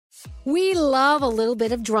We love a little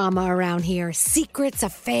bit of drama around here. Secrets,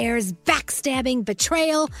 affairs, backstabbing,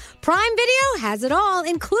 betrayal. Prime Video has it all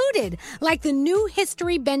included, like the new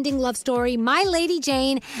history-bending love story, My Lady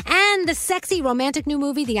Jane, and the sexy romantic new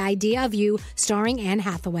movie, The Idea of You, starring Anne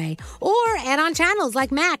Hathaway. Or add-on channels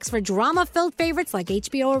like Max for drama-filled favorites like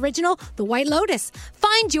HBO original, The White Lotus.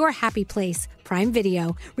 Find your happy place. Prime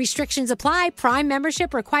Video. Restrictions apply. Prime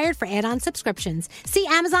membership required for add-on subscriptions. See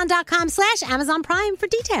Amazon.com/Amazon Prime for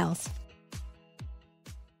details.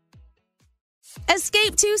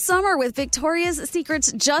 Escape to summer with Victoria's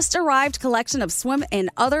Secret's just arrived collection of swim and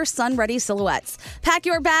other sun-ready silhouettes. Pack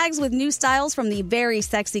your bags with new styles from the Very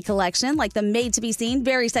Sexy collection, like the made-to-be-seen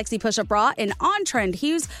Very Sexy push-up bra in on-trend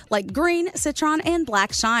hues like green, citron, and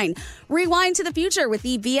black shine. Rewind to the future with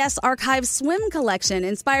the VS Archive swim collection,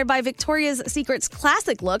 inspired by Victoria's Secret's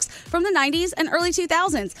classic looks from the 90s and early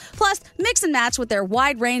 2000s. Plus, mix and match with their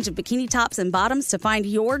wide range of bikini tops and bottoms to find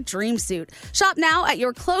your dream suit. Shop now at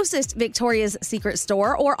your closest Victoria's Secret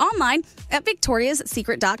store or online at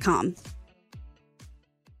victoriassecret.com.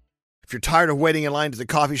 If you're tired of waiting in line to the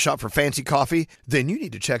coffee shop for fancy coffee, then you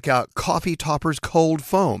need to check out Coffee Topper's Cold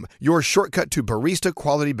Foam, your shortcut to barista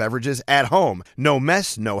quality beverages at home. No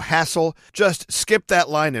mess, no hassle. Just skip that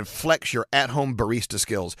line and flex your at-home barista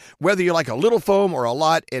skills. Whether you like a little foam or a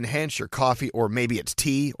lot, enhance your coffee, or maybe it's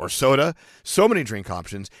tea or soda. So many drink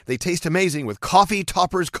options. They taste amazing with Coffee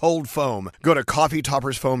Topper's Cold Foam. Go to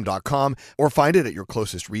coffeetoppersfoam.com or find it at your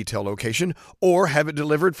closest retail location or have it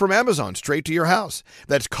delivered from Amazon straight to your house.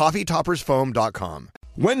 That's coffeetoppersfoam.com.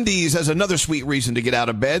 Wendy's has another sweet reason to get out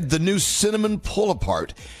of bed, the new Cinnamon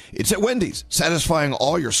Pull-Apart. It's at Wendy's, satisfying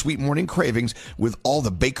all your sweet morning cravings with all the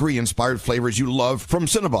bakery-inspired flavors you love from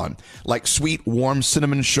Cinnabon, like sweet, warm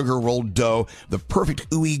cinnamon sugar rolled dough, the perfect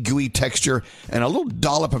ooey gooey texture, and a little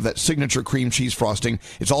dollop of that signature cream cheese frosting.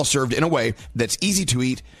 It's all served in a way that's easy to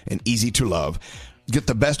eat and easy to love. Get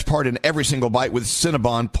the best part in every single bite with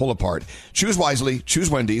Cinnabon Pull-Apart. Choose wisely, choose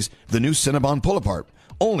Wendy's, the new Cinnabon Pull-Apart.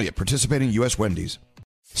 Only at participating U.S. Wendy's.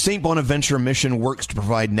 St. Bonaventure Mission works to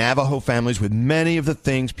provide Navajo families with many of the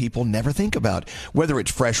things people never think about. Whether it's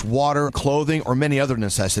fresh water, clothing, or many other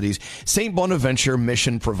necessities, St. Bonaventure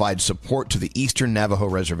Mission provides support to the Eastern Navajo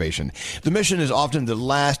Reservation. The mission is often the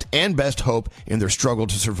last and best hope in their struggle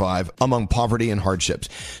to survive among poverty and hardships.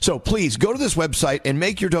 So please go to this website and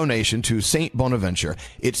make your donation to St. Bonaventure.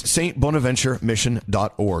 It's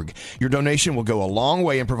stbonaventuremission.org. Your donation will go a long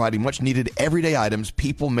way in providing much needed everyday items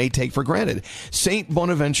people may take for granted. St.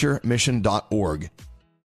 Bonaventuremission.org. I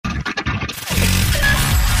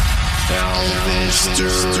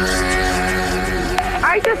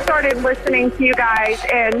just started listening to you guys,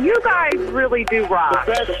 and you guys really do rock.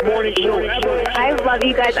 The best morning show ever. I love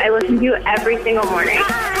you guys. I listen to you every single morning.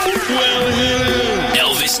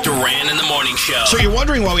 Elvis Duran in the Morning Show. So you're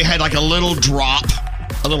wondering why we had like a little drop,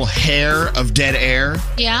 a little hair of dead air?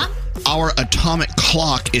 Yeah? Our atomic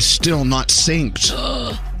clock is still not synced.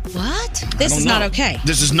 What? This is not okay.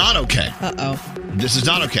 This is not okay. Uh-oh. This is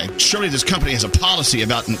not okay. Surely this company has a policy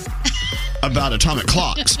about atomic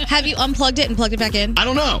clocks. Have you unplugged it and plugged it back in? I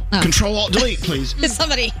don't know. Oh. Control-Alt-Delete, please.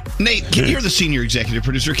 Somebody. Nate, you're the senior executive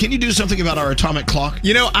producer. Can you do something about our atomic clock?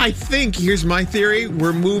 You know, I think, here's my theory,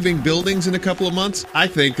 we're moving buildings in a couple of months. I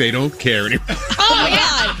think they don't care anymore. Oh, my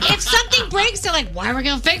God. If something breaks, they're like, why are we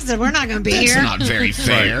going to fix it? We're not going to be That's here. not very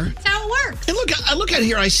fair. That's how it works. And look, I look at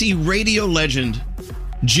here, I see radio legend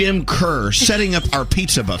Jim Kerr setting up our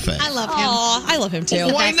pizza buffet. I love him. Aw, I love him too.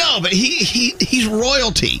 Well, I know, but he's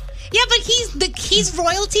royalty. Yeah, but he's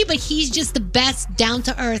royalty, but he's just the best,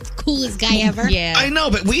 down-to-earth, coolest guy ever. Yeah. I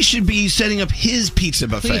know, but we should be setting up his pizza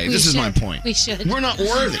buffet. We This is should. my point. We should. We're not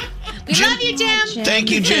worthy. We love you, Jim.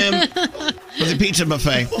 Thank you, Jim, for the pizza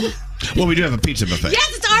buffet. Well, we do have a pizza buffet.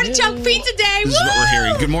 Yes, it's Artichoke Pizza Day. This is what we're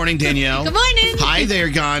hearing. Good morning, Danielle. Good morning. Hi there,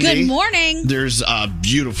 Gandhi. Good morning. There's a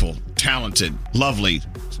beautiful, talented, lovely,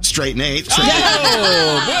 straight Nate.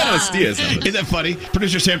 Oh, buenos dias. Isn't that funny?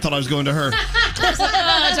 Producer Sam thought I was going to her.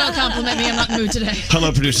 Don't compliment me. I'm not in the mood today.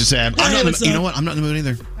 Hello, Producer Sam. I'm not in what's the, you up? know what? I'm not in the mood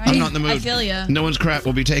either. Right? I'm not in the mood. I feel ya. No one's crap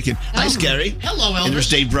will be taken. Hi, Scary. Hello, Elvis. And there's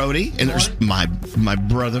Dave Brody. And there's my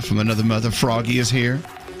brother from another mother, Froggy, is here.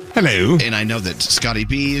 Hello. And I know that Scotty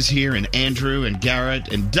B is here, and Andrew, and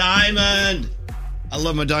Garrett, and Diamond. I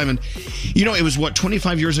love my Diamond. You know, it was,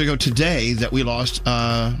 25 years ago today that we lost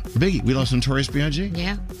Biggie. We lost Notorious B.I.G.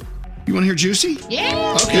 Yeah. You want to hear Juicy?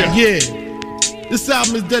 Yeah. Okay. Yeah. This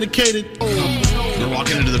album is dedicated. We're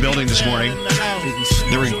walking into the building this morning.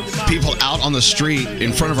 There were people out on the street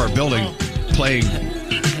in front of our building playing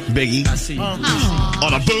Biggie.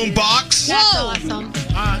 On a boom box. That's awesome.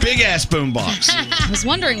 Big ass boom box. I was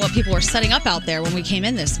wondering what people were setting up out there when we came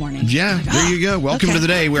in this morning. Yeah, there you go. Welcome okay. to the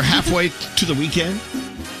day. We're halfway to the weekend.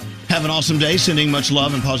 Have an awesome day. Sending much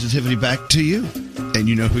love and positivity back to you. And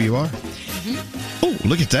you know who you are. Oh,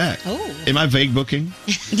 look at that. Oh. Am I vague booking?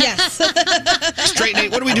 Yes. Straight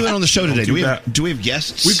Nate, what are we doing on the show today? Do we have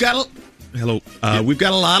guests? We've got we've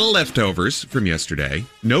got a lot of leftovers from yesterday.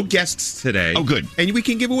 No guests today. Oh, good. And we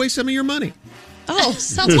can give away some of your money. Oh,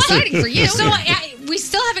 sounds exciting for you. So we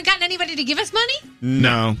still haven't gotten anybody to give us money?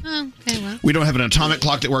 No. Oh, okay, well. We don't have an atomic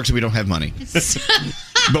clock that works and we don't have money.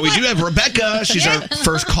 But we do have Rebecca. She's our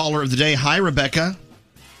first caller of the day. Hi, Rebecca.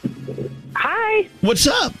 Hi. What's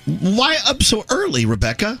up? Why up so early,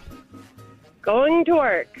 Rebecca? Going to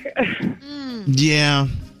work. Yeah.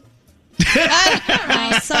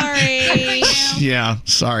 Oh, sorry. Yeah,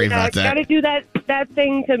 sorry about that. Got to do that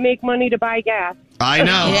thing to make money to buy gas. I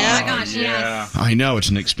know. Yeah. Oh my gosh, yes. I know. It's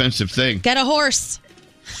an expensive thing. Get a horse.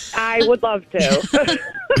 I would love to.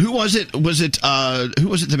 Who was it? Who was it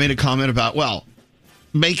that made a comment about, well,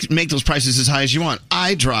 make those prices as high as you want?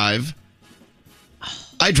 I drive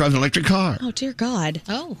an electric car. Oh, dear God.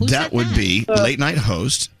 Oh, who's That would be late night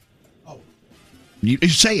host. You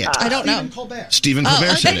say it. I don't know. Stephen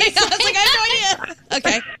Colbert said Okay. it. I was like, I have no idea.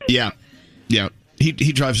 Okay. Yeah.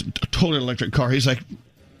 He drives a totally electric car. He's like,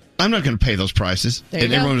 I'm not going to pay those prices. There you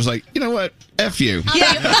And go. everyone was like, you know what? F you.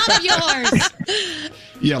 Up yours.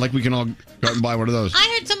 Yeah, like we can all go out and buy one of those.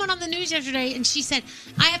 I heard someone on the news yesterday, and she said,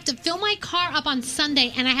 I have to fill my car up on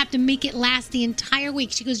Sunday, and I have to make it last the entire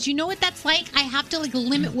week. She goes, do you know what that's like? I have to,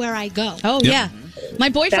 limit where I go. Oh, Yep. yeah. My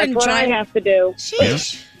boyfriend That's what I have to do.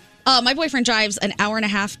 Sheesh. My boyfriend drives an hour and a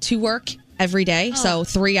half to work every day, so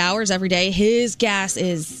 3 hours every day. His gas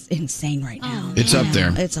is insane right now. It's up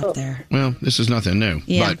there. It's up there. Well, this is nothing new,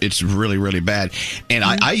 Yeah. but it's really, really bad. And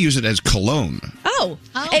I use it as cologne. Oh,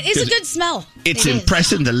 it is a good smell. It's It is.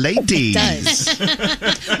 impressing the ladies. It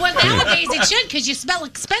does. Well, nowadays it should, because you smell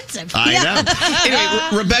expensive. I know.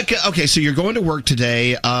 Anyway, Rebecca, okay, so you're going to work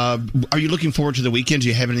today. Are you looking forward to the weekend? Do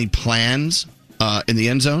you have any plans in the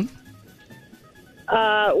end zone?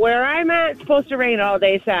 Where I'm at, it's supposed to rain all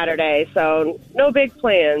day Saturday, so no big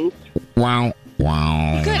plans. Wow.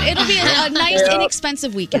 Good. It'll be a nice,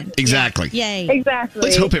 inexpensive weekend. Exactly. Yay. Exactly.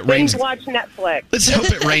 Let's hope it rains. Binge watch Netflix. Let's hope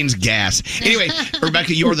it rains gas. Anyway,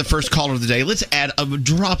 Rebecca, you're the first caller of the day. Let's add a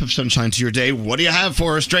drop of sunshine to your day. What do you have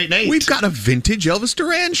for us, Straight Nate? We've got a vintage Elvis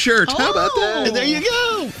Duran shirt. How about that? And there you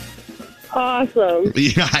go. Awesome.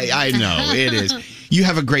 Yeah, I know. It is. You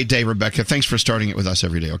have a great day, Rebecca. Thanks for starting it with us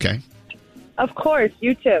every day, okay? Of course,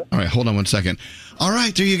 you too. All right, hold on one second. All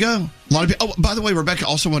right, there you go. A lot of people. Oh, by the way, Rebecca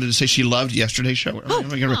also wanted to say she loved yesterday's show.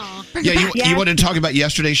 You wanted to talk about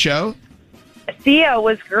yesterday's show? Thea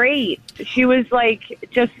was great. She was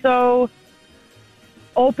just so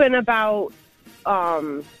open about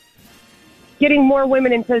getting more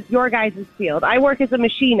women into your guys' field. I work as a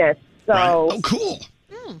machinist, so Right. Oh, cool.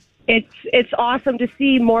 it's awesome to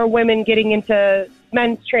see more women getting into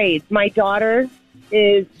men's trades. My daughter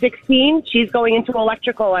is 16. She's going into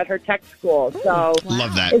electrical at her tech school. So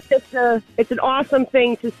Love that. it's just it's an awesome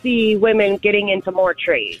thing to see women getting into more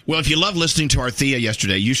trades. Well, if you love listening to our Thea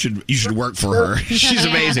yesterday, you should work for her. She's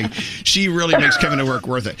amazing. She really makes coming to work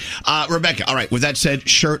worth it. Rebecca, all right, with that said,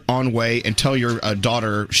 shirt on way, and tell your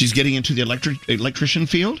daughter she's getting into the electrician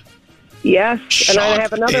field? Yes, and I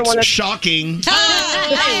have another It's one. That's shocking.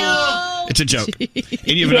 It's a joke.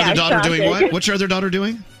 And you have another daughter doing shocking. what? What's your other daughter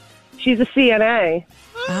doing? She's a CNA.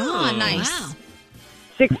 Oh, nice.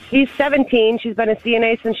 Wow. She's 17. She's been a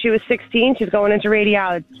CNA since she was 16. She's going into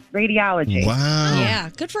radiology. Wow. Yeah,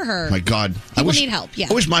 good for her. My God. People need help, yeah.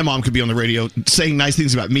 I wish my mom could be on the radio saying nice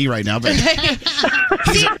things about me right now, but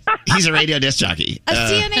he's a radio disc jockey. A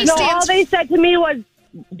CNA No, all stands they said to me was,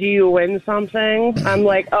 "Do you win something?" I'm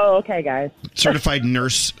like, "Oh, okay, guys." Certified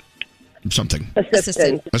nurse something.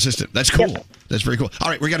 Assistant. Assistant. That's cool. That's very cool. All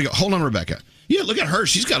right, we got to go. Hold on, Rebecca. Yeah, look at her.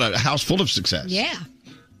 She's got a house full of success. Yeah.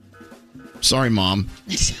 Sorry, Mom.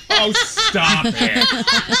 Oh, stop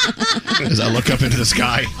it. As I look up into the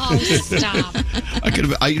sky. Oh, stop. I could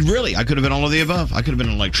have been all of the above. I could have been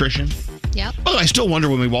an electrician. Yep. Oh, I still wonder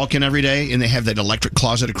when we walk in every day and they have that electric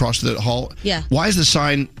closet across the hall. Yeah. Why is the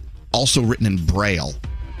sign also written in Braille?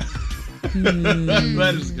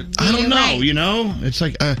 That is good. I don't know, right. you know? It's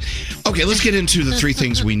like, okay, let's get into the 3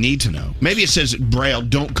 things we need to know. Maybe it says, Braille,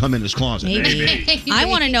 don't come in his closet. Maybe. I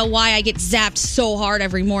want to know why I get zapped so hard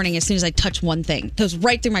every morning as soon as I touch one thing. It goes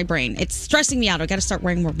right through my brain. It's stressing me out. I got to start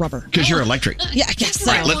wearing more rubber. Because you're electric. Yeah, I guess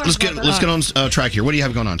so. Right, let's get on track here. What do you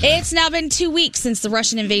have going on today? It's now been 2 weeks since the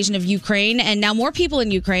Russian invasion of Ukraine, and now more people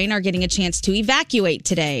in Ukraine are getting a chance to evacuate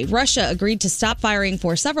today. Russia agreed to stop firing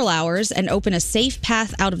for several hours and open a safe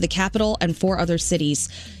path out of the capital and 4 other cities.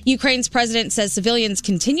 Ukraine's president says civilians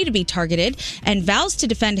continue to be targeted and vows to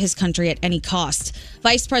defend his country at any cost.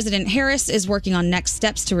 Vice President Harris is working on next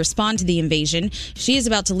steps to respond to the invasion. She is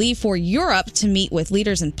about to leave for Europe to meet with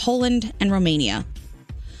leaders in Poland and Romania.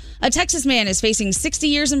 A Texas man is facing 60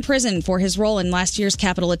 years in prison for his role in last year's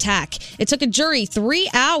Capitol attack. It took a jury 3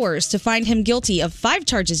 hours to find him guilty of 5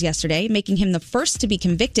 charges yesterday, making him the first to be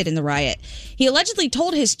convicted in the riot. He allegedly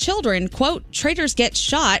told his children, quote, traitors get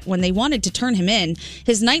shot when they wanted to turn him in.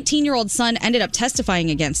 His 19-year-old son ended up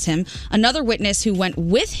testifying against him. Another witness who went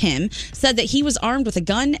with him said that he was armed with a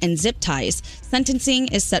gun and zip ties. Sentencing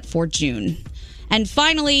is set for June. And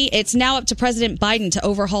finally, it's now up to President Biden to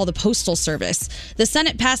overhaul the Postal Service. The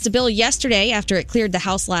Senate passed a bill yesterday after it cleared the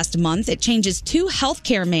House last month. It changes 2 health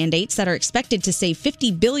care mandates that are expected to save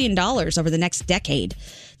 $50 billion over the next decade.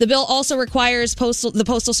 The bill also requires the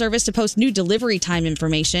Postal Service to post new delivery time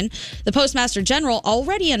information. The Postmaster General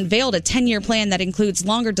already unveiled a 10-year plan that includes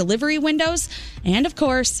longer delivery windows and, of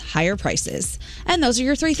course, higher prices. And those are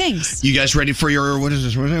your 3 things. You guys ready for your, what is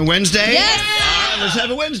this, Wednesday? Yes! All right, let's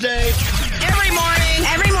have a Wednesday. Every morning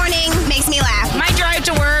makes me laugh. My drive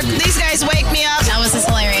to work, these guys wake me up. That was just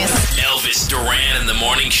hilarious. Elvis Duran in the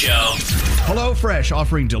Morning Show. HelloFresh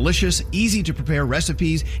offering delicious, easy-to-prepare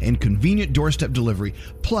recipes and convenient doorstep delivery,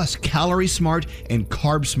 plus calorie-smart and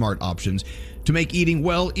carb-smart options to make eating,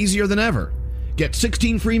 well, easier than ever. Get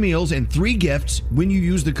 16 free meals and 3 gifts when you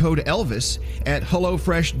use the code ELVIS at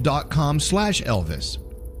HelloFresh.com/Elvis.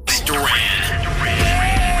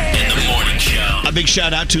 Duran in the Morning Show. A big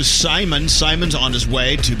shout out to Simon. Simon's on his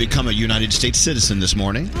way to become a United States citizen this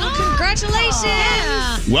morning. Oh, congratulations!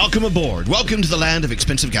 Yeah. Welcome aboard. Welcome to the land of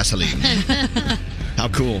expensive gasoline. How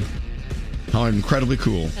cool. How incredibly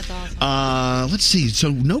cool. That's awesome. Let's see. So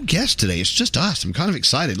no guest today. It's just us. I'm kind of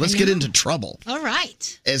excited. Let's get into trouble. All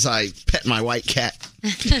right. As I pet my white cat.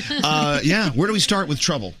 Yeah. Where do we start with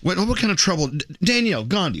trouble? What kind of trouble? Danielle,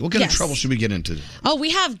 Gandhi, what kind of trouble should we get into? Oh, we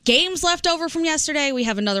have games left over from yesterday. We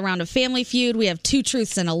have another round of Family Feud. We have 2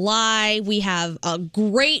 truths and a lie. We have a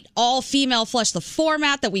great all-female Flush the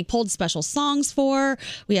Format that we pulled special songs for.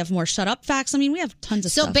 We have more Shut Up facts. I mean, we have tons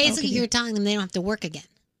of stuff. So basically, you're telling them they don't have to work again.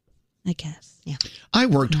 I guess. Yeah. I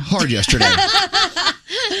worked hard yesterday.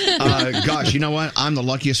 Gosh, you know what? I'm the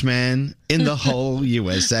luckiest man in the whole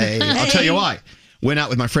USA. I'll tell you why. Went out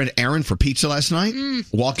with my friend Aaron for pizza last night.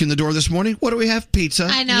 Walked in the door this morning. What do we have? Pizza.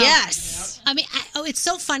 I know. Yes. I mean, it's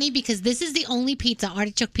so funny because this is the only pizza,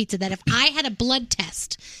 artichoke pizza, that if I had a blood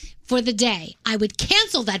test for the day, I would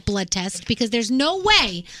cancel that blood test because there's no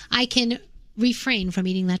way I can refrain from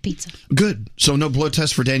eating that pizza. Good. So no blood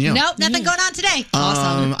test for Danielle. Nope, nothing going on today.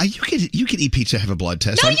 Awesome. You could eat pizza, have a blood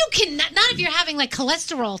test. No, you can not if you're having like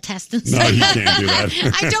cholesterol tests and stuff. No, you can't do that.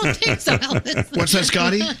 I don't think so, Elvis. What's that,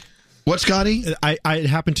 Scotty? What, Scotty? It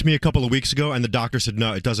happened to me a couple of weeks ago, and the doctor said,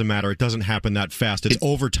 no, it doesn't matter. It doesn't happen that fast. It's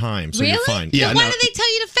over time, so really? you're fine. Yeah, then why do they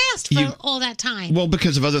tell you to fast for all that time? Well,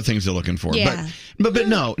 because of other things they're looking for. Yeah. But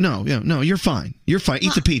no, you're fine. You're fine.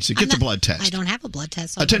 Eat the pizza. Get the blood test. I don't have a blood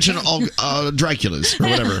test. So Attention all Draculas or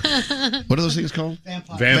whatever. What are those things called?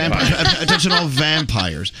 Vampires. Attention all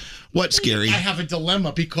vampires. What's scary? I have a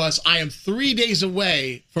dilemma because I am 3 days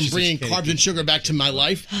away from bringing carbs and sugar back to my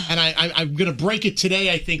life, and I'm going to break it today,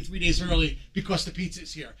 I think, 3 days early because the pizza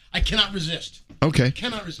is here. I cannot resist. Okay.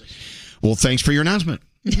 Cannot resist. Well, thanks for your announcement.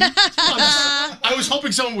 I was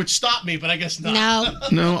hoping someone would stop me, but I guess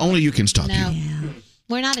not. No, only you can stop you. Yeah.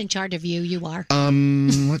 We're not in charge of you. You are.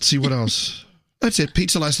 Let's see what else. That's it.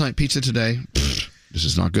 Pizza last night, pizza today. This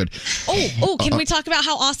is not good. Can we talk about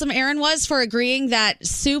how awesome Aaron was for agreeing that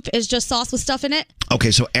soup is just sauce with stuff in it?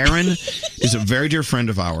 Okay, so Aaron is a very dear friend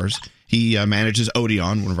of ours. He manages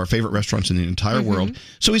Odeon, one of our favorite restaurants in the entire world.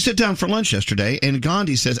 So we sit down for lunch yesterday, and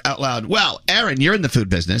Gandhi says out loud, well, Aaron, you're in the food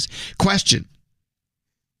business. Question.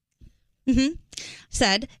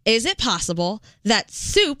 Said, is it possible that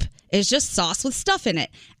soup is just sauce with stuff in it.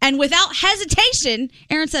 And without hesitation,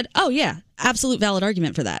 Aaron said, oh, yeah, absolute valid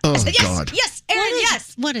argument for that. Oh, I said, yes, God. yes, Aaron,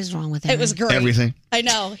 yes. What is wrong with that? It was great. Everything. I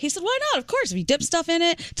know. He said, why not? Of course. If you dip stuff in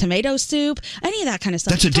it, tomato soup, any of that kind of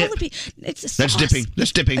stuff. That's a dip. It's a sauce. That's dipping.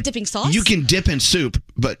 That's dipping. A dipping sauce? You can dip in soup,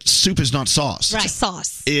 but soup is not sauce. Right. It's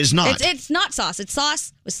sauce. It is not. It's not sauce. It's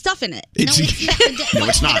sauce with stuff in it. It's, no,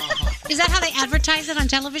 it's not. Is that how they advertise it on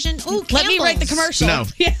television? Ooh, Let me write the commercial. No.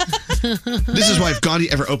 This is why if Gandhi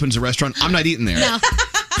ever opens a restaurant, I'm not eating there. No.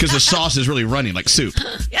 Because the sauce is really running like soup.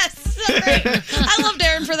 Yes. So great. I loved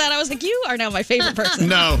Aaron for that. I was like, you are now my favorite person.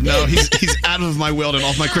 No, he's out of my will and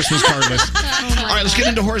off my Christmas card list. All right, let's get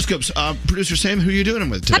into horoscopes. Producer Sam, who are you doing them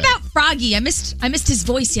with today? How about Froggy? I missed his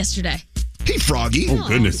voice yesterday. Hey, Froggy. Oh,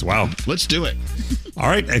 goodness. Wow. Let's do it. All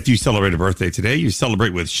right. If you celebrate a birthday today, you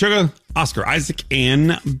celebrate with Sugar, Oscar Isaac,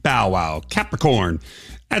 and Bow Wow. Capricorn.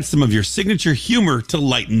 Add some of your signature humor to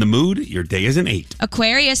lighten the mood. Your day is an 8.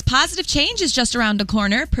 Aquarius, positive change is just around the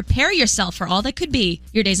corner. Prepare yourself for all that could be.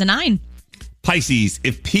 Your day's a 9. Pisces,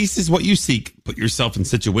 if peace is what you seek, put yourself in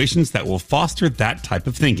situations that will foster that type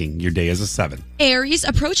of thinking. Your day is a 7. Aries,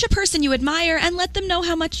 approach a person you admire and let them know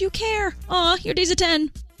how much you care. Aw, your day's a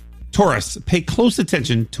 10. Taurus, pay close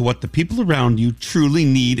attention to what the people around you truly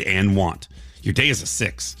need and want. Your day is a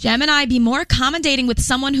 6. Gemini, be more accommodating with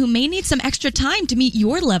someone who may need some extra time to meet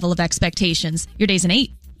your level of expectations. Your day's an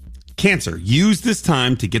 8. Cancer, use this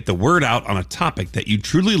time to get the word out on a topic that you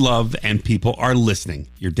truly love and people are listening.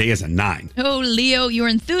 Your day is a 9. Oh, Leo, your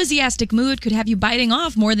enthusiastic mood could have you biting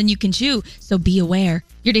off more than you can chew, so be aware.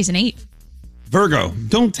 Your day's an 8. Virgo,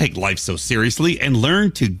 don't take life so seriously and learn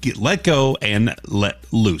to let go and let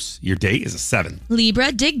loose. Your day is a 7.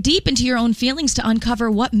 Libra, dig deep into your own feelings to uncover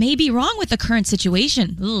what may be wrong with the current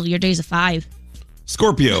situation. Ooh, your day's a 5.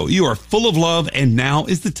 Scorpio, you are full of love and now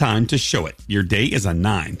is the time to show it. Your day is a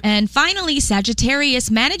 9. And finally, Sagittarius,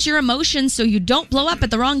 manage your emotions so you don't blow up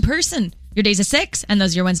at the wrong person. Your day's a 6, and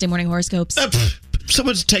those are your Wednesday morning horoscopes.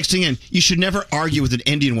 Someone's texting in, you should never argue with an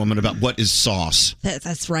Indian woman about what is sauce.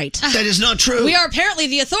 That's right. That is not true. We are apparently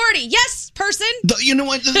the authority. Yes, person. You know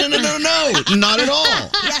what? No, not at all.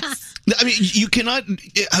 Yes. I mean, you cannot.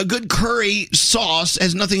 A good curry sauce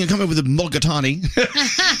has nothing in common with a mulligatawny.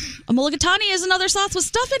 A mulligatawny is another sauce with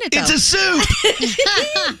stuff in it, though. It's a soup.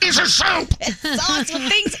 It's a soup. It's sauce with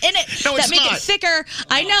things in it No, that it's make not. it thicker.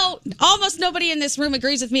 I know almost nobody in this room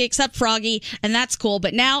agrees with me except Froggy, and that's cool.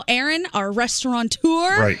 But now Aaron, our restaurateur,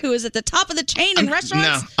 Right. who is at the top of the chain in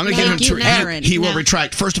restaurants. No, I'm going to give him Aaron. He will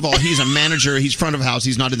retract. First of all, he's a manager. He's front of house.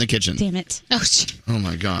 He's not in the kitchen. Damn it. Oh,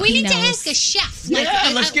 my God. We need to ask a chef. Like,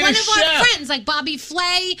 let's get one a of our chef. friends, like Bobby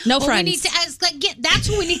Flay. No Or friends. We need to ask, that's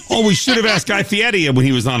who we need. Oh, we should have asked Guy Fieri when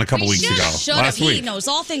he was on a couple weeks ago. Last He week. knows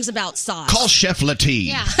all things about sauce. Call Chef Latif.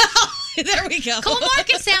 Yeah. There we go. Call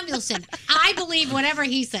Marcus Samuelson. I believe whatever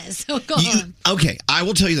he says. So go on. Okay, I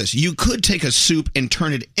will tell you this. You could take a soup and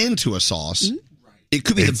turn it into a sauce. It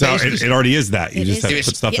could be It's the base. it already is that. You just have to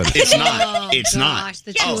put stuff in it. It's not. Oh, It's gosh,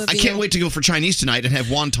 the two not. of I you. can't wait to go for Chinese tonight and have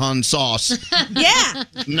wonton sauce. Yeah.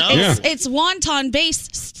 No. It's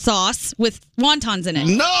wonton-based sauce with wontons in it.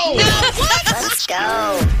 No. Let's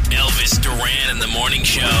go. Elvis Duran in the morning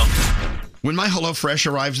show. When my HelloFresh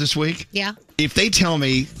arrives this week, Yeah. if they tell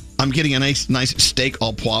me I'm getting a nice steak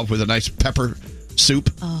au poivre with a nice pepper soup,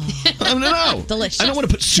 no. Delicious. I don't want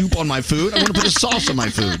to put soup on my food. I want to put a sauce on my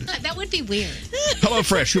food. That would be weird.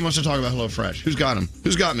 HelloFresh. Who wants to talk about HelloFresh? Who's got them?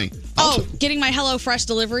 Who's got me? Oh, getting my HelloFresh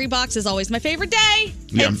delivery box is always my favorite day.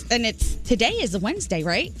 Yeah. Today is a Wednesday,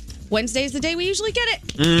 right? Wednesday is the day we usually get it.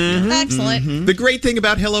 Mhm. Excellent. The great thing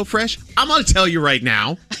about HelloFresh, I'm going to tell you right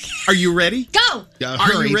now. Are you ready? Go.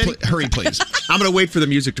 Are you ready? Hurry, please. I'm going to wait for the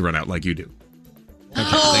music to run out like you do. Nate.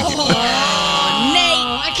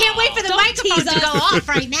 I can't wait for the microphone to go off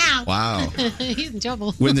right now. Wow. He's in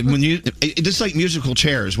trouble. When just like musical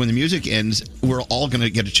chairs, when the music ends, we're all going to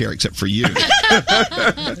get a chair except for you. No,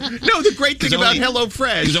 the great thing about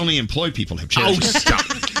HelloFresh. Because only employed people have chairs. Oh, stop.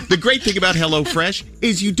 The great thing about HelloFresh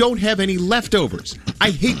is you don't have any leftovers.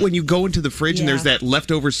 I hate when you go into the fridge and there's that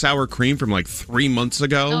leftover sour cream from like 3 months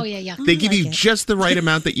ago. Oh, yeah. They give you just the right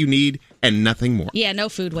amount that you need and nothing more. Yeah, no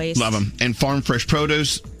food waste. Love them. And farm fresh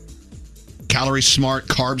produce, calorie smart,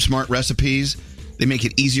 carb smart recipes. They make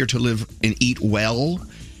it easier to live and eat well.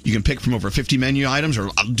 You can pick from over 50 menu items, or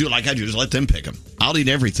I'll do like I do, just let them pick them. I'll eat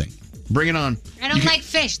everything. Bring it on. I don't like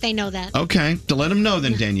fish. They know that. Okay, to let them know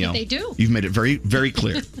then, Danielle. They do. You've made it very, very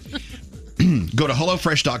clear. Go to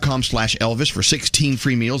HelloFresh.com/Elvis for 16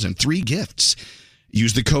 free meals and 3 gifts.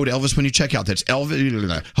 Use the code Elvis when you check out. That's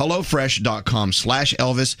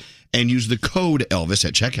HelloFresh.com/Elvis and use the code Elvis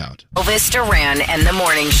at checkout. Elvis Duran and the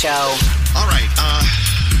Morning Show. All right.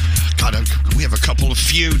 God, we have a couple little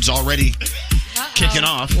feud's already kicking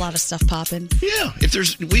off. A lot of stuff popping. Yeah.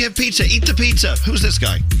 We have pizza. Eat the pizza. Who's this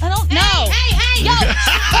guy? I don't know. Hey, yo.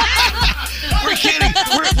 We're kidding.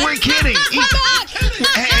 We're kidding.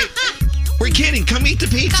 Hey, we're kidding. Come eat the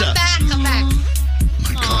pizza. Come back.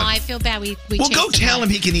 My God. I feel bad. We Well, chased go him tell out. him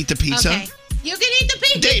he can eat the pizza. Okay. You can eat the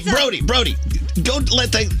pizza. Dave, Brody, go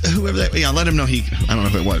let let him know I don't know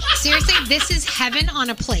who it was. Seriously, this is heaven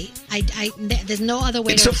on a plate. There's no other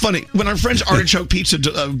way It's to... so funny. When our friends Artichoke Pizza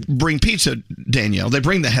bring pizza, Danielle, they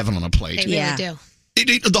bring the heaven on a plate. They really do.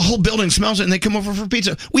 The whole building smells it and they come over for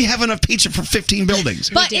pizza. We have enough pizza for 15 buildings.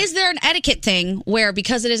 But is there an etiquette thing where,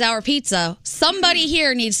 because it is our pizza, somebody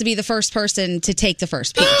here needs to be the first person to take the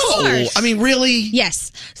first piece? No. I mean, really?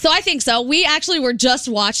 Yes. So I think so. We actually were just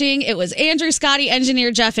watching. It was Andrew, Scotty,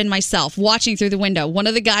 engineer Jeff, and myself watching through the window. One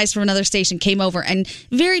of the guys from another station came over and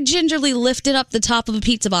very gingerly lifted up the top of a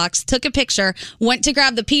pizza box, took a picture, went to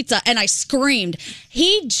grab the pizza, and I screamed.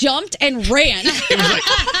 He jumped and ran.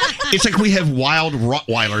 It's like we have wild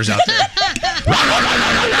Rottweilers out there.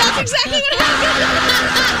 That's exactly what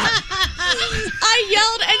happened. I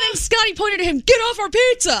yelled, and then Scotty pointed at him, "Get off our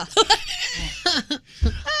pizza!"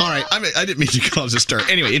 All right, I didn't mean to cause a stir.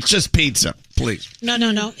 Anyway, it's just pizza, please. No.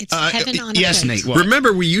 It's heaven on a plate. Yes, Nate. What?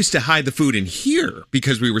 Remember, we used to hide the food in here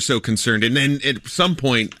because we were so concerned. And then at some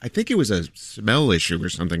point, I think it was a smell issue or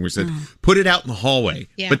something. We said, put it out in the hallway.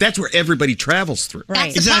 Yeah. But that's where everybody travels through.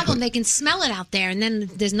 That's the problem. They can smell it out there, and then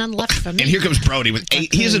there's none left for me. And here comes Brody with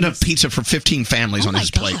 8. He has enough pizza for 15 families on his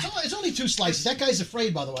plate. It's only 2 slices. That guy's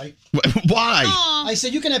afraid, by the way. Why? I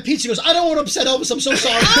said, you can have pizza. He goes, I don't want to upset Elvis. I'm so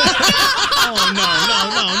sorry. Oh, no.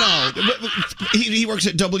 He works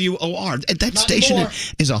at WOR. That station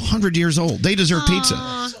is 100 years old. They deserve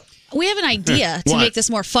pizza. We have an idea to What? make this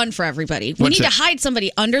more fun for everybody. We What's need that? to hide somebody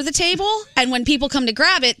under the table, and when people come to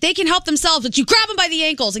grab it, they can help themselves, but you grab them by the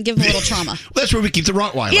ankles and give them a little trauma. That's where we keep the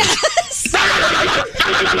Rottweiler. Yes!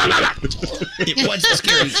 What's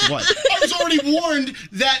scary? What? I was already warned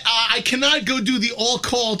that I cannot go do the all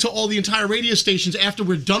call to all the entire radio stations after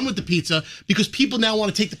we're done with the pizza because people now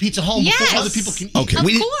want to take the pizza home before other people can eat. Okay,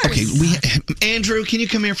 Andrew, can you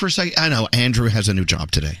come here for a second? I know Andrew has a new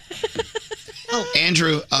job today.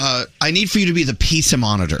 Andrew, I need for you to be the pizza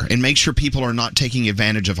monitor and make sure people are not taking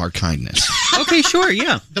advantage of our kindness. Okay, sure,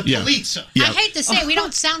 yeah. The pizza. Yeah. I hate to say it, we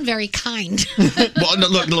don't sound very kind. Well, no,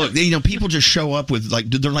 look. You know, people just show up with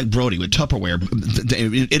they're like Brody with Tupperware.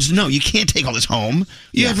 You can't take all this home.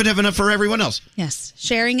 You have to have enough for everyone else. Yes,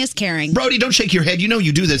 sharing is caring. Brody, don't shake your head. You know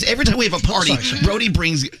you do this every time we have a party. Brody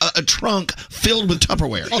brings a trunk filled with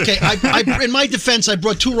Tupperware. Okay, I in my defense, I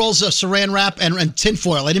brought 2 rolls of Saran wrap and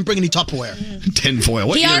tinfoil. I didn't bring any Tupperware. Tinfoil.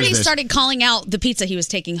 What He year is already this? started calling out the pizza he was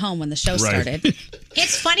taking home when the show started.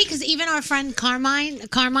 It's funny because even our friend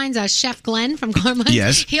Carmine's Chef Glenn from Carmine,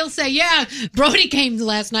 Yes. he'll say, yeah, Brody came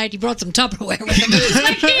last night. He brought some Tupperware with him.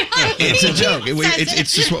 It's a joke.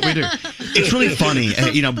 It's just what we do. It's really funny.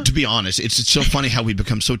 To be honest, it's so funny how we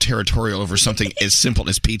become so territorial over something as simple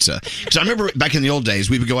as pizza. Because I remember back in the old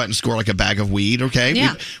days, we would go out and score like a bag of weed, okay?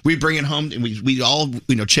 Yeah. We'd bring it home, and we all,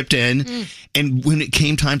 chipped in. And when it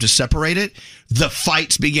came time to separate it, the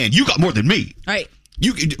fights began. You got more than me. Right.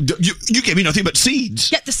 You gave me nothing but seeds.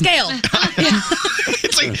 Get the scale.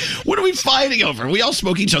 It's like, what are we fighting over? We all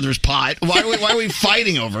smoke each other's pot. Why are we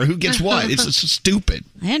fighting over who gets what? It's just stupid.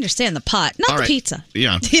 I understand the pot, not All the right. pizza.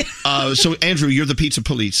 Yeah. So, Andrew, you're the pizza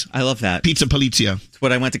police. I love that. Pizza polizia. It's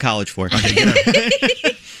what I went to college for. Okay, get up.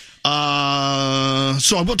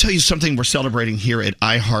 So I will tell you something we're celebrating here at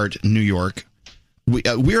iHeart New York.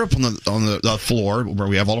 We're up on the floor where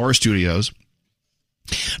we have all of our studios.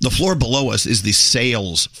 The floor below us is the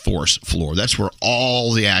sales force floor. That's where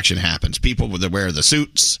all the action happens. People wear the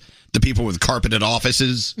suits, the people with carpeted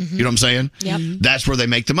offices. You know what I'm saying? Yep. That's where they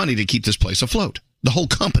make the money to keep this place afloat. The whole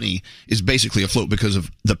company is basically afloat because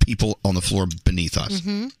of the people on the floor beneath us.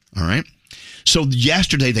 All right? So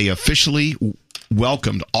yesterday they officially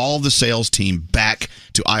welcomed all the sales team back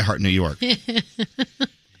to iHeart New York.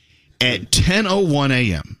 At 10:01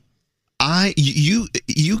 a.m., you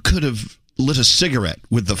could have lit a cigarette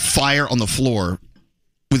with the fire on the floor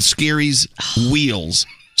with Scary's wheels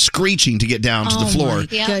screeching to get down to the floor. My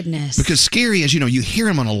goodness. Because Scary, as you know, you hear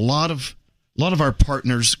him on a lot of our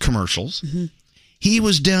partners' commercials. He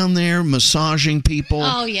was down there massaging people.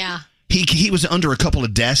 Oh, yeah. He was under a couple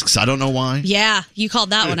of desks. I don't know why. Yeah, you called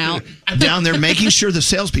that one out. Down there making sure the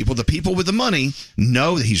salespeople, the people with the money,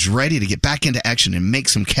 know that he's ready to get back into action and make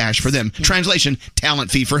some cash for them. Translation,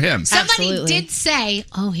 talent fee for him. Somebody did say,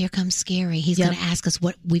 oh, here comes Scary. He's going to ask us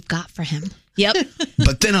what we've got for him. Yep.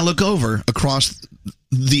 But then I look over across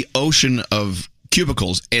the ocean of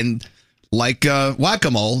cubicles, and like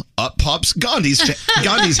whack-a-mole, up pops Gandhi's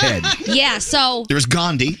head. Yeah, so... There's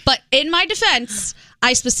Gandhi. But in my defense,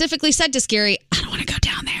 I specifically said to Scary, I don't want to go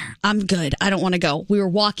down there. I'm good. I don't want to go. We were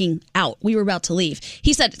walking out. We were about to leave.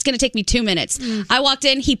 He said, it's going to take me 2 minutes. I walked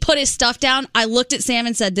in. He put his stuff down. I looked at Sam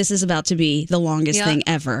and said, this is about to be the longest thing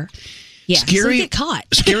ever. Yeah, Scary, so we get caught.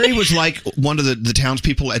 Scary was like one of the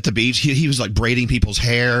townspeople at the beach. He was like braiding people's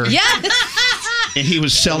hair. Yeah. And he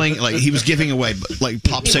was selling, like, he was giving away, like,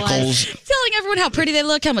 popsicles. Telling everyone how pretty they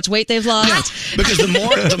look, how much weight they've lost. Because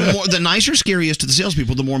the nicer Scary is to the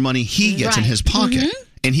salespeople, the more money he gets in his pocket.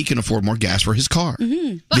 And he can afford more gas for his car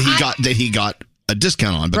that he got a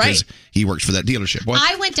discount on because he works for that dealership. What?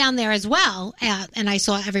 I went down there as well, and I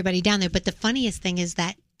saw everybody down there. But the funniest thing is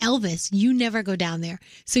that Elvis, you never go down there.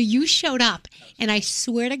 So you showed up, and I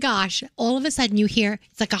swear to gosh, all of a sudden you hear,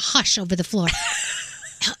 it's like a hush over the floor.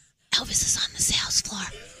 Elvis is on the sales floor.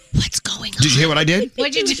 What's going on? Did you hear what I did?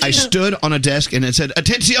 What'd you do? I stood on a desk and it said,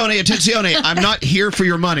 Attenzione, attenzione, I'm not here for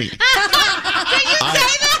your money. Did you say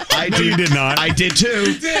that? You did not. I did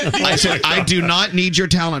too. I said, I do not need your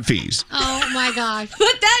talent fees. Oh my gosh.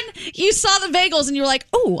 But then you saw the bagels and you were like,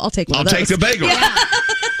 oh, I'll take one of those. I'll take the bagel. Yeah.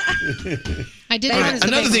 I did.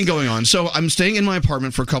 Another thing going on. So I'm staying in my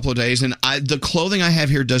apartment for a couple of days, and the clothing I have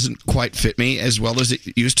here doesn't quite fit me as well as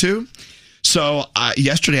it used to. So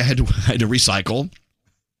yesterday I had to recycle.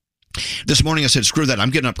 This morning I said, screw that. I'm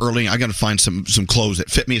getting up early. I got to find some clothes that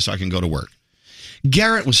fit me so I can go to work.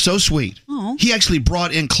 Garrett was so sweet. Aww. He actually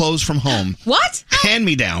brought in clothes from home. What?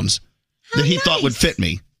 Hand-me-downs that he thought would fit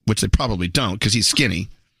me, which they probably don't because he's skinny.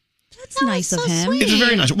 That's nice of him. It was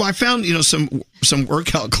very nice. Well, I found some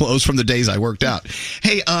workout clothes from the days I worked out.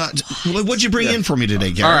 Hey, what'd you bring in for me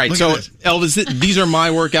today, Garrett? All right, so Elvis, these are my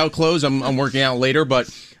workout clothes. I'm working out later, but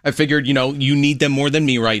I figured you need them more than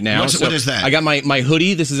me right now. What is that? I got my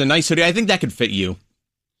hoodie. This is a nice hoodie. I think that could fit you.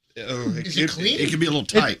 Is it clean? It can be a little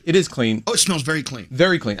tight. It is clean. Oh, it smells very clean.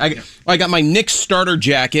 Very clean. I got my Knicks starter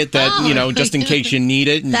jacket that just in case you need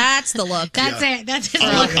it. That's the look. That's it. That's his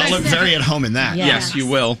I'll look. look very at home in that. Yes, you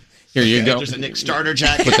will. Here you go. There's a Knicks starter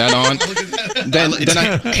jacket. Put that on. then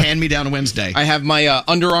I hand me down Wednesday. I have my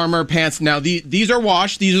Under Armour pants. Now these are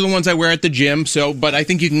washed. These are the ones I wear at the gym. But I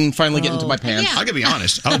think you can finally get into my pants. I gotta be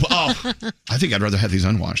honest. I think I'd rather have these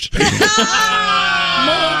unwashed.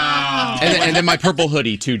 And then my purple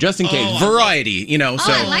hoodie too, just in case. Variety,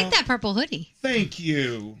 So I like that purple hoodie. Thank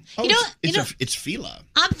you. It's Fila.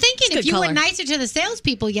 I'm thinking if you were nicer to the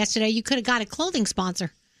salespeople yesterday, you could have got a clothing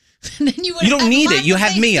sponsor. Then you don't need it. You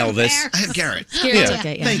have me, Elvis. I have Garrett.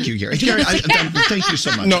 Okay, yeah. Thank you, Garrett. Garrett, thank you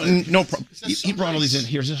so much. No problem. He brought all these in.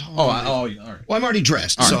 Here's this. All right. Well, I'm already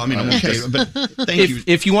dressed, so I'm okay. But thank you.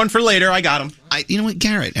 If you want for later, I got them. You know what,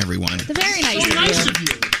 Garrett? Everyone. Very nice of you.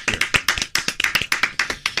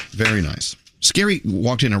 Very nice. Scary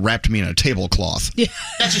walked in and wrapped me in a tablecloth. Yeah.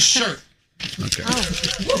 That's a shirt. Okay. I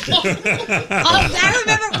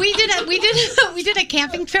remember we did a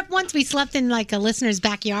camping trip once. We slept in like a listener's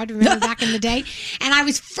backyard. Remember back in the day? And I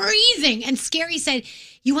was freezing. And Scary said,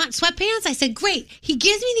 "You want sweatpants?" I said, "Great." He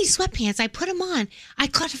gives me these sweatpants. I put them on. I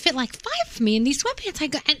got to fit like 5 of me in these sweatpants.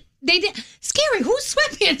 And they did. Scary, whose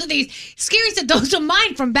sweatpants are these? Scary said, "Those are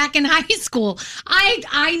mine from back in high school."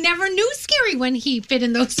 I never knew Scary when he fit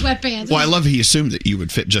in those sweatpants. Well, I love he assumed that you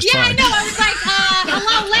would fit just fine. Yeah, I know. I was like,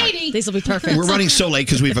 hello, lady. These will be perfect. We're running so late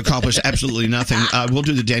because we've accomplished absolutely nothing. We'll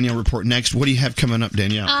do the Danielle report next. What do you have coming up,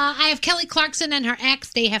 Danielle? I have Kelly Clarkson and her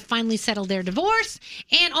ex. They have finally settled their divorce.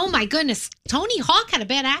 And oh my goodness, Tony Hawk had a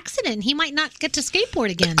bad accident. He might not get to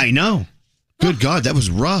skateboard again. I know. Good God, that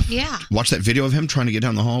was rough. Yeah. Watch that video of him trying to get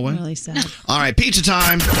down the hallway. Really sad. All right, pizza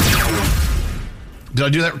time. Did I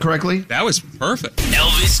do that correctly? That was perfect.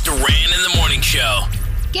 Elvis Duran in the Morning Show.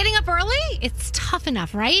 Getting up early, it's tough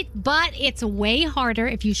enough, right? But it's way harder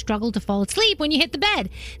if you struggle to fall asleep when you hit the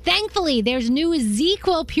bed. Thankfully, there's new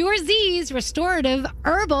ZzzQuil Pure Z's Restorative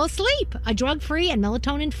Herbal Sleep, a drug-free and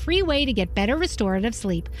melatonin-free way to get better restorative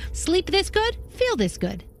sleep. Sleep this good, feel this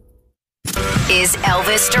good. Is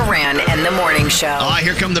Elvis Duran and the Morning Show. Oh,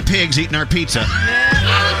 here come the pigs eating our pizza.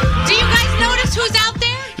 Do you guys notice who's out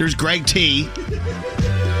there? There's Greg T.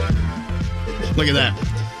 Look at that.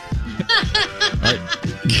 All right.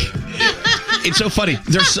 It's so funny.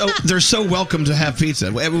 They're so welcome to have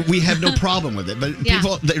pizza. We have no problem with it, but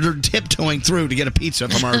people they're tiptoeing through to get a pizza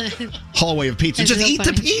from our hallway of pizza. Just eat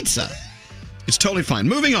the pizza. It's totally fine.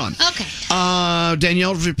 Moving on. Okay.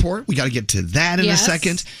 Danielle's report. We got to get to that in a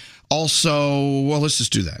second. Also, well, let's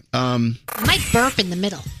just do that. I might burp in the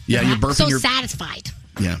middle. Yeah, you're burping. So satisfied.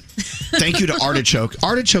 Yeah. Thank you to Artichoke.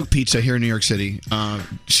 Artichoke Pizza here in New York City.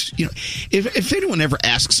 If anyone ever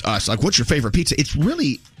asks us, like, what's your favorite pizza? It's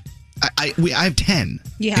really I have 10.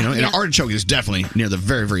 Yeah. You know, and Yeah. an artichoke is definitely near the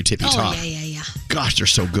very, very tippy top. Yeah. Gosh, they're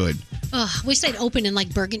so good. Wish they'd open in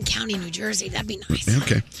like Bergen County, New Jersey. That'd be nice.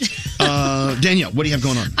 Okay. Danielle, what do you have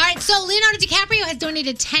going on? All right, so Leonardo DiCaprio has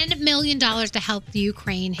donated $10 million to help the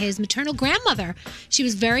Ukraine. His maternal grandmother, she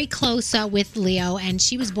was very close with Leo, and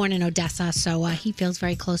she was born in Odessa, so he feels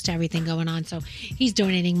very close to everything going on, so he's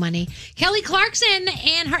donating money. Kelly Clarkson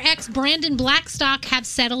and her ex, Brandon Blackstock, have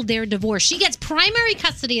settled their divorce. She gets primary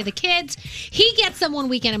custody of the kids. He gets them one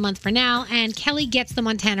weekend a month for now, and Kelly gets the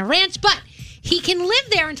Montana ranch, but he can live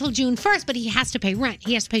there until June 1st, but he has to pay rent.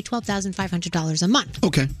 He has to pay $12,500 a month.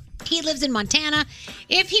 Okay. He lives in Montana.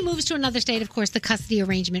 If he moves to another state, of course, the custody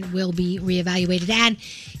arrangement will be reevaluated. And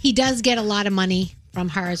he does get a lot of money from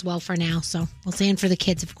her as well for now. So we'll see. And for the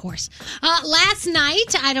kids, of course. Last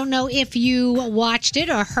night, I don't know if you watched it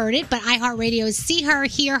or heard it, but iHeartRadio's See Her,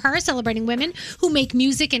 Hear Her, celebrating women who make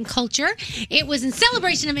music and culture. It was in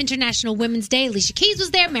celebration of International Women's Day. Alicia Keys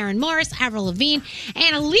was there, Maren Morris, Avril Lavigne.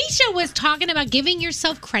 And Alicia was talking about giving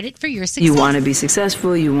yourself credit for your success. You want to be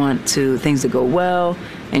successful, you want things to go well,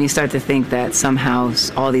 and you start to think that somehow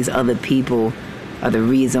all these other people are the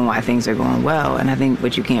reason why things are going well. And I think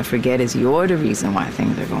what you can't forget is you're the reason why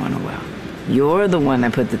things are going well. You're the one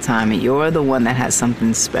that put the time in. You're the one that has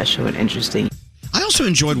something special and interesting. I also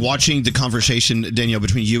enjoyed watching the conversation, Danielle,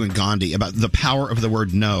 between you and Gandhi about the power of the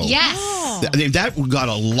word no. Yes. I mean, that got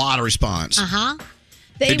a lot of response. Uh-huh.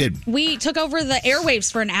 They did. We took over the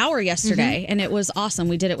airwaves for an hour yesterday, and it was awesome.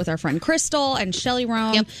 We did it with our friend Crystal and Shelly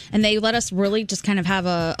Rome, and they let us really just kind of have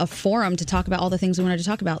a forum to talk about all the things we wanted to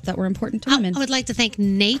talk about that were important to women. I would like to thank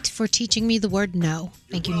Nate for teaching me the word no.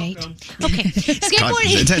 Thank you, Nate. Okay. God,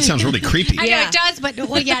 Skateboarding. that sounds really creepy. I know it does, but and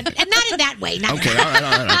not in that way. Okay, all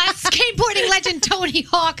right. Skateboarding legend Tony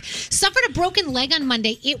Hawk suffered a broken leg on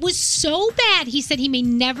Monday. It was so bad, he said he may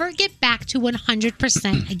never get back to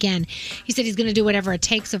 100% again. He said he's going to do whatever it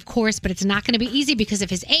takes, of course, but it's not going to be easy because of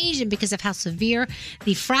his age and because of how severe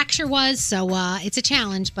the fracture was. So it's a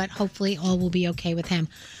challenge, but hopefully all will be okay with him.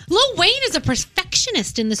 Lil Wayne is a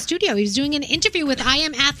perfectionist in the studio. He was doing an interview with I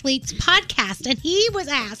Am Athlete's podcast, and he was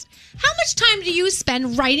asked, how much time do you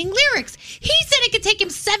spend writing lyrics? He said it could take him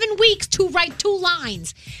 7 weeks to write 2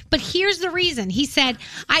 lines. But here's the reason. He said,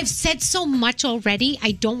 I've said so much already.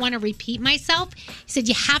 I don't want to repeat myself. He said,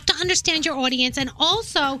 you have to understand your audience. And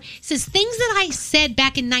also, he says, things that I said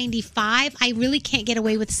back in 95, I really can't get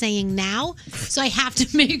away with saying now. So I have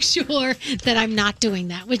to make sure that I'm not doing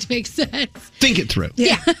that, which makes sense. Think it through.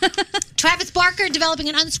 Yeah. Travis Barker developing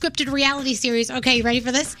an unscripted reality series. Okay, you ready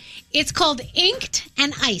for this? It's called Inked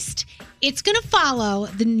and Iced. It's going to follow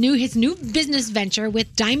his new business venture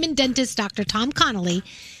with diamond dentist Dr. Tom Connolly.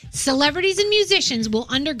 Celebrities and musicians will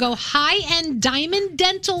undergo high-end diamond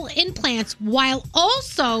dental implants while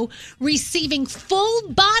also receiving full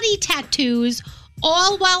body tattoos,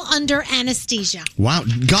 all while under anesthesia. Wow.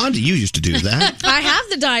 Gandhi, you used to do that. I have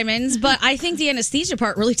the diamonds, but I think the anesthesia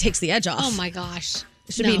part really takes the edge off. Oh, my gosh.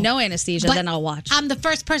 It should be no anesthesia, But then I'll watch. I'm the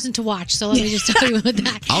first person to watch, so let me just tell you about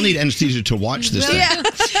that. I'll need anesthesia to watch this thing.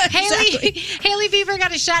 Haley Bieber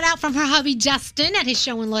got a shout out from her hubby Justin at his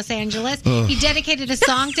show in Los Angeles. Ugh. He dedicated a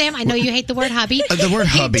song to him. I know you hate the word hubby. The word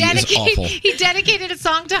hubby is awful. He dedicated a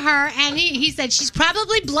song to her, and he said she's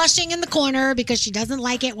probably blushing in the corner because she doesn't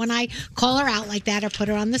like it when I call her out like that or put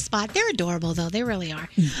her on the spot. They're adorable, though. They really are.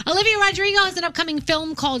 Olivia Rodrigo has an upcoming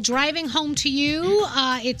film called Driving Home to You.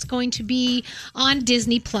 It's going to be on Disney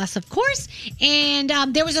Plus, of course. And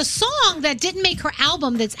there was a song that didn't make her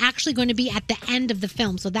album that's actually going to be at the end of the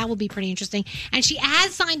film, so that will be pretty interesting. And she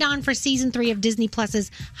has signed on for season 3 of Disney Plus's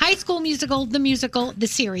High School Musical, the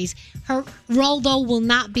series. Her role, though, will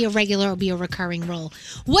not be a regular, it'll be a recurring role.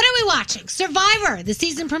 What are we watching? Survivor, the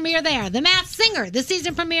season premiere there. The Masked Singer, the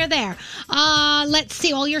season premiere there. Let's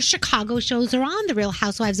see, all your Chicago shows are on. The Real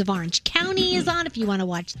Housewives of Orange County is on if you want to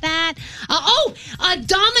watch that.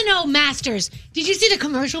 Domino Masters. Did you see the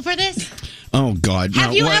commercial for this? Oh, God.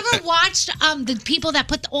 Have you ever watched the people that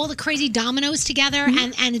put all the crazy dominoes together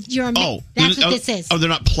and you're amazing? That's what this is. Oh, they're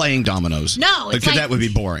not playing dominoes. No, it's because like, that would be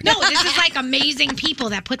boring. No, this is like amazing people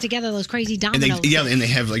that put together those crazy And dominoes. they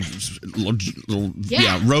have like little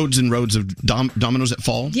roads and roads of dominoes that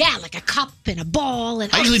fall. Yeah, like a cup and a ball.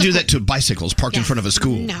 And I usually do that to bicycles parked in front of a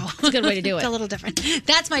school. No, it's a good way to do it. It's a little different.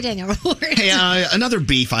 That's my Danielle report. Hey, another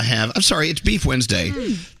beef I have. I'm sorry, it's Beef Wednesday.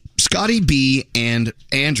 Scotty B and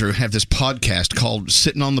Andrew have this podcast called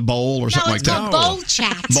Sitting on the Bowl or something like that. Bowl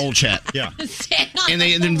Chat. Bowl Chat. Yeah. And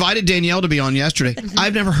they invited Danielle to be on yesterday.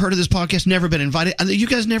 I've never heard of this podcast, never been invited. You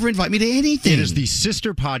guys never invite me to anything. It is the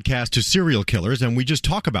sister podcast to Serial Killers, and we just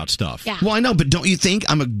talk about stuff. Yeah. Well, I know, but don't you think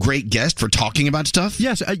I'm a great guest for talking about stuff?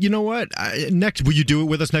 Yes. You know what? Will you do it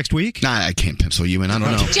with us next week? Nah, I can't pencil you in. I don't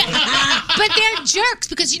know. But they're jerks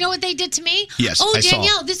because you know what they did to me? Yes, Oh, I saw.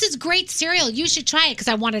 Danielle, this is great cereal. You should try it because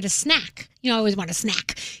I wanted a snack. You know, I always want a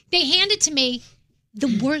snack. They handed to me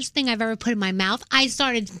the worst thing I've ever put in my mouth. I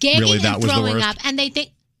started gagging Really? That and was the throwing worst? up, and they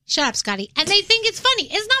think, "Shut up, Scotty," and they think it's funny.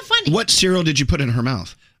 It's not funny. What cereal did you put in her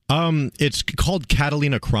mouth? It's called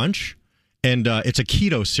Catalina Crunch, and it's a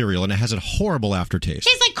keto cereal, and it has a horrible aftertaste.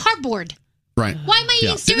 Tastes like cardboard. Right. Why am I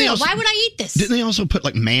eating cereal? Why would I eat this? Didn't they also put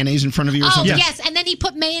like mayonnaise in front of you or Oh, something? yes. And then he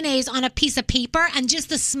put mayonnaise on a piece of paper, and just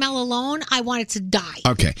the smell alone, I wanted to die.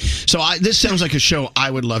 Okay. So this sounds like a show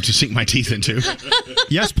I would love to sink my teeth into.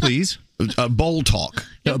 Yes, please. Bowl Talk.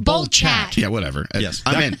 Bowl Chat. Yeah, whatever. Yes.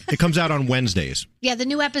 I'm in. It comes out on Wednesdays. Yeah, the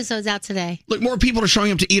new episode's out today. Look, more people are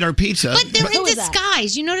showing up to eat our pizza. But they're in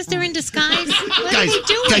disguise. You notice they're in disguise? What are they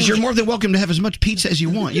doing? Guys, you're more than welcome to have as much pizza as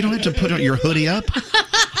you want. You don't have to put your hoodie up.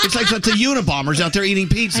 It's like the Unabombers out there eating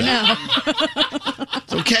pizza. I know.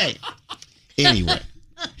 It's okay. Anyway.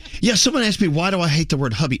 Yeah, someone asked me, why do I hate the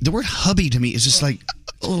word hubby? The word hubby to me is just like,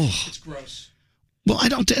 oh. It's gross. Well,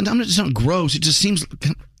 it's not gross. It just seems...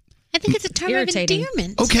 I think it's a term Irritating. of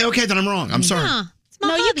endearment. Okay, then I'm wrong. I'm sorry. Yeah, it's my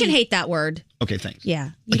No, you hobby. can hate that word. Okay, thanks.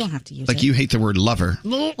 Yeah, you don't have to use Like it. you hate the word lover.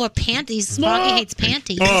 Or panties. Froggy hates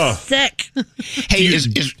panties. Ugh. Sick. Hey, is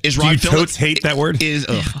Do Rod you Phillips... totes hate that word?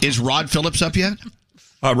 Is Rod Phillips up yet?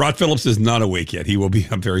 Rod Phillips is not awake yet. He will be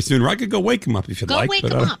up very soon. Or I could go wake him up if you'd Go like. wake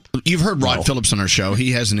but, him up. You've heard Rod Phillips on our show.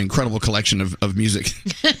 He has an incredible collection of music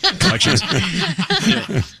collections.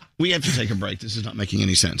 We have to take a break. This is not making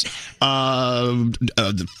any sense.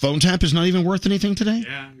 The phone tap is not even worth anything today?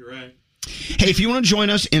 Yeah, you're right. Hey, if you want to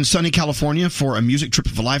join us in sunny California for a music trip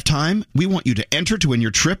of a lifetime, we want you to enter to win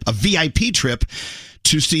your trip, a VIP trip,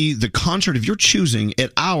 to see the concert of your choosing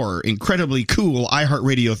at our incredibly cool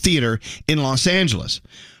iHeartRadio Theater in Los Angeles.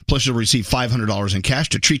 Plus, you'll receive $500 in cash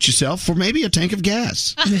to treat yourself for maybe a tank of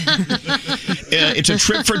gas. It's a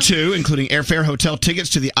trip for two, including airfare, hotel tickets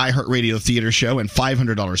to the iHeartRadio Theater show, and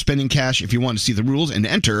 $500 spending cash. If you want to see the rules and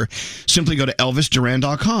enter, simply go to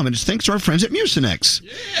ElvisDuran.com. And it's thanks to our friends at Mucinex.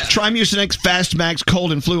 Yeah. Try Mucinex Fast Max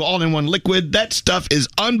Cold and Flu all-in-one liquid. That stuff is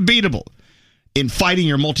unbeatable in fighting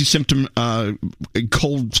your multi-symptom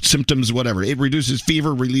cold symptoms, whatever. It reduces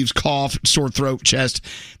fever, relieves cough, sore throat, chest.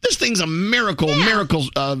 This thing's a miracle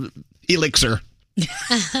elixir.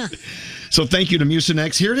 So thank you to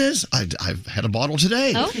Mucinex. Here it is. I've had a bottle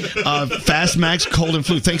today. Fast Max Cold and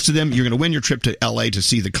Flu. Thanks to them, you're going to win your trip to L.A. to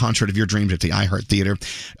see the concert of your dreams at the iHeart Theater.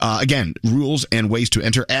 Again, rules and ways to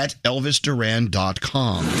enter at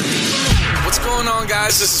ElvisDuran.com. What's going on,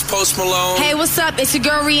 guys? This is Post Malone. Hey, what's up? It's your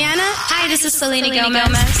girl Rihanna. Hi, this is Selena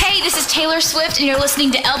Gomez. Hey, this is Taylor Swift, and you're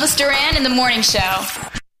listening to Elvis Duran in the Morning Show.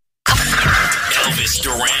 Elvis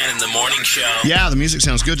Duran in the Morning Show. Yeah, the music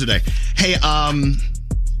sounds good today. Hey,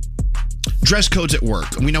 dress codes at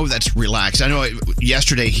work. We know that's relaxed. I know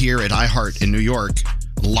yesterday here at iHeart in New York,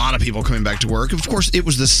 a lot of people coming back to work. Of course, it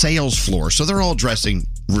was the sales floor, so they're all dressing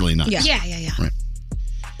really nice. Yeah. Right.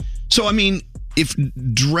 So, I mean, if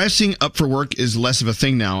dressing up for work is less of a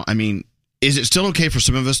thing now, I mean, is it still okay for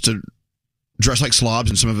some of us to dress like slobs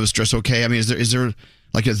and some of us dress okay? I mean, is there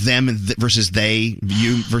like a them versus they,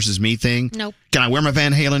 you versus me thing? Nope. Can I wear my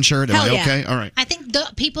Van Halen shirt? Am Hell I yeah. okay? All right. I think the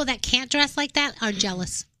people that can't dress like that are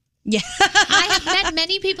jealous. Yeah. I have met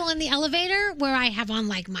many people in the elevator where I have on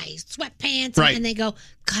like my sweatpants Right. and they go,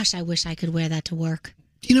 gosh, I wish I could wear that to work.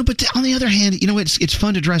 You know, but on the other hand, you know, it's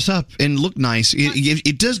fun to dress up and look nice.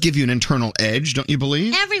 It does give you an internal edge, don't you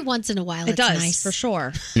believe? Every once in a while, It it's does, nice. for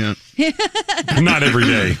sure. Yeah. Not every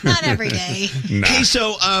day. Not every day. Nah. Hey,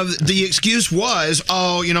 so the excuse was,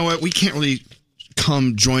 oh, you know what, we can't really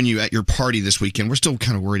come join you at your party this weekend. We're still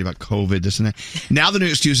kind of worried about COVID, this and that. Now the new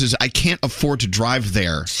excuse is, I can't afford to drive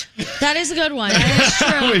there. That is a good one. That is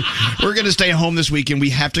true. We're going to stay home this weekend.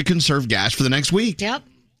 We have to conserve gas for the next week. Yep,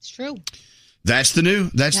 it's true. That's the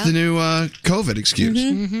new COVID excuse.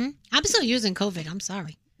 Mm-hmm. I'm still using COVID. I'm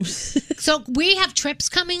sorry. So we have trips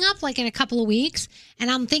coming up like in a couple of weeks,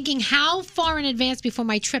 and I'm thinking, how far in advance before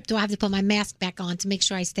my trip do I have to put my mask back on to make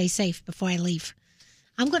sure I stay safe before I leave?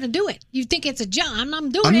 I'm going to do it. You think it's a joke? I'm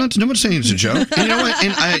doing it. No one's saying it's a joke. And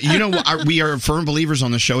you know what? And we are firm believers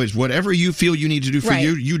on the show is whatever you feel you need to do for Right.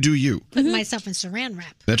 you, you do you. Put myself in saran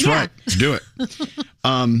wrap. That's right. Do it.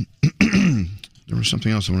 There was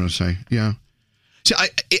something else I wanted to say. Yeah. See,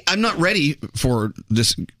 I'm not ready for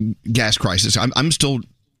this gas crisis. I'm still.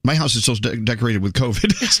 My house is still decorated with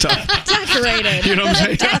COVID stuff. Decorated. You know what I'm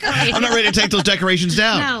saying? Decorated. I'm not ready to take those decorations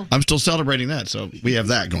down. No. I'm still celebrating that, so we have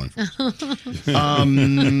that going.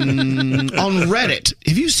 On Reddit,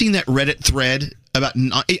 have you seen that Reddit thread about?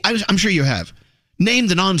 I'm sure you have. Name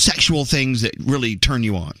the non-sexual things that really turn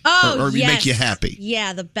you on or yes. make you happy.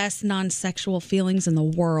 Yeah, the best non-sexual feelings in the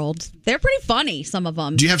world. They're pretty funny, some of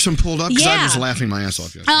them. Do you have some pulled up? Because I Yeah. was laughing my ass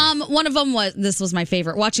off yesterday. One of them this was my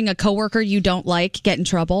favorite. Watching a coworker you don't like get in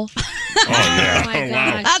trouble. Oh, yeah. Oh my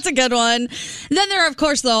God. That's a good one. Then there are, of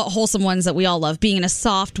course, the wholesome ones that we all love. Being in a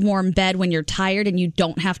soft, warm bed when you're tired and you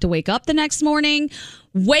don't have to wake up the next morning.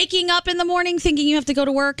 Waking up in the morning thinking you have to go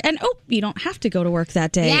to work and you don't have to go to work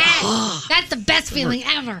that day. Yes, that's the best feeling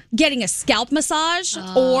ever. Getting a scalp massage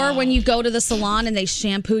or when you go to the salon and they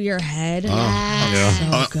shampoo your head.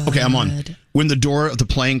 Yeah. Okay, I'm on. When the door of the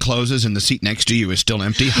plane closes and the seat next to you is still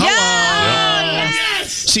empty. Hello.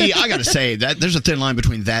 Yes. See, I got to say that there's a thin line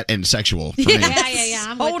between that and sexual for me. Yeah.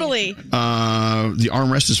 I'm totally. The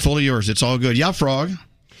armrest is fully yours. It's all good. Yeah, Frog.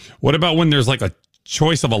 What about when there's like a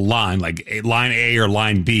choice of a line, like line A or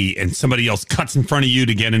line B, and somebody else cuts in front of you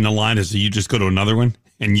to get in the line, so you just go to another one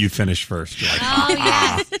and you finish first? You're like,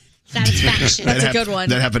 yes. Satisfaction. That's a good one.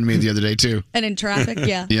 That happened to me the other day, too. And in traffic,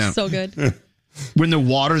 yeah. So good. When the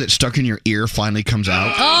water that's stuck in your ear finally comes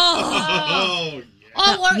out.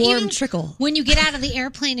 Or warm even trickle. when you get out of the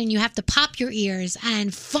airplane and you have to pop your ears,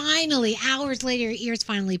 and finally, hours later, your ears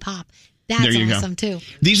finally pop. That's There you awesome, go. too.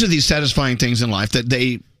 These are these satisfying things in life that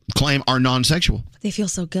they claim are non-sexual. They feel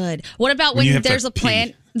so good. What about When you when have to there's a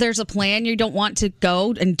plan? There's a plan you don't want to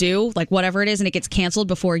go and do, like whatever it is, and it gets canceled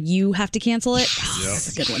before you have to cancel it.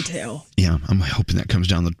 That's a good one too. Yeah, I'm hoping that comes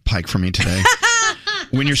down the pike for me today.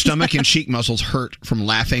 When your stomach and cheek muscles hurt from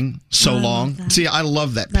laughing so long. See, I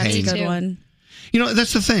love that That's pain. a good one. You know,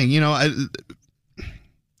 that's the thing. You know,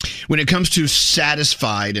 when it comes to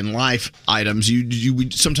satisfied in life items,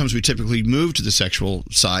 sometimes we typically move to the sexual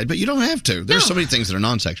side, but you don't have to. There's so many things that are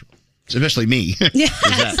non-sexual, especially me.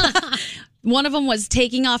 One of them was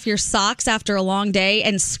taking off your socks after a long day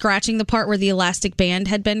and scratching the part where the elastic band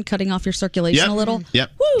had been, cutting off your circulation a little. Yep.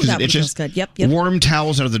 Woo, 'Cause that it one feels just- good. Yep. Warm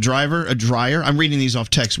towels out of the dryer. I'm reading these off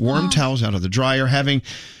text. Warm towels out of the dryer. Having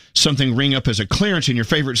something ring up as a clearance in your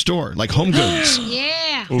favorite store, like Home Goods.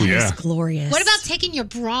 Yeah. Oh, yeah. That's glorious. What about taking your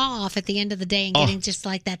bra off at the end of the day and getting just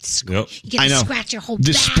like that? Yep. You get I to know. scratch your whole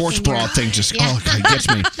This back sports and bra your- thing just Yeah. it gets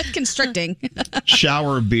me. Constricting.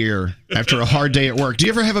 Shower beer after a hard day at work. Do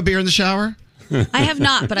you ever have a beer in the shower? I have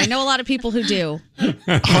not, but I know a lot of people who do. Hard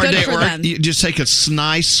Good day at for work. them. You just take a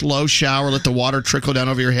nice, slow shower, let the water trickle down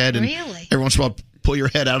over your head, and every once in a while, pull your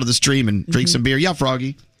head out of the stream and drink some beer. Yeah,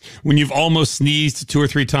 Froggy. When you've almost sneezed 2 or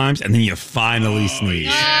 3 times and then you finally sneeze.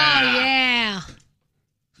 Oh, yeah.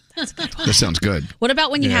 That sounds good. What about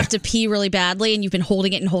when you Yeah. have to pee really badly and you've been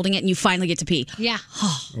holding it and you finally get to pee? Yeah.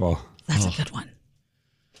 That's a good one.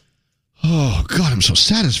 Oh, God, I'm so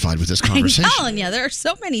satisfied with this conversation. I'm telling you, there are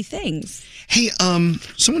so many things. Hey,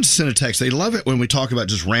 someone sent a text. They love it when we talk about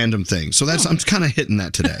just random things. So I'm kind of hitting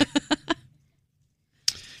that today.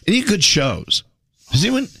 Any good shows? Has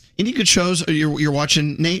anyone any good shows you're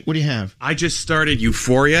watching? Nate, what do you have? I just started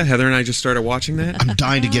Euphoria. Heather and I just started watching that. I'm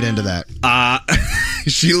dying to get into that.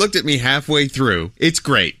 She looked at me halfway through. It's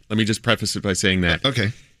great. Let me just preface it by saying that.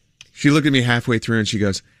 Okay. She looked at me halfway through and she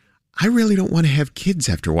goes, I really don't want to have kids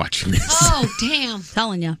after watching this. Oh, damn.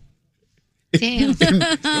 Telling you. Damn.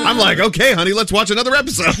 I'm like, okay, honey, let's watch another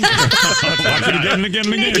episode. Watch it again and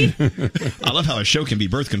again and again. I love how a show can be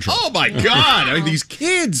birth control. Oh, my God. I mean, these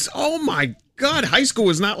kids. Oh, my God. High school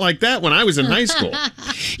was not like that when I was in high school.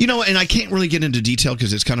 You know, and I can't really get into detail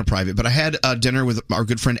because it's kind of private, but I had dinner with our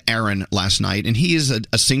good friend Aaron last night, and he is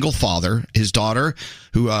a single father. His daughter,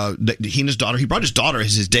 he brought his daughter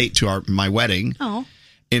as his date to my wedding. Oh.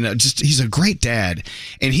 And he's a great dad.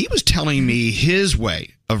 And he was telling me his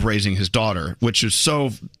way of raising his daughter, which is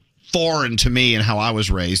so foreign to me and how I was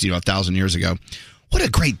raised, 1,000 years ago. What a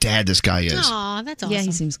great dad this guy is. Aw, that's awesome. Yeah,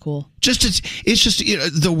 he seems cool. It's just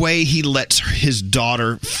the way he lets his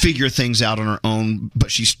daughter figure things out on her own, but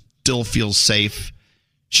she still feels safe.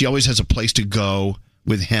 She always has a place to go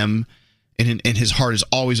with him, and his heart is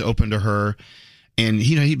always open to her. And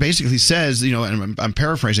he basically says, and I'm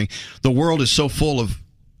paraphrasing, the world is so full of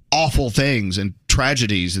awful things and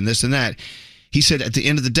tragedies and this and that. He said, at the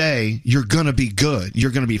end of the day, you're going to be good.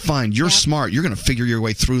 You're going to be fine. You're smart. You're going to figure your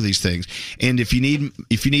way through these things. And if you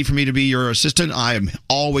need for me to be your assistant, I am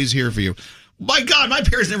always here for you. My God, my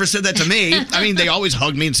parents never said that to me. I mean, they always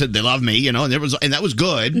hugged me and said they love me, and that was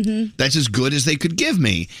good. Mm-hmm. That's as good as they could give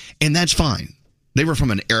me. And that's fine. They were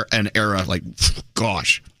from an era like,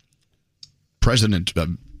 gosh, President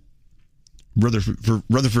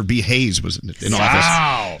Rutherford B. Hayes was in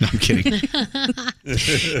office. No, I'm kidding.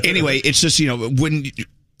 Anyway, it's just, when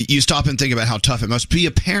you stop and think about how tough it must be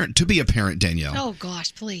to be a parent, Danielle. Oh,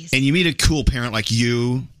 gosh, please. And you meet a cool parent like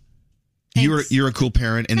you. You're a cool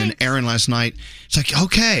parent. And then Aaron last night, it's like,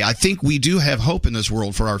 okay, I think we do have hope in this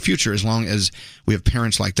world for our future as long as we have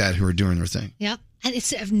parents like that who are doing their thing. Yep.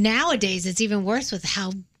 And nowadays it's even worse with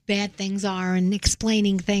how bad things are and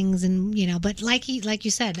explaining things, and but like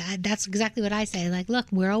you said, that's exactly what I say. Like, look,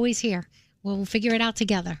 we're always here. We'll figure it out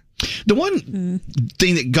together. The one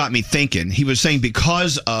thing that got me thinking, he was saying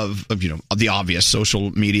because of the obvious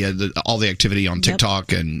social media, all the activity on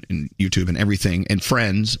TikTok and YouTube and everything, and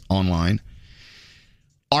friends online,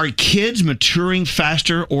 are kids maturing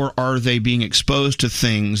faster, or are they being exposed to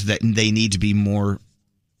things that they need to be more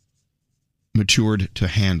matured to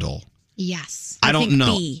handle? Yes. I don't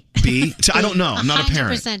know. B? So I don't know. I'm not a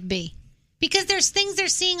parent. 100% B. Because there's things they're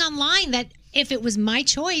seeing online that if it was my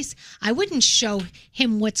choice, I wouldn't show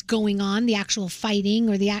him what's going on, the actual fighting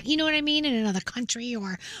or you know what I mean, in another country,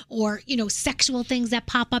 or sexual things that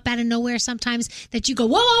pop up out of nowhere sometimes that you go,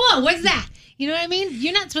 whoa, what's that? You know what I mean?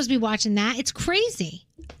 You're not supposed to be watching that. It's crazy.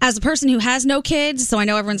 As a person who has no kids, so I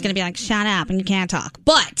know everyone's going to be like, shut up and you can't talk.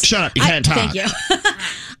 But shut up, you can't talk. Thank you.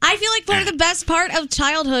 I feel like part of the best part of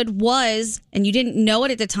childhood was, and you didn't know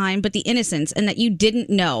it at the time, but the innocence, and that you didn't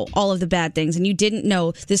know all of the bad things, and you didn't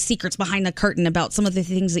know the secrets behind the curtain about some of the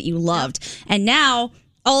things that you loved. And now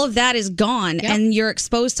all of that is gone, and you're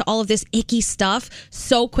exposed to all of this icky stuff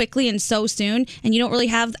so quickly and so soon, and you don't really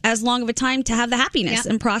have as long of a time to have the happiness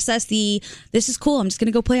and process this is cool, I'm just going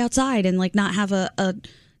to go play outside, and like not have a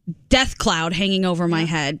death cloud hanging over my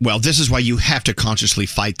head. Well, this is why you have to consciously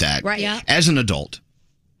fight that. Right. Yeah. As an adult.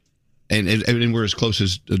 And we're as close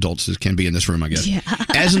as adults as can be in this room, I guess. Yeah.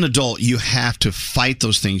 As an adult, you have to fight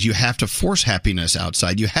those things. You have to force happiness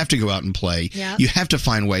outside. You have to go out and play. Yep. You have to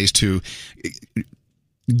find ways to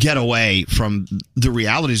get away from the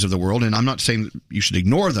realities of the world. And I'm not saying you should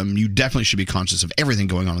ignore them. You definitely should be conscious of everything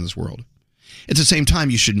going on in this world. At the same time,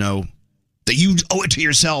 you should know that you owe it to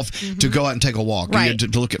yourself to go out and take a walk,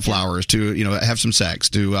 to look at flowers, to have some sex,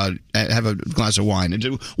 to have a glass of wine, and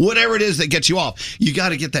do whatever it is that gets you off. You got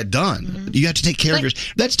to get that done. You have to take care of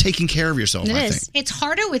yourself. That's taking care of yourself. I think it's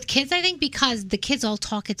harder with kids, I think, because the kids all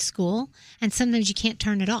talk at school, and sometimes you can't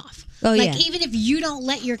turn it off. Oh, even if you don't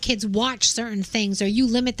let your kids watch certain things, or you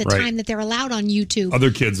limit the time that they're allowed on YouTube, other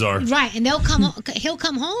kids are right, and he'll come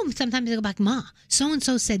home. Sometimes they'll go back, Ma, so and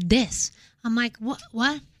so said this. I'm like,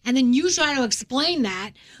 what? And then you try to explain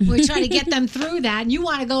that, or try to get them through that, and you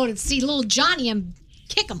want to go to see little Johnny and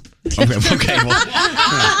kick him. Okay,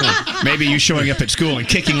 well, maybe you showing up at school and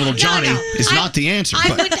kicking little Johnny is not the answer.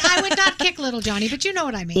 I would not kick little Johnny, but you know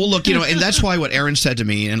what I mean. Well, look, and that's why what Aaron said to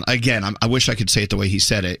me, and again, I wish I could say it the way he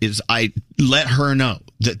said it, is I let her know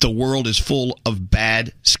that the world is full of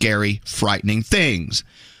bad, scary, frightening things,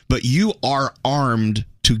 but you are armed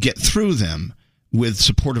to get through them with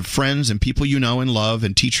supportive friends and people you know and love,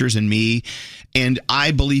 and teachers and me. And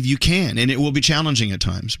I believe you can. And it will be challenging at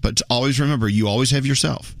times. But always remember, you always have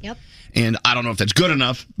yourself. Yep. And I don't know if that's good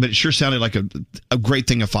enough, but it sure sounded like a great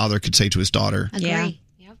thing a father could say to his daughter. Agree. Yeah.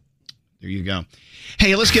 Yep. There you go.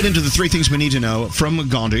 Hey, let's get into the 3 things we need to know from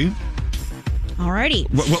Gandhi. Alrighty.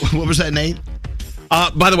 What was that, Nate?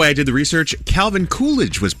 By the way, I did the research. Calvin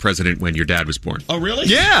Coolidge was president when your dad was born. Oh, really?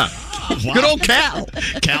 Yeah. Wow. Good old Cal.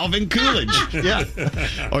 Calvin Coolidge. Yeah.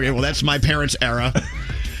 Okay, well, that's my parents' era.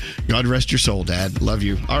 God rest your soul, Dad. Love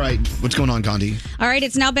you. All right, what's going on, Gandhi? All right,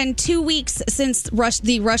 it's now been 2 weeks since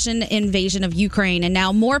the Russian invasion of Ukraine, and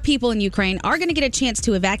now more people in Ukraine are going to get a chance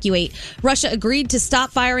to evacuate. Russia agreed to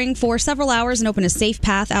stop firing for several hours and open a safe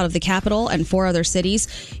path out of the capital and 4 other cities.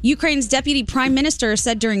 Ukraine's deputy prime minister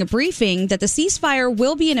said during a briefing that the ceasefire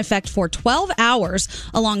will be in effect for 12 hours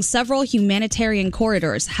along several humanitarian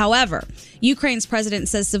corridors. However, Ukraine's president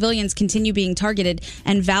says civilians continue being targeted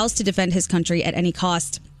and vows to defend his country at any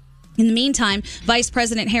cost. In the meantime, Vice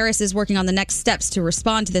President Harris is working on the next steps to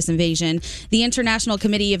respond to this invasion. The International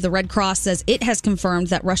Committee of the Red Cross says it has confirmed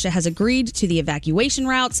that Russia has agreed to the evacuation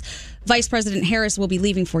routes. Vice President Harris will be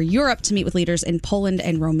leaving for Europe to meet with leaders in Poland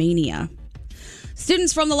and Romania.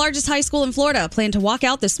 Students from the largest high school in Florida plan to walk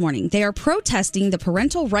out this morning. They are protesting the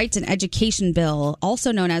Parental Rights and Education Bill,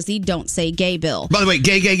 also known as the Don't Say Gay Bill. By the way,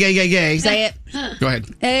 gay. Say it. Go ahead.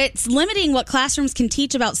 It's limiting what classrooms can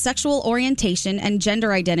teach about sexual orientation and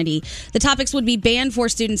gender identity. The topics would be banned for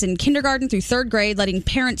students in kindergarten through 3rd grade, letting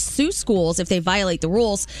parents sue schools if they violate the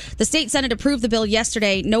rules. The state Senate approved the bill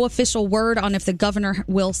yesterday. No official word on if the governor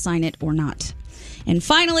will sign it or not. And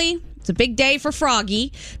finally, It's a big day for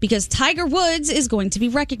Froggy because Tiger Woods is going to be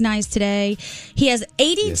recognized today. He has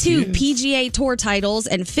 82 PGA Tour titles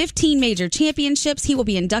and 15 major championships. He will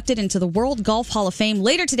be inducted into the World Golf Hall of Fame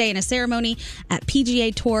later today in a ceremony at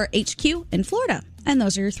PGA Tour HQ in Florida. And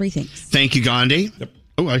those are your 3 things. Thank you, Gandhi.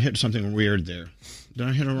 Oh, I hit something weird there. Did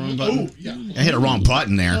I hit a wrong button? Oh, yeah. I hit a wrong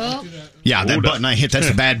button there. Yeah, that button I hit, that's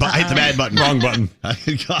the bad button. I hit the bad button. Wrong button.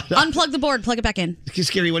 Unplug the board, plug it back in.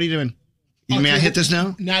 Scary, what are you doing? May I hit this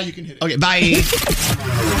now? Now you can hit it. Okay, bye.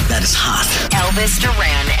 That is hot. Elvis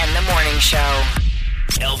Duran and the Morning Show.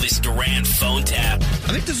 Elvis Duran phone tap.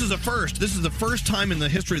 I think this is a first. This is the first time in the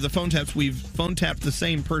history of the phone taps we've phone tapped the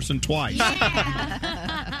same person twice.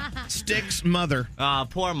 Stick's mother.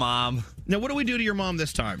 Poor mom. Now, what do we do to your mom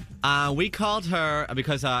this time? We called her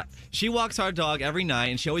because she walks our dog every night,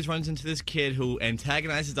 and she always runs into this kid who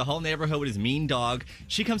antagonizes the whole neighborhood with his mean dog.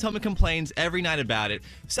 She comes home and complains every night about it.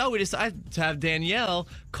 So we decided to have Danielle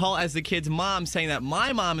call as the kid's mom, saying that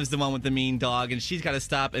my mom is the one with the mean dog, and she's got to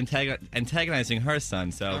stop antagonizing her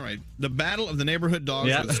son. So, all right, the battle of the neighborhood dogs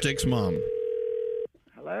with Stick's mom.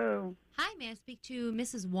 Hello. Hi, may I speak to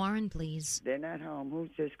Mrs. Warren, please? They're not home. Who's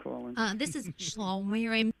this calling? This is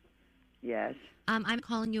Shlomo. Yes. I'm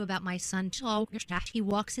calling you about my son, Shlomo. He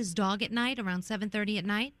walks his dog at night around 7:30 at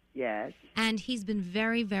night. Yes. And he's been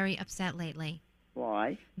very, very upset lately.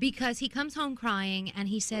 Why? Because he comes home crying and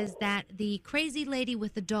he says that the crazy lady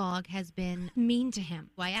with the dog has been mean to him.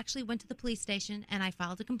 I actually went to the police station and I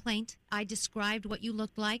filed a complaint. I described what you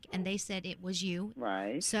looked like and they said it was you.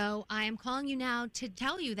 Right. So I am calling you now to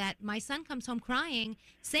tell you that my son comes home crying,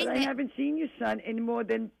 saying but that I haven't seen your son in more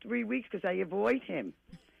than 3 weeks because I avoid him.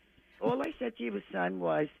 All I said to your son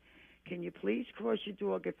was, can you please cross your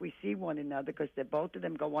dog if we see one another because both of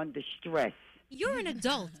them go under stress. You're an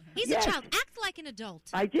adult. He's Yes. a child. Act like an adult.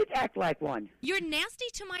 I did act like one. You're nasty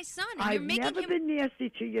to my son. And I've you're making never him... been nasty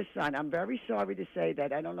to your son. I'm very sorry to say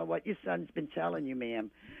that. I don't know what your son's been telling you, ma'am.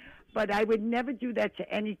 But I would never do that to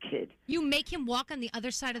any kid. You make him walk on the other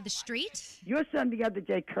side of the street? Your son the other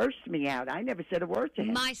day cursed me out. I never said a word to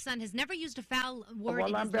him. My son has never used a foul word well,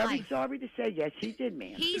 in I'm his very life. sorry to say, yes, he did,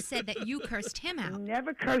 ma'am. He said that you cursed him out.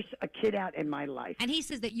 Never cursed a kid out in my life. And he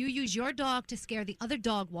says that you use your dog to scare the other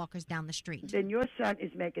dog walkers down the street. Then your son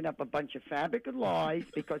is making up a bunch of fabric and lies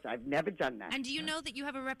because I've never done that. And do you know that you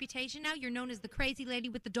have a reputation now? You're known as the crazy lady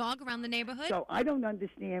with the dog around the neighborhood? So I don't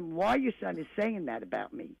understand why your son is saying that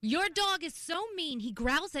about me. Your dog is so mean. He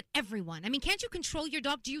growls at everyone. I mean, can't you control your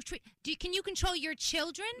dog? Can you control your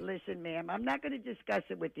children? Listen, ma'am, I'm not going to discuss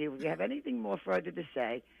it with you. If you have anything more further to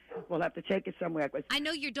say, we'll have to take it somewhere. I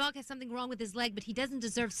know your dog has something wrong with his leg, but he doesn't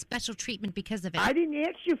deserve special treatment because of it. I didn't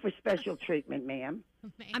ask you for special treatment, ma'am.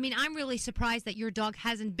 I mean, I'm really surprised that your dog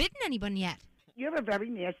hasn't bitten anyone yet. You're a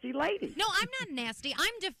very nasty lady. No, I'm not nasty.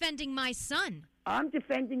 I'm defending my son. I'm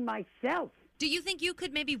defending myself. Do you think you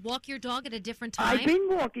could maybe walk your dog at a different time? I've been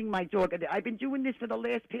walking my dog. I've been doing this for the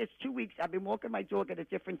past 2 weeks. I've been walking my dog at a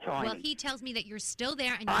different time. Well, he tells me that you're still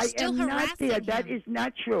there and you're I still am harassing not there. him. That is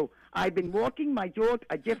not true. I've been walking my dog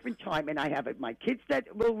a different time, and I have my kids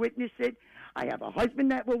that will witness it. I have a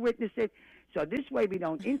husband that will witness it. So this way we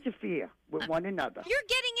don't interfere with one another. You're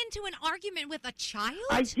getting into an argument with a child?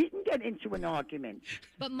 I didn't get into an argument.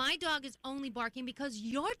 But my dog is only barking because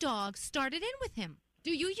your dog started in with him.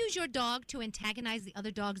 Do you use your dog to antagonize the other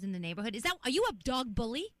dogs in the neighborhood? Are you a dog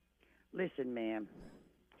bully? Listen, ma'am,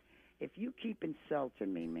 if you keep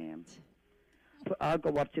insulting me, ma'am, I'll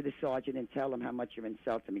go up to the sergeant and tell him how much you're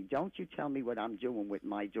insulting me. Don't you tell me what I'm doing with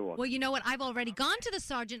my dog. Well, you know what? I've already gone to the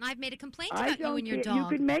sergeant. I've made a complaint I about you don't and your care.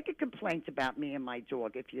 dog. You can make a complaint about me and my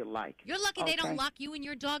dog if you like. You're lucky they don't Okay? lock you and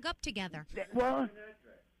your dog up together. Well,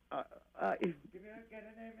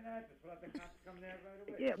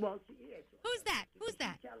 yeah, well, Who's that? Who's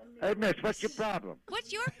that? Hey, miss, what's your problem?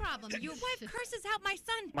 What's your problem? Your wife curses out my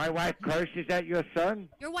son. My wife curses at your son?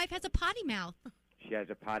 Your wife has a potty mouth. She has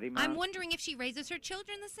a potty mouth? I'm wondering if she raises her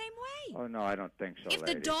children the same way. Oh, no, I don't think so, If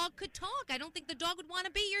lady. the dog could talk, I don't think the dog would want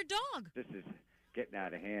to be your dog. This is getting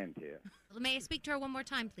out of hand here. May I speak to her one more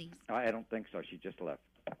time, please? I don't think so. She just left.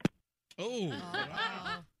 Oh.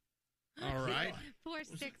 All right. Poor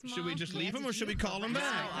Stick's mom. Should we just leave him or should we call him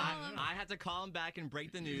back? I had to call him back and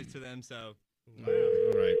break the news to them, so. All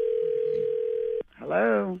right.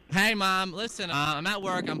 Hello? Hey, Mom, listen, I'm at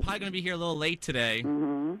work. I'm probably going to be here a little late today.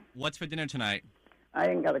 Mm-hmm. What's for dinner tonight? I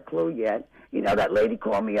ain't got a clue yet. You know, that lady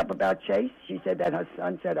called me up about Chase. She said that her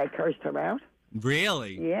son said I cursed her out.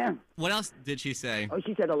 Really? Yeah. What else did she say? Oh,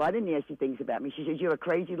 she said a lot of nasty things about me. She says, you're a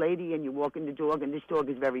crazy lady and you're walking the dog, and this dog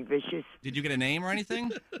is very vicious. Did you get a name or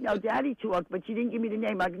anything? No, Daddy talked, but she didn't give me the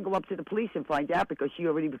name. I can go up to the police and find out because she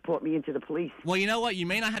already reported me into the police. Well, you know what? You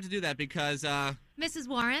may not have to do that because, Mrs.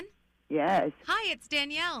 Warren? Yes. Hi, it's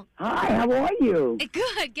Danielle. Hi, how are you?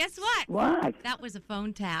 Good. Guess what? What? That was a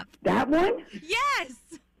phone tap. That one? Yes.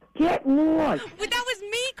 Get lost. Well, that was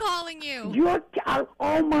me calling you.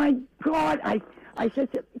 Oh my God. I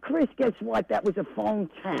said to Chris, guess what? That was a phone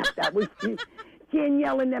tap. That was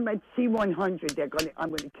Danielle and them at C100. I'm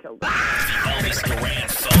gonna kill them. Elvis Duran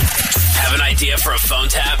phone tap. Have an idea for a phone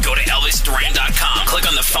tap? Go to ElvisDuran.com. Click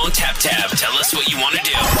on the phone tap tab. Tell us what you want to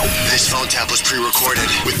do. This phone tap was pre-recorded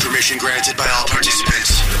with permission granted by all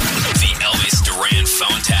participants. The Elvis Duran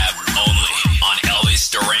phone tap only on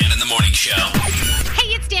Elvis Duran in the Morning Show. Hey,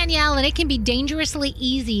 it's Danielle, and it can be dangerously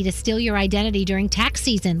easy to steal your identity during tax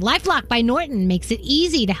season. LifeLock by Norton makes it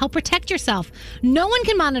easy to help protect yourself. No one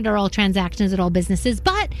can monitor all transactions at all businesses,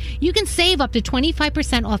 but you can save up to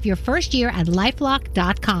 25% off your first year at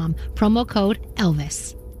LifeLock.com. Promo code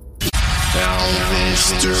Elvis.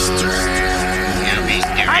 Elvis Duran.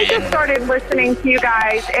 I just started listening to you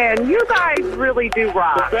guys, and you guys really do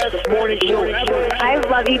rock. The best morning show ever. I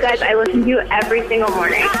love you guys. I listen to you every single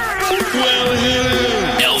morning.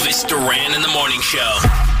 Elvis Duran in the Morning Show.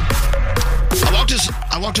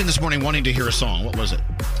 I walked in this morning wanting to hear a song. What was it?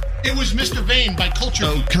 It was Mr. Vane by Culture.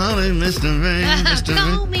 Oh, call him Mr. Vane, Mr.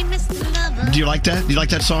 Call Vane. me Mr. Lover. Do you like that? Do you like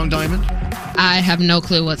that song, Diamond? I have no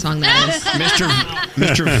clue what song that is.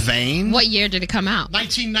 Mr. Vane? What year did it come out?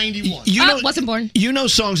 1991. Wasn't born. You know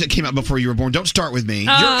songs that came out before you were born. Don't start with me.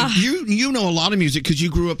 You know a lot of music because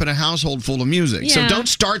you grew up in a household full of music. So Yeah. don't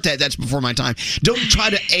start that. That's before my time. Don't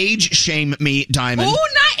try to age shame me, Diamond. Oh,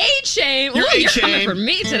 not age shame. You're Ooh, age you're coming shame. for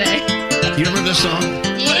me today. You remember this song?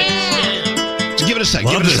 Yeah. So give it a second.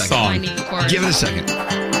 Love give it a this second. song. I need the chorus. Give it a second.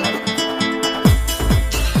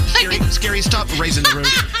 Scary, stop raising the roof.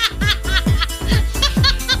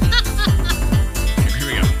 Here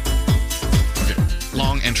we go. Okay,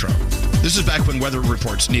 long intro. This is back when weather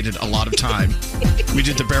reports needed a lot of time. We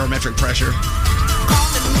did the barometric pressure.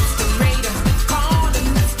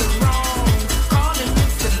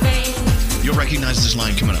 You'll recognize this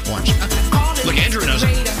line coming up. Watch. Look, Andrew knows it.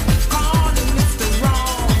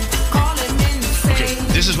 Okay,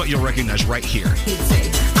 this is what you'll recognize right here.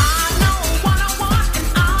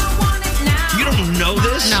 You don't know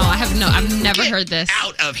this? No, I have no. I've never heard this.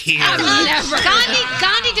 Out of here. I've never.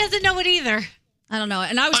 Gandhi doesn't know it either. I don't know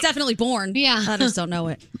it. And I was definitely born. Yeah. I just don't know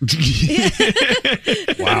it.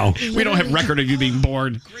 Wow. We don't have record of you being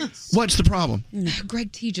born. What's the problem?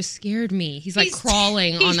 Greg T just scared me. He's like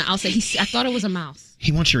crawling on the outside. I thought it was a mouse.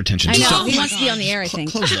 He wants your attention. I know. Stop. He wants to be on the air, I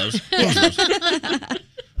think. Close those. Close those.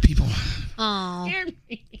 People. Oh.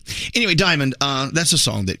 Anyway, Diamond, that's a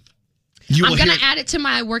song that you will I'm gonna hear. add it to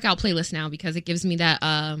my workout playlist now because it gives me that.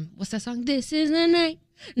 What's that song? This is the night.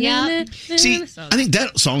 Yeah. See, I think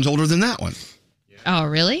that song's older than that one. Oh,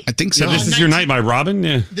 really? I think so. Yeah, This Is Your Night by Robin?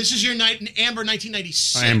 Yeah. This is your night in Amber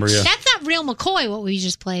 1996. Amber, yeah. That's not Real McCoy, what we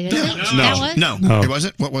just played, is it? No. That was? No. It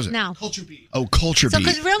wasn't? What was it? No. Culture Beat. Oh, Culture So, Beat.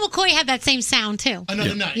 because Real McCoy had that same sound, too.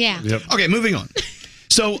 Another night. Yeah. Okay, moving on.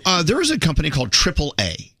 So there is a company called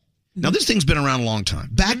AAA. Now, this thing's been around a long time.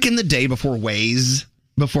 Back in the day before Waze,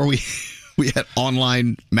 before we had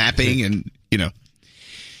online mapping and,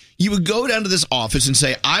 you would go down to this office and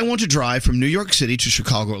say, I want to drive from New York City to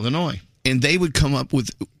Chicago, Illinois. And they would come up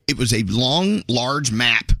with, it was a long, large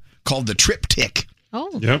map called the Triptych.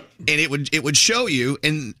 Oh. Yep. And it would show you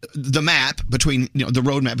in the map between, the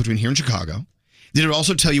road map between here and Chicago. Then it would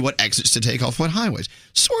also tell you what exits to take off what highways.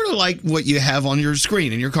 Sort of like what you have on your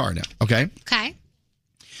screen in your car now, okay? Okay.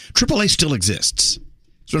 AAA still exists.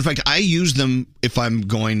 So, in fact, I use them if I'm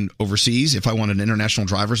going overseas. If I want an international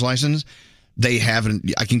driver's license, I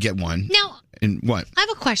can get one. Now, And what? I have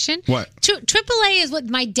a question. What? AAA is what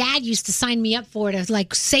my dad used to sign me up for to,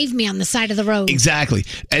 save me on the side of the road. Exactly.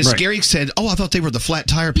 As Right. Gary said, I thought they were the flat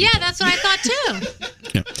tire people. Yeah, that's what I thought,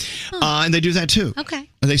 too. And they do that, too. Okay.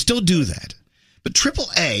 And they still do that. But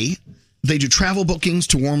AAA, they do travel bookings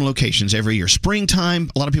to warm locations every year.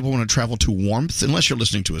 Springtime, a lot of people want to travel to warmth, unless you're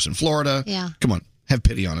listening to us in Florida. Yeah. Come on, have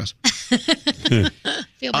pity on us.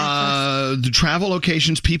 Feel bad The travel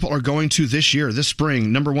locations people are going to this year, this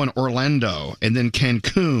spring, number 1, Orlando, and then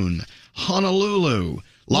Cancun, Honolulu,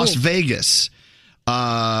 Las Vegas,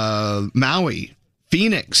 Maui,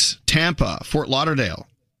 Phoenix, Tampa, Fort Lauderdale,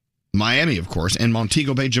 Miami, of course, and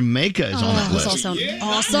Montego Bay, Jamaica is on that list.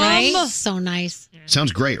 Awesome. Right? So nice.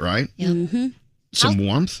 Sounds great, right? Yeah. Mm-hmm. Some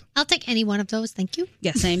warmth. I'll take any one of those. Thank you.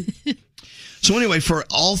 Yeah, same. So anyway, for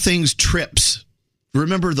all things trips,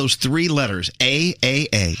 remember those 3 letters,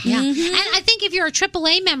 AAA. Yeah. And I think if you're a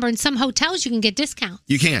AAA member in some hotels, you can get discounts.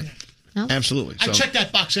 You can. No? Absolutely. I checked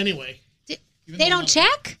that box anyway. They don't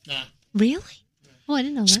check? Nah. Really? Oh, I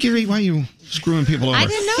didn't know that. Scary, why are you screwing people over? I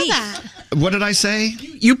didn't know that. What did I say?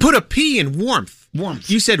 You put a P in warmth. Warmth.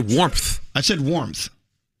 You said warmth. I said warmth.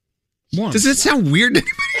 Warmth. Does it sound weird? Am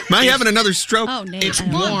I having another stroke? Oh, Nate. It's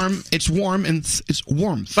warm. It's warm and it's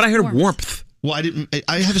warmth. But I heard warmth. Well,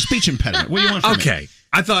 I have a speech impediment. What do you want from me? Okay.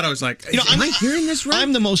 I thought I was like, am I hearing this right?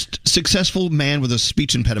 I'm the most successful man with a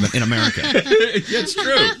speech impediment in America. It's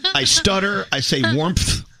true. I stutter. I say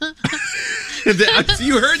warmth.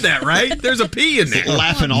 You heard that, right? There's a P in there.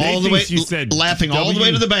 Laughing all the way. You said laughing all the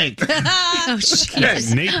way to the bank. Oh,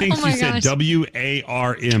 shit. Nate thinks Oh, my you said gosh.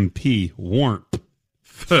 WARMP, warmth.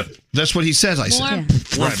 That's what he says. I said.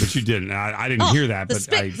 Right, but you didn't. I didn't hear that. The,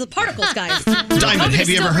 But the particles, guys. Diamond. Have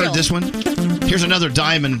you ever heard real. this one? Here's another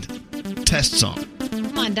Diamond test song.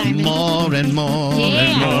 Come on, Diamond. More and more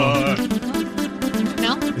and more.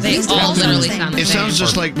 No? They all literally sound the It same. sounds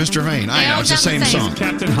just like Mr. Vane. I know, it's the same song.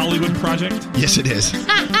 Captain Hollywood Project? Yes, it is.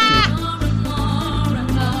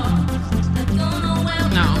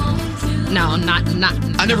 No, not.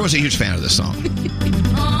 I never was a huge fan of this song.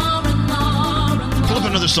 Pull up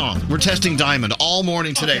another song. We're testing Diamond all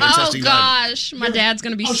morning today. We're Oh testing Diamond. gosh, my dad's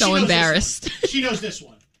gonna be Oh, she so knows this embarrassed. one. She knows this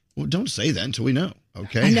one. Well, don't say that until we know.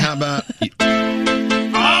 Okay. How about?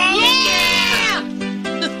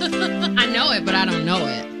 I know it, but I don't know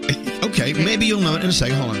it. Okay, maybe you'll know it in a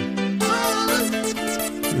second. Hold on.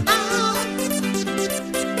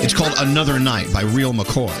 It's called Another Night by Real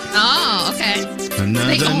McCoy. Oh, okay.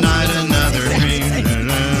 Another night, another dream,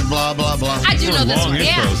 blah, blah, blah. I do know this one.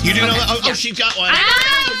 Yeah. You do know that? Oh, she's got one. We found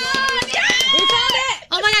it!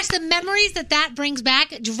 Oh my gosh, the memories that brings back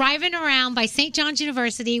driving around by St. John's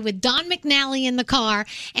University with Don McNally in the car.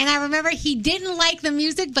 And I remember he didn't like the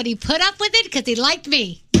music, but he put up with it because he liked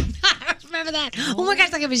me. I remember that. Oh my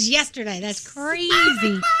gosh, like it was yesterday. That's crazy.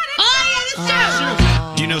 Oh, yeah, that's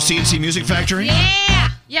true. Do you know CNC Music Factory? Yeah.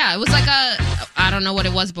 Yeah, it was like I don't know what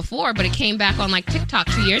it was before, but it came back on like TikTok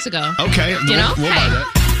 2 years ago. Okay, You know? we'll buy Hey. that.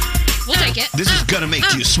 We'll take it. This is gonna make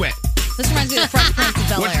you sweat. This reminds me of the Fresh Prince of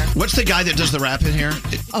Bel-Air. What's the guy that does the rap in here?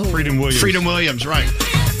 Freedom Williams. Freedom Williams, right.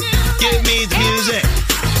 Give me the music.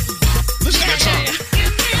 This is a good song.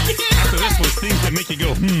 After this was things that make you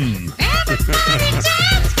go,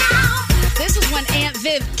 This is when Aunt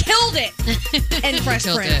Viv killed it in Fresh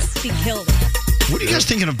Killed Prince. She killed it. What are you guys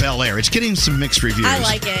thinking of Bel Air? It's getting some mixed reviews. I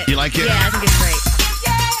like it. You like it? Yeah, I think it's great.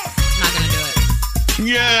 Not gonna do it.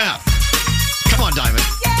 Yeah. Come on, Diamond.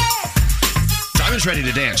 Diamond's ready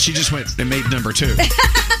to dance. She just went and made number 2.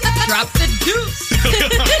 Drop the deuce.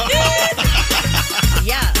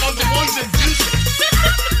 Yeah. Oh, the ones that do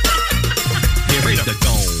Here is the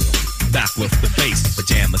dome. Back with the bass.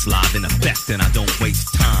 Pajamas live in effect, and I don't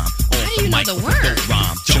waste time. How do you know the word?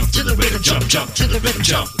 Rhyme. Jump to the rhythm, jump, jump to the rhythm,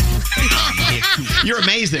 jump. You're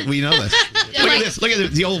amazed that we know this. Look Like- at this. Look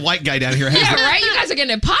at the old white guy down here. has Yeah, it. right? You guys are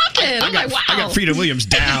getting it popping. I'm like, wow. I got Freedom Williams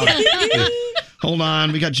down. Hold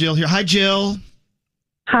on. We got Jill here. Hi, Jill.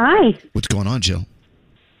 Hi. What's going on, Jill?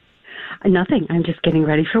 Nothing. I'm just getting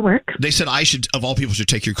ready for work. They said I should, of all people, should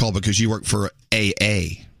take your call because you work for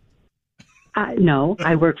AA. No,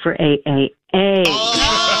 I work for AAA. I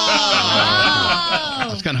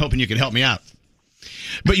was kind of hoping you could help me out.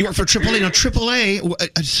 But you work for AAA. Now,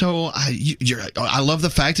 AAA, so I love the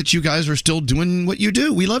fact that you guys are still doing what you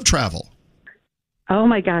do. We love travel. Oh,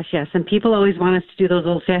 my gosh, yes. And people always want us to do those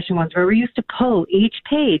old-fashioned ones where we used to pull each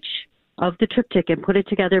page of the trip ticket, put it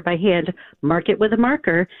together by hand, mark it with a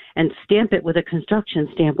marker, and stamp it with a construction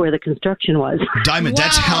stamp where the construction was. Diamond,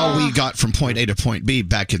 that's how we got from point A to point B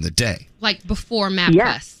back in the day. Like before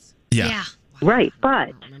MapQuest. Yeah. Right,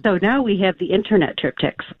 but so now we have the internet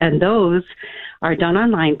triptychs, and those are done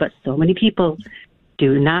online, but so many people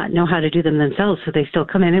do not know how to do them themselves, so they still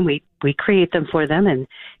come in and we create them for them and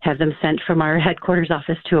have them sent from our headquarters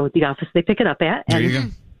office to the office they pick it up at, There and you go.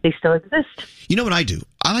 they still exist. You know what I do?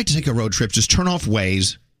 I like to take a road trip, just turn off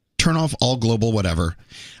Waze, turn off all global whatever.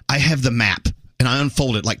 I have the map, and I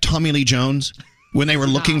unfold it like Tommy Lee Jones when they were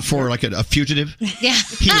looking for like a fugitive. Yeah.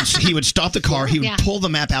 He would stop the car. He would pull the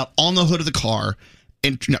map out on the hood of the car,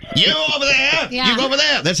 and you over there, Yeah. you over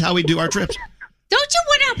there. That's how we do our trips. Don't you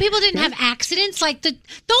wonder how people didn't have accidents? Like those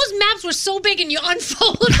maps were so big and you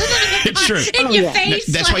unfolded them It's true. in your face.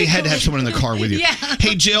 That's why you had to have someone in the car with you. Yeah.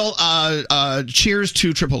 Hey, Jill, cheers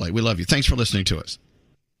to AAA. We love you. Thanks for listening to us.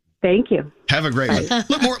 Thank you. Have a great one.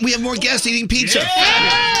 Look, we have more guests eating pizza.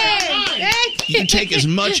 You can take as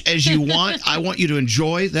much as you want. I want you to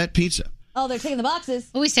enjoy that pizza. Oh, they're taking the boxes.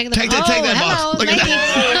 Oh, he's taking Take that box. Look at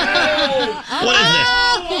that. What is this?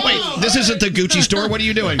 Wait, this isn't the Gucci store. What are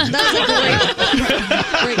you doing?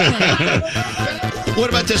 What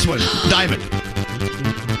about this one? Diamond.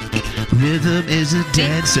 Rhythm is a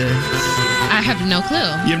dancer. I have no clue.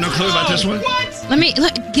 You have no clue about this one?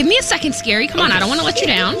 Give me a second, Scary. Come on, I don't want to let you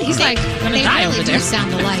down. He's like gonna They die really over do there.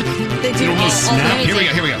 sound alike. They do. Here we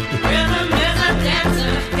go.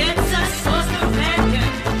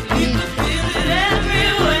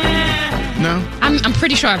 No? I'm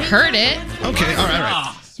pretty sure I've heard it. Okay, all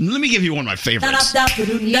right. Let me give you one of my favorites.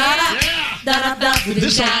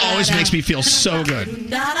 This song always makes me feel so good.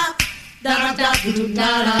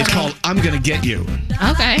 It's called I'm Gonna Get You.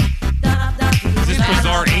 Okay. Is this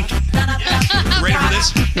Bizarre Inc? Ready for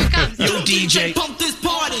this? Here it comes. Yo, DJ. Pump this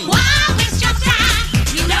party. Never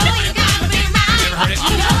heard it?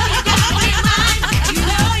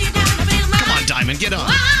 Come on, Diamond, get on.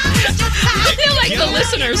 I feel like the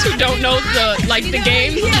listeners who don't know the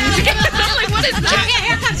game. I'm like, what is that?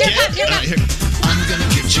 I'm gonna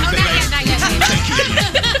get you, baby. Not yet. Thank you.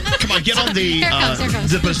 Come on, get on the Here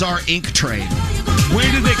comes. the Bizarre Inc. train. Where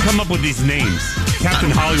did they come up with these names?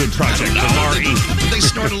 Captain Hollywood Project, Bizarre Inc. They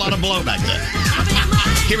snorted a lot of blow back then.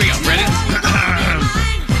 Here we go. Ready?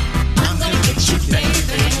 I'm gonna get you,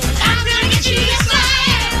 baby. I'm gonna get you, yes I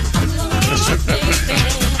am.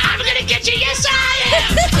 I'm gonna get you, yes I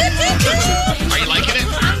Are you liking it?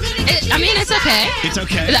 I mean, it's okay. It's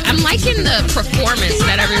okay. I'm liking the performance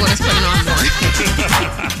that everyone is putting on more.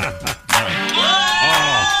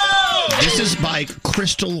 This is by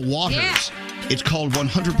Crystal Waters. It's called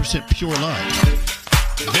 100% Pure Love.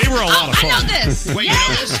 They were a lot of fun. I know this. Wait, you know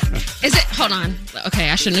this? Is it? Hold on.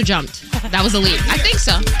 Okay, I shouldn't have jumped. That was a leap. I think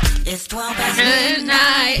so. It's 12 past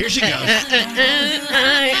midnight. Here she goes.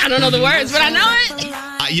 I don't know the words, but I know it.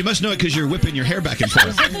 You must know it because you're whipping your hair back and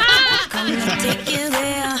forth. Take you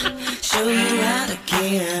there, show you how to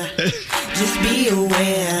care. Just be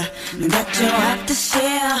aware that you'll have to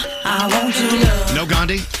share. I want you to. No,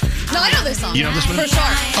 Gandhi? No, I know this song. You know this one? For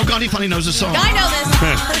sure. Oh, Gandhi funny knows the song. I know this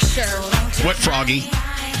for sure. What, Froggy?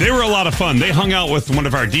 They were a lot of fun. They hung out with one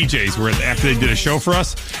of our DJs where after they did a show for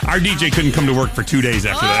us. Our DJ couldn't come to work for 2 days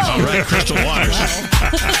after that. All right, Crystal Waters.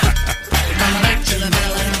 Back to the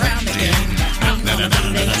bell and round again.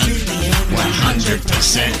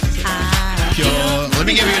 100% pure. Let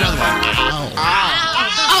me give you another one. Ow.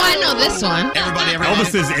 Oh, I know this one. Everybody.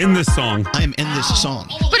 Elvis is in this song. I am in this song.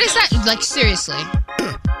 But is that, like, seriously?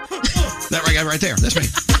 That guy right there. That's me.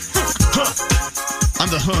 I'm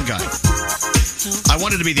the huh guy. I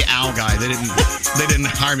wanted to be the ow guy. They didn't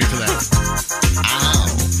hire me for that. Ow.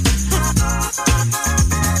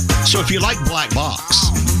 So if you like Black Box.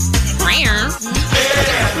 Rare.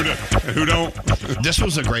 Who don't? This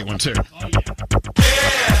was a great one, too.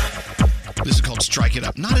 This is called Strike It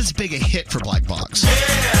Up. Not as big a hit for Black Box.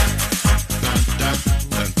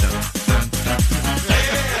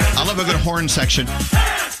 I love a good horn section.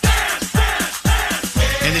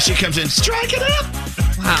 And then she comes in, strike it up.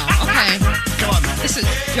 Wow, okay. Come on.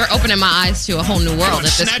 You're opening my eyes to a whole new world at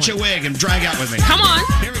this Snatch point. a wig and drag out with me. Come on.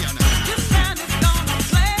 Here we go now.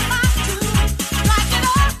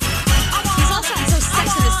 These all sound so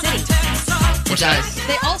Sex in the City. What's that?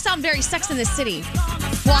 They all sound very Sex in the City.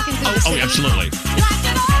 Walking through the Oh, city. absolutely.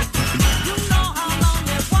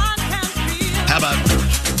 How about...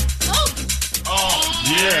 Oh,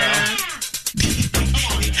 yeah.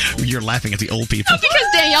 You're laughing at the old people. Because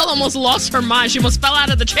Danielle almost lost her mind. She almost fell out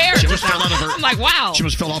of the chair. She almost fell out of her... I'm like, wow. She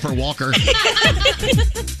almost fell off her walker.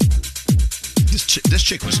 This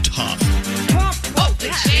chick was tough. Pump the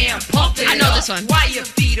jam, pump it I know up. this one. While your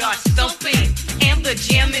feet are stumping and the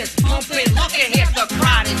jam is pumping. Look ahead, the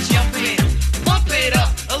crowd is jumping. Pump it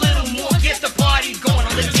up a little more. Get the party going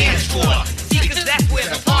on the dance floor. See, because that's where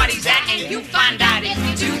the party's at, and you find out if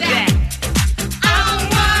you do that. I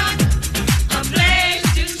want a place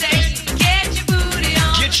to stay. Get your booty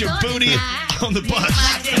on. Get your booty on the bus.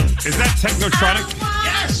 Is that Technotronic?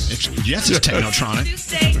 Yes. Yes, it's Technotronic.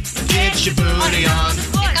 Get your booty on.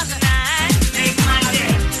 Make my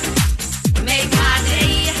day. Make my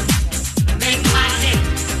day. Make my day.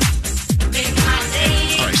 Make my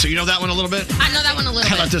day. All right, so you know that one a little bit? I know that one a little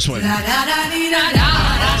How bit. about this one?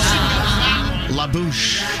 La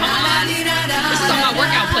Bouche. This is on my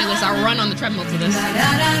workout playlist. I'll run on the treadmill to this.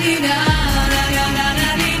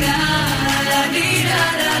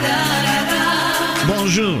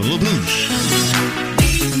 Bonjour, La Bouche.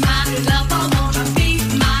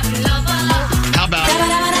 How about...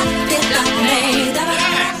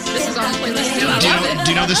 This is on the playlist too. I love it.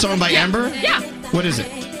 Do you know this song by Amber? Yeah. What is it?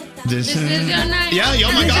 This is your night. Yeah,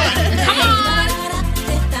 oh my God. Come on.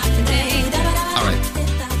 All right.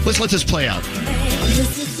 Let's let this play out.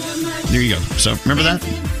 There you go. So, remember that?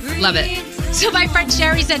 Love it. So my friend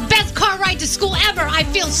Sherry said, best car ride to school ever. I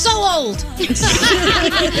feel so old.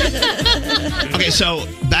 Okay, so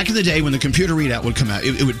back in the day when the computer readout would come out,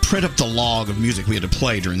 it would print up the log of music we had to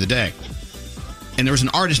play during the day. And there was an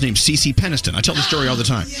artist named CeCe Peniston. I tell the story all the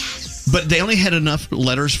time. But they only had enough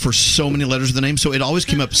letters for so many letters of the name, so it always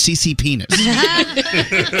came up CeCe Penis.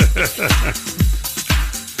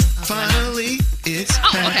 Finally, it's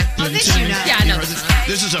happened. Oh, this you know. Yeah, I know this one.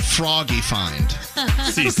 This is a Froggy find.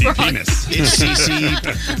 CeCe Penis. It's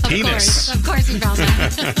CeCe Penis. Of course he found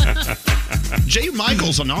that. Jay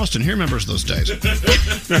Michaels on Austin. He remembers those days.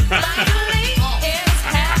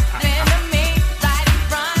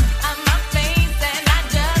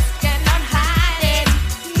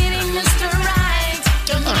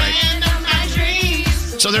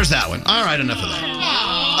 So there's that one. All right, enough of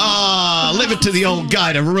that. Leave it to the old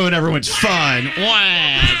guy to ruin everyone's fun.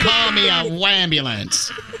 Wah, call me a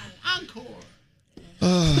wambulance. Encore.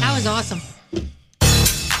 That was awesome.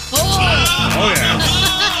 Oh, yeah.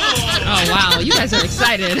 Oh, wow. You guys are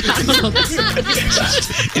excited. I don't know.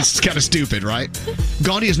 It's kind of stupid, right?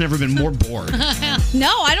 Gandhi has never been more bored.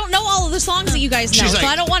 No, I don't know all of the songs that you guys know, She's like- so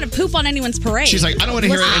I don't want to poop on anyone's parade. She's like, I don't want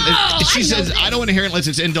to hear it. She says, I don't want to hear it unless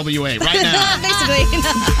it's NWA right now. Basically.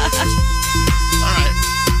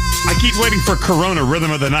 I keep waiting for Corona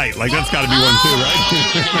Rhythm of the Night. Like, that's got to be one too,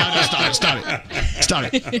 right? No,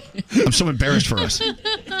 stop it. I'm so embarrassed for us.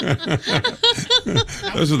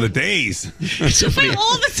 Those are the days. It's so funny.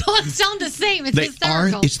 All the songs sound the same. It's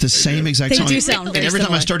hysterical. It's the same exact They song. do sound and very every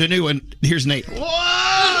time I similar. start a new one, here's Nate.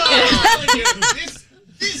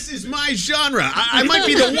 This is my genre. I might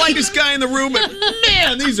be the whitest guy in the room, but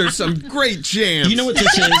man, these are some great jams. You know what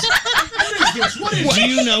this is? What is this? Do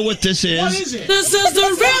you know what this is? What is it? This is the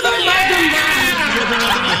rhythm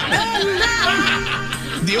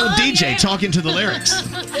The old DJ talking to the lyrics.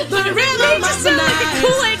 The rhythm just sound like a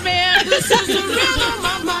Kool-Aid man. This is the rhythm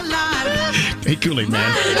of my life. Hey, Kool-Aid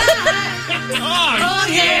man. Oh,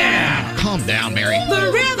 yeah. Calm down, Mary.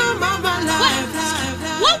 The rhythm of my life.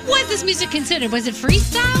 What was this music considered? Was it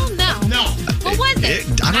freestyle? No. What was it?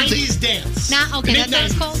 I don't think. 90s dance. Nah, okay, that's what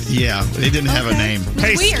it's called. Yeah, they didn't have a name.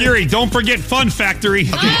 Hey, weird. Scary, don't forget Fun Factory.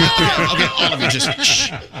 Okay, all of you just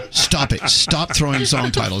shh. Stop it. Stop throwing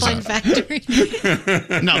song titles Fun out. Factory.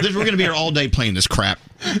 No, we're going to be here all day playing this crap.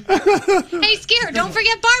 Hey, Scare, don't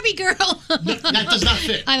forget Barbie Girl. That does not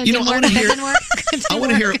fit. I don't You know, know, I want to hear. That didn't work. I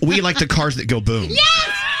want to hear. We like the cars that go boom. Yes!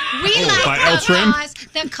 We like by the L Trim? cars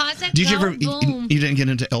that cause that Did you go ever? boom. You didn't get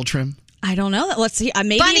into L Trim? I don't know. Let's see.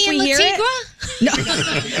 Maybe Bunny if we and hear Latigra?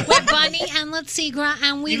 it. We're Bunny and Latigra,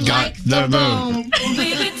 and we Got like the the boom. Oh,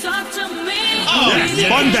 baby, talk to me. Yes,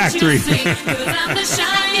 Fun Factory. I'm the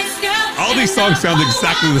shyest girl. All these songs sound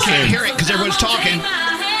exactly the Can't same. hear it because everyone's talking.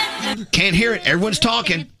 Can't hear it. Everyone's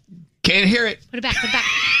talking. Can't hear it. Put it back. Put it back.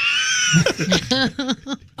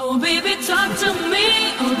 Oh, baby, talk to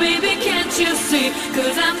me. Oh, baby, can't you see?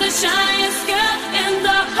 Cause I'm the shyest girl in the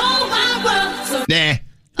whole wide world. So Nah.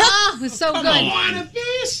 Oh, it's so good. I want to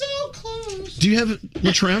be so close. Do you have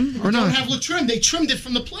La Trim or I don't not? have La Trim. They trimmed it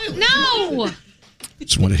from the playlist. No.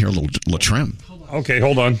 Just want to hear a little La Trim. Okay,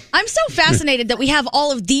 hold on. I'm so fascinated that we have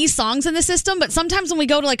all of these songs in the system, but sometimes when we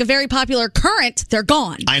go to like a very popular current, they're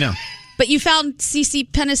gone. I know. But you found CeCe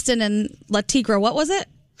Peniston and Latigra. What was it?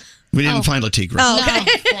 We didn't find La Tigra. Oh,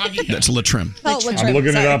 okay. That's La Trim. Oh, I'm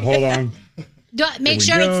looking it up. Hold on. Make There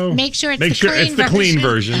sure we go. make sure it's Make the sure clean it's the clean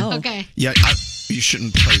version. Oh. Okay. Yeah, you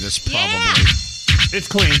shouldn't play this probably. It's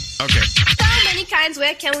clean. Okay. So many kinds,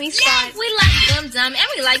 where can we start? We like them dumb and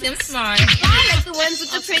we like them smart. I like the ones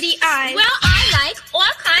with the pretty eyes. Well, I like all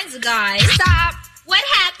kinds of guys. Stop. What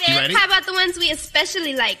happened? You ready? How about the ones we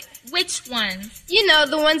especially like? Which ones? You know,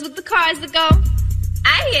 the ones with the cars that go.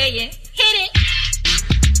 I hear you. Hit it.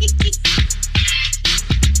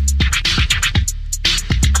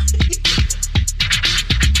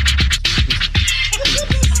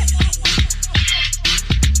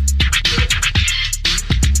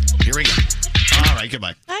 Here we go. All right,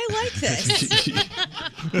 goodbye. I like this.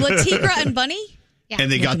 Latigra and Bunny?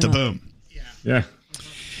 And they got the boom. Yeah.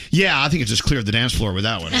 Yeah, I think it just cleared the dance floor with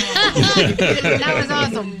that one. That was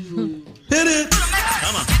awesome. Hit it.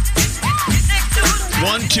 Come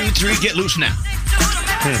on. 1, 2, 3, get loose now.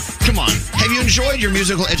 Come on. Have you enjoyed your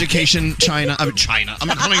musical education, China? China. I'm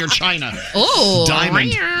calling her China. Oh,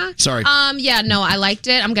 Diamond. yeah. Sorry. Yeah, no, I liked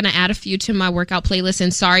it. I'm gonna add a few to my workout playlist.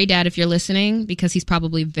 And sorry, Dad, if you're listening, because he's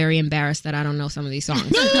probably very embarrassed that I don't know some of these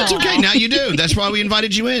songs. No, that's okay. Now you do. That's why we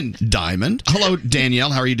invited you in. Diamond. Hello,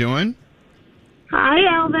 Danielle. How are you doing? Hi,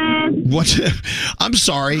 Elvis. What? I'm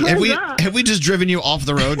sorry. What's Have we up? just driven you off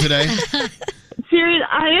the road today? Seriously,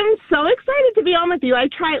 I am so excited to be on with you. I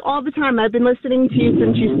try all the time. I've been listening to you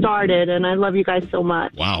since you started, and I love you guys so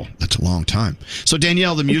much. Wow, that's a long time. So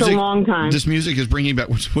Danielle, the music, It's a long time. This music is bringing back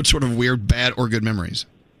what sort of weird, bad, or good memories?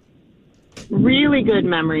 Really good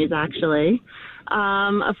memories, actually.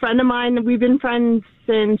 A friend of mine, we've been friends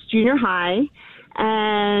since junior high,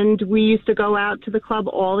 and we used to go out to the club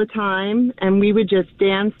all the time, and we would just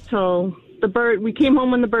dance till we came home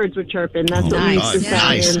when the birds were chirping. That's what we used to say.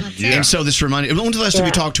 Nice. And- And so this reminded. When was the last time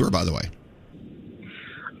you talked to her, by the way?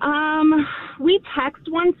 We text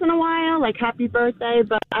once in a while, like happy birthday,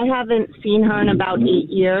 but I haven't seen her in about 8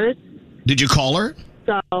 years. Did you call her?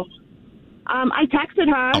 So, I texted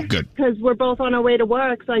her. Oh, good. Because we're both on our way to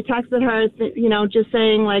work. So I texted her, just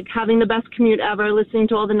saying, like, having the best commute ever, listening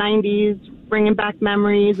to all the 90s, bringing back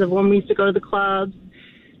memories of when we used to go to the clubs.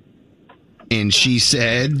 And she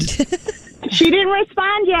said, She didn't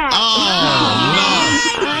respond yet. Oh,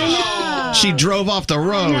 no. She drove off the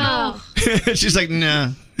road. No. She's like, nah.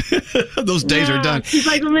 Those days are done. She's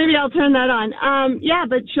like, well, maybe I'll turn that on. Yeah,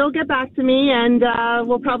 but she'll get back to me, and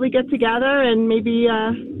we'll probably get together and maybe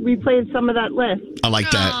replay some of that list. I like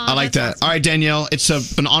that. I like that. All right, Danielle, it's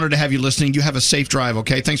an honor to have you listening. You have a safe drive,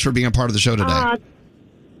 okay? Thanks for being a part of the show today.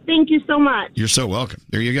 Thank you so much. You're so welcome.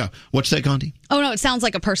 There you go. What's that, Gandhi? Oh, no, it sounds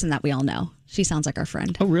like a person that we all know. She sounds like our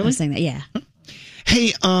friend. Oh, really? I was saying that, yeah.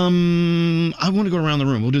 Hey, I want to go around the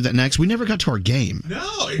room. We'll do that next. We never got to our game.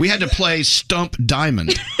 No. We had to play Stump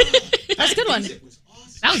Diamond. That's a good one.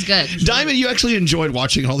 That was good. Diamond, you actually enjoyed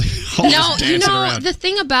watching all this dancing around. The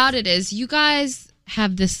thing about it is you guys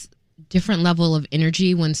have this different level of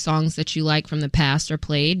energy when songs that you like from the past are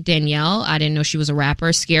played. Danielle, I didn't know she was a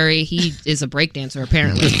rapper. Scary, he is a breakdancer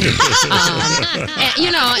apparently.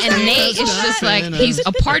 And Nate is just like, he's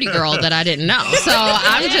a party girl that I didn't know. So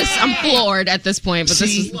I'm floored at this point, but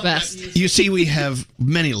this is the best. You see, we have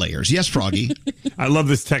many layers. Yes, Froggy. I love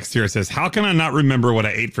this text here. It says, how can I not remember what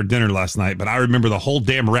I ate for dinner last night, but I remember the whole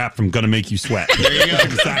damn rap from Gonna Make You Sweat. There you go.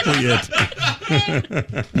 Exactly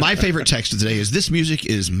it. My favorite text of today is, this music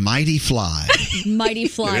is mighty fly. Mighty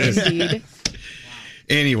fly, indeed.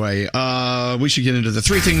 Anyway, we should get into the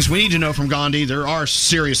three things we need to know from Gandhi. There are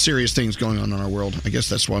serious things going on in our world. I guess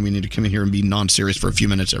that's why we need to come in here and be non-serious for a few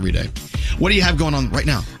minutes every day. What do you have going on right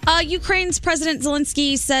now? Ukraine's President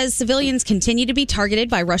Zelensky says civilians continue to be targeted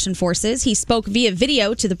by Russian forces. He spoke via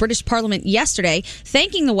video to the British Parliament yesterday,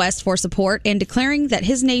 thanking the West for support and declaring that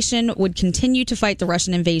his nation would continue to fight the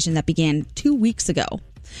Russian invasion that began 2 weeks ago.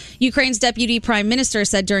 Ukraine's deputy prime minister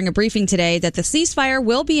said during a briefing today that the ceasefire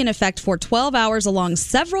will be in effect for 12 hours along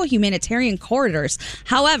several humanitarian corridors.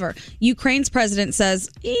 However, Ukraine's president says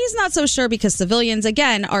he's not so sure because civilians,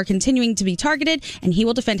 again, are continuing to be targeted, and he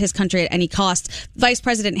will defend his country at any cost. Vice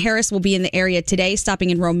President Harris will be in the area today, stopping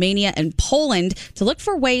in Romania and Poland to look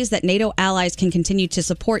for ways that NATO allies can continue to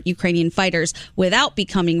support Ukrainian fighters without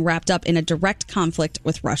becoming wrapped up in a direct conflict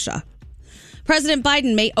with Russia. President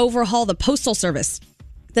Biden may overhaul the Postal Service.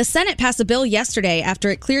 The Senate passed a bill yesterday after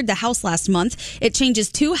it cleared the House last month. It changes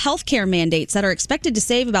 2 healthcare mandates that are expected to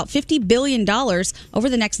save about $50 billion over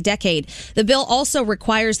the next decade. The bill also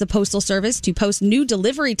requires the Postal Service to post new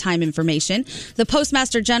delivery time information. The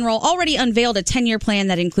Postmaster General already unveiled a 10-year plan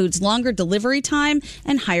that includes longer delivery time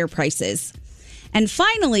and higher prices. And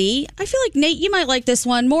finally, I feel like, Nate, you might like this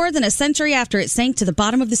one. More than a century after it sank to the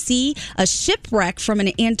bottom of the sea, a shipwreck from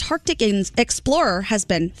an Antarctic explorer has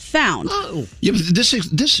been found. Oh. Yeah, but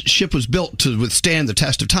this ship was built to withstand the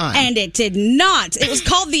test of time. And it did not. It was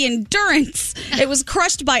called the Endurance. It was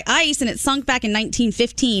crushed by ice and it sunk back in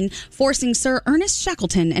 1915, forcing Sir Ernest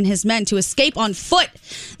Shackleton and his men to escape on foot.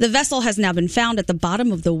 The vessel has now been found at the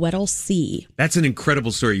bottom of the Weddell Sea. That's an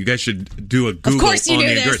incredible story. You guys should do a Google Of course you on knew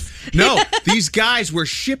the this. Endurance. No, these guys were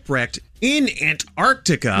shipwrecked in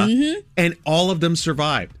Antarctica, and all of them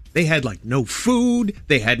survived. They had no food.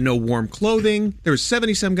 They had no warm clothing. There were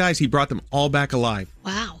 70-some guys. He brought them all back alive.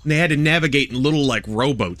 Wow. And they had to navigate in little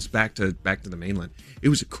rowboats back to the mainland. It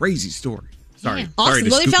was a crazy story. Sorry. Awesome.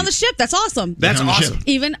 Well, they found the ship. That's awesome. That's awesome.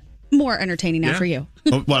 Even more entertaining now for you.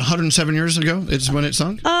 What, 107 years ago is when it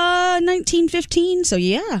sunk? 1915. So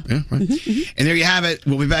yeah. Yeah, right. And there you have it.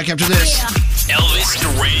 We'll be back after this. Elvis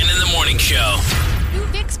Duran in the Morning Show. New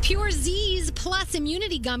Vicks Pure Z's Plus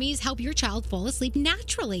Immunity Gummies help your child fall asleep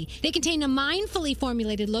naturally. They contain a mindfully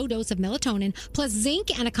formulated low dose of melatonin, plus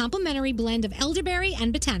zinc and a complementary blend of elderberry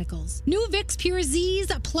and botanicals. New Vicks Pure Z's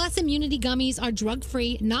Plus Immunity Gummies are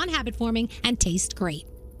drug-free, non-habit-forming, and taste great.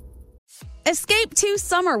 Escape to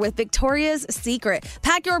summer with Victoria's Secret.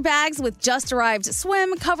 Pack your bags with just arrived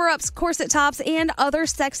swim, cover-ups, corset tops, and other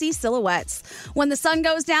sexy silhouettes. When the sun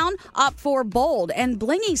goes down, opt for bold and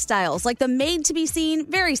blingy styles like the made-to-be-seen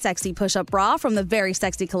very sexy push-up bra from the Very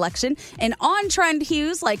Sexy collection and on-trend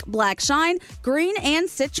hues like black shine, green, and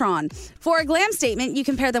citron. For a glam statement, you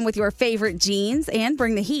can pair them with your favorite jeans and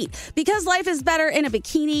bring the heat. Because life is better in a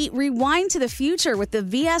bikini, rewind to the future with the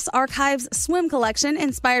VS Archives swim collection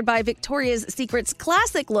inspired by Victoria's Secret's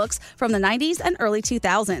classic looks from the 90s and early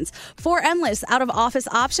 2000s. For endless out-of-office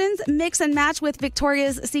options, mix and match with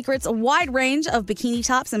Victoria's Secret's wide range of bikini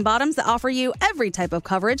tops and bottoms that offer you every type of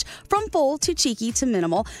coverage, from full to cheeky to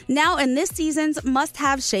minimal, now in this season's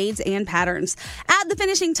must-have shades and patterns. Add the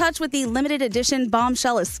finishing touch with the limited edition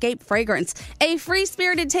Bombshell Escape fragrance, a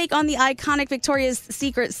free-spirited take on the iconic Victoria's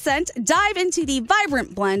Secret scent. Dive into the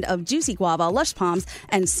vibrant blend of juicy guava, lush palms,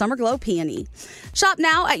 and summer glow peony. Shop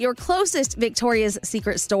now at your closest Victoria's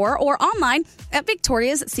Secret store or online at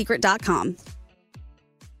victoriassecret.com.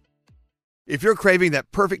 If you're craving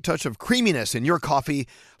that perfect touch of creaminess in your coffee,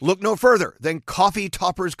 look no further than Coffee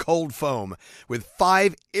Topper's Cold Foam with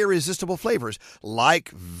 5 irresistible flavors like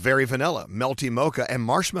very vanilla, melty mocha, and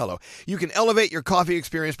marshmallow. You can elevate your coffee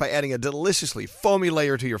experience by adding a deliciously foamy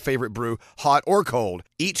layer to your favorite brew, hot or cold.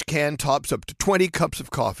 Each can tops up to 20 cups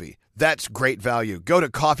of coffee. That's great value. Go to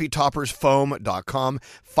coffeetoppersfoam.com,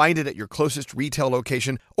 find it at your closest retail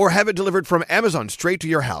location, or have it delivered from Amazon straight to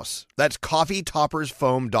your house. That's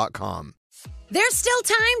coffeetoppersfoam.com. There's still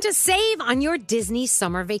time to save on your Disney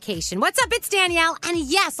summer vacation. What's up? It's Danielle. And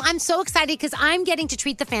yes, I'm so excited because I'm getting to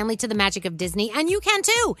treat the family to the magic of Disney, and you can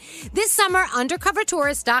too. This summer,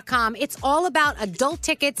 undercovertourist.com, it's all about adult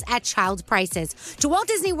tickets at child prices to Walt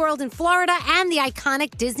Disney World in Florida and the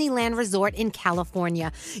iconic Disneyland Resort in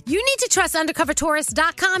California. You need to trust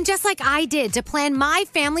undercovertourist.com just like I did to plan my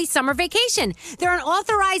family summer vacation. They're an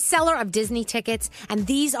authorized seller of Disney tickets, and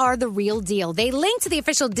these are the real deal. They link to the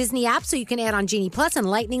official Disney app so you can add on Genie Plus and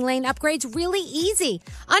Lightning Lane upgrades really easy.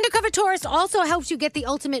 Undercover Tourist also helps you get the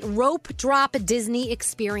ultimate rope drop Disney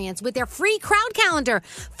experience with their free crowd calendar.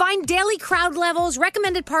 Find daily crowd levels,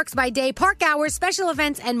 recommended parks by day, park hours, special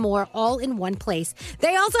events, and more, all in one place.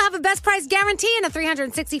 They also have a best price guarantee and a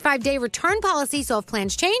 365-day return policy, so if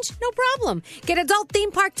plans change, no problem. Get adult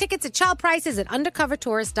theme park tickets at child prices at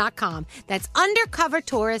undercovertourist.com. That's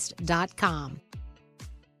undercovertourist.com.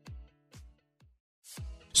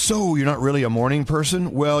 So, you're not really a morning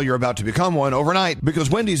person? Well, you're about to become one overnight because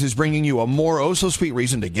Wendy's is bringing you a more oh-so-sweet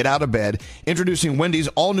reason to get out of bed. Introducing Wendy's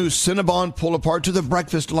all-new Cinnabon Pull-Apart to the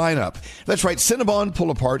breakfast lineup. That's right, Cinnabon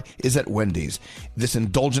Pull-Apart is at Wendy's. This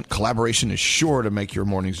indulgent collaboration is sure to make your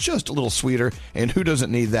mornings just a little sweeter, and who doesn't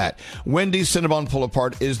need that? Wendy's Cinnabon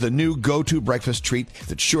Pull-Apart is the new go-to breakfast treat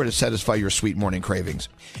that's sure to satisfy your sweet morning cravings.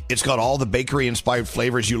 It's got all the bakery-inspired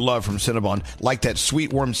flavors you love from Cinnabon, like that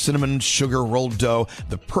sweet, warm cinnamon sugar rolled dough,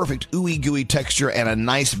 the perfect ooey gooey texture, and a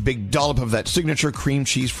nice big dollop of that signature cream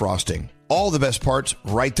cheese frosting. All the best parts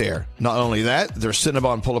right there. Not only that, their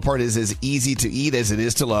Cinnabon Pull-Apart is as easy to eat as it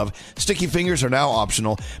is to love. Sticky fingers are now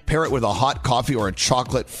optional. Pair it with a hot coffee or a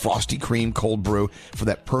chocolate frosty cream cold brew for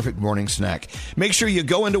that perfect morning snack. Make sure you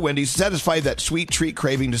go into Wendy's, satisfy that sweet treat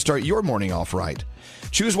craving to start your morning off right.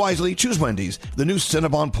 Choose wisely, choose Wendy's, the new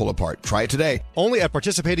Cinnabon Pull-Apart. Try it today. Only at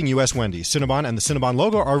participating U.S. Wendy's. Cinnabon and the Cinnabon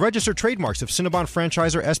logo are registered trademarks of Cinnabon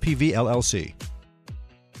Franchisor SPV LLC.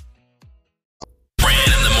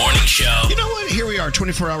 Show. You know what? Here we are,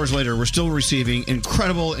 24 hours later. We're still receiving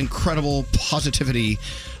incredible positivity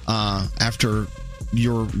after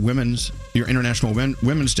your International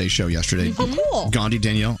Women's Day show yesterday. Oh, cool. Gandhi,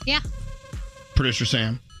 Danielle. Yeah. Producer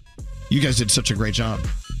Sam. You guys did such a great job.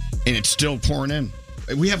 And it's still pouring in.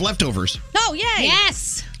 We have leftovers. Oh, yay.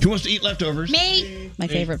 Yes. Who wants to eat leftovers? Me. My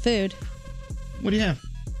favorite food. What do you have?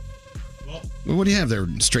 What do you have there,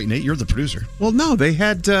 Straight Nate? You're the producer. Well, no, they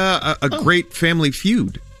had a great Family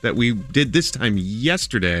Feud that we did this time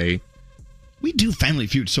yesterday. We do Family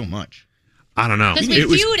Feud so much. I don't know. Because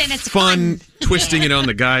we feud and it's fun. Twisting it on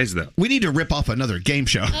the guys, though. We need to rip off another game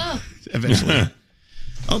show eventually.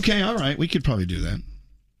 Okay, all right. We could probably do that.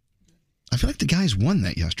 I feel like the guys won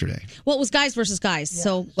that yesterday. Well, it was guys versus guys,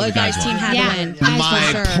 so the guys team had to win.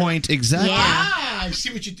 My point exactly. Yeah. I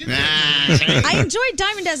see what you did there. I enjoyed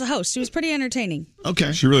Diamond as a host. She was pretty entertaining.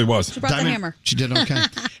 Okay. She really was. She brought the hammer. She did okay.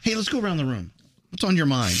 Hey, let's go around the room. What's on your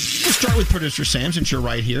mind? We'll start with producer Sam, since you're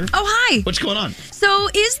right here. Oh, hi. What's going on? So,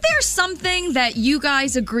 is there something that you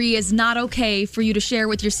guys agree is not okay for you to share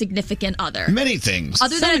with your significant other? Many things.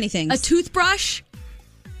 Other than many things. A toothbrush?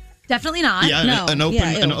 Definitely not. Yeah,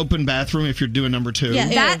 an open bathroom if you're doing number 2. Yeah,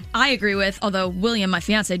 that I agree with, although William, my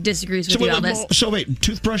fiance, disagrees with you on this. So wait,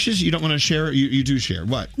 toothbrushes, you don't want to share? You do share.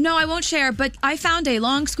 What? No, I won't share, but I found a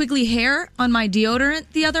long squiggly hair on my deodorant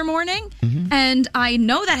the other morning, and I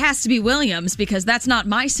know that has to be William's because that's not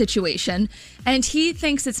my situation, and he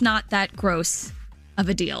thinks it's not that gross of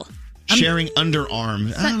a deal. Sharing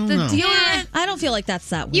underarm. I don't know. Yeah, I don't feel like that's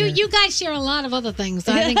that weird. You guys share a lot of other things,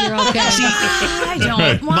 so I think you're okay. I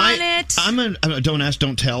don't want it. I'm a don't ask,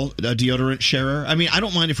 don't tell deodorant sharer. I mean, I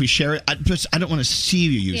don't mind if we share it. I don't want to see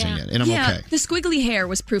you using it, and I'm okay. The squiggly hair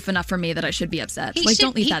was proof enough for me that I should be upset.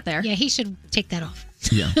 Don't leave that there. Yeah, he should take that off.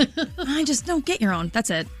 Yeah. I just don't get your own. That's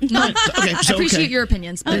it. Okay, I appreciate your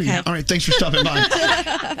opinions. But Okay. All right, thanks for stopping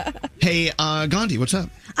by. Hey, Gandhi, what's up?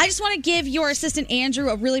 I just want to give your assistant Andrew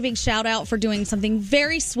a really big shout out for doing something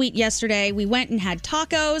very sweet yesterday. We went and had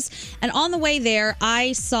tacos, and on the way there,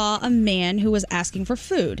 I saw a man who was asking for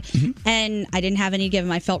food, and I didn't have any to give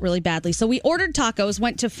him. I felt really badly. So we ordered tacos,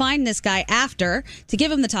 went to find this guy after to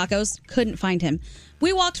give him the tacos, couldn't find him.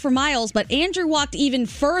 We walked for miles, but Andrew walked even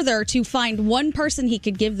further to find one person he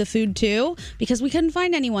could give the food to because we couldn't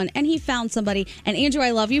find anyone, and he found somebody. And Andrew, I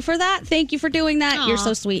love you for that. Thank you for doing that. Aw. You're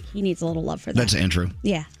so sweet. He needs a little love for that. That's Andrew.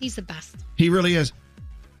 Yeah. He's the best. He really is.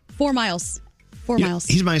 4 miles. 4 miles.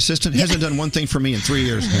 He's my assistant. Hasn't done one thing for me in 3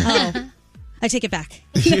 years. Oh, I take it back.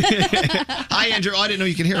 Hi, Andrew. I didn't know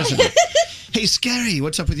you could hear us. Hey, Scary,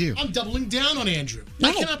 what's up with you? I'm doubling down on Andrew.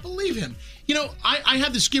 I cannot believe him. You know, I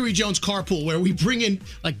have the Scary Jones carpool where we bring in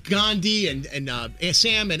like Gandhi and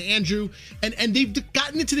Sam and Andrew, and they've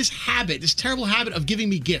gotten into this terrible habit of giving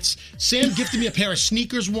me gifts. Sam gifted me a pair of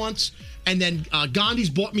sneakers once, and then Gandhi's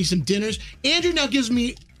bought me some dinners. Andrew now gives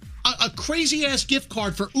me a crazy ass gift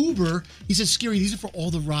card for Uber. He says, "Scary, these are for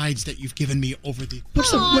all the rides that you've given me over the."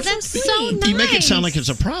 That's so nice. You make it sound like it's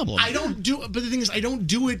a problem. I don't do it, but the thing is, I don't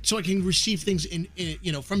do it so I can receive things in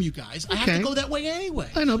from you guys. I have to go that way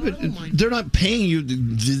anyway. I know, but they're not paying you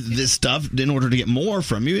this stuff in order to get more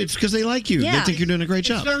from you. It's because they like you. Yeah. They think you're doing a great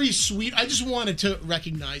job. It's very sweet. I just wanted to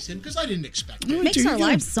recognize him because I didn't expect it. It makes our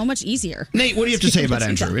lives so much easier. Nate, what do you have to say about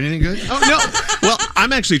Andrew? Anything good? Oh, no. Well,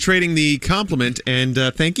 I'm actually trading the compliment and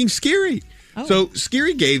thanking Scary. Oh. So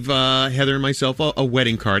Scary gave Heather and myself a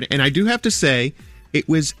wedding card, and I do have to say it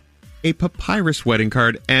was a papyrus wedding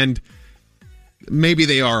card, and maybe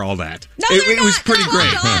they are all that. No, it was pretty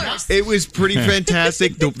great. It was pretty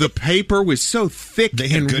fantastic. The paper was so thick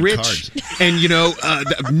and good rich, cards. and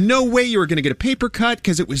no way you were going to get a paper cut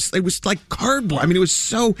because it was like cardboard. I mean, it was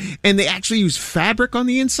so, and they actually used fabric on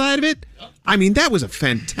the inside of it. I mean, that was a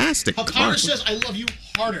fantastic card. Papyrus says, "I love you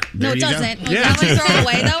harder." No, it doesn't. Yeah. Did you throw it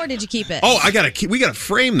away, though, or did you keep it? Oh, we gotta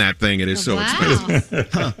frame that thing. It is so expensive.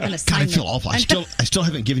 God, I feel awful. I still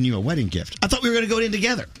haven't given you a wedding gift. I thought we were going to go in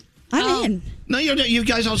together. I'm in. No, you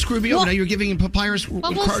guys all screwed me over. Now you're giving him papyrus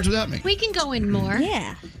cards without me. We can go in more.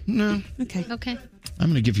 Yeah. No. Okay. Okay. I'm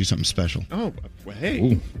going to give you something special. Oh, well,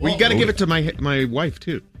 hey. Well, you got to give it to my wife,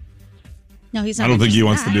 too. No, he's not. I don't think he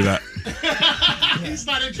wants to do that. He's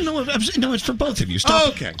not interested. No, it's for both of you. Stop. Oh,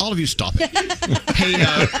 okay. All of you, stop it. Hey,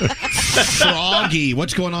 Froggy,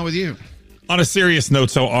 what's going on with you? On a serious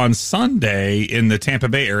note, so on Sunday in the Tampa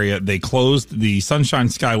Bay area, they closed the Sunshine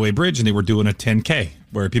Skyway Bridge and they were doing a 10K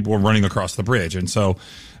where people were running across the bridge. And so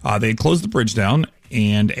they closed the bridge down,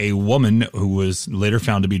 and a woman who was later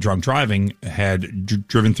found to be drunk driving had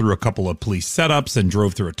driven through a couple of police setups and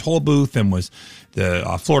drove through a toll booth, and was the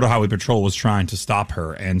Florida Highway Patrol was trying to stop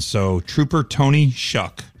her. And so Trooper Tony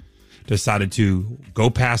Shuck decided to go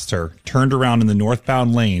past her, turned around in the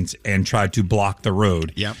northbound lanes, and tried to block the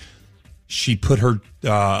road. Yep. She put her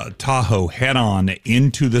Tahoe head on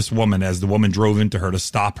into this woman as the woman drove into her to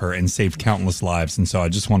stop her and saved countless lives. And so I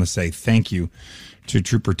just want to say thank you to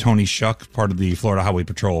Trooper Tony Shuck, part of the Florida Highway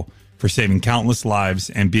Patrol, for saving countless lives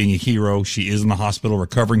and being a hero. She is in the hospital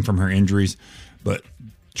recovering from her injuries, but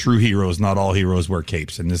true heroes, not all heroes wear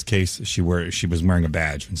capes. In this case, she was wearing a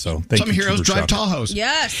badge. And so thank Some you, heroes Trooper drive Shuck. Tahoes.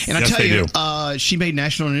 Yes. And I Yes, tell they you, do. she made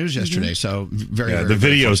national news yesterday, so very, Yeah, very, the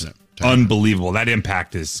very video's fortunate. unbelievable. That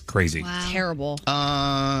impact is crazy. Terrible.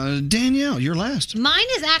 Danielle, you're last. Mine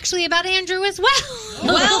is actually about Andrew as well.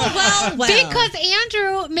 Well. Because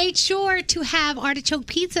Andrew made sure to have artichoke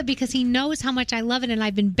pizza because he knows how much I love it and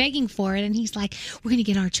I've been begging for it. And he's like, "We're going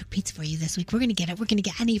to get artichoke pizza for you this week. We're going to get it. We're going to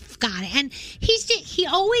get it." And he got it. And he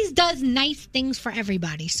always does nice things for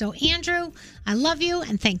everybody. So, Andrew, I love you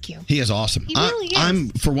and thank you. He is awesome. He really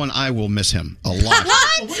is. For one, I will miss him a lot.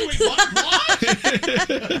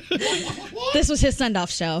 This was his send-off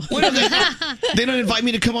show. They don't invite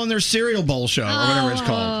me to come on their cereal bowl show or whatever it's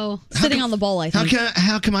called. Sitting on the bowl, I think.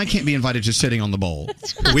 How come I can't be invited to sitting on the bowl?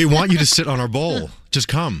 We want you to sit on our bowl. Just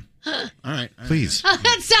come. All right. Oh,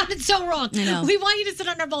 that sounded so wrong. I know. We want you to sit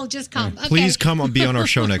on our bowl. Just come. Okay. Please come and be on our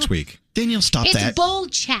show next week. Danielle, stop It's that. bowl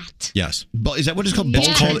chat. Yes. Is that what it's called? Yes.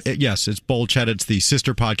 Bowl It's Chat? called, yes, it's Bold Chat. It's the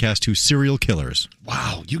sister podcast to Serial Killers.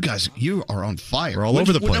 Wow, you guys, you are on fire. We're all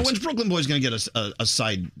over the Now, place. when's Brooklyn Boys going to get a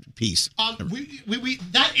side piece?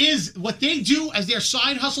 That is what they do as their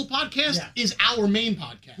side hustle podcast is our main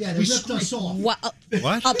podcast. Yeah, they ripped us off. What?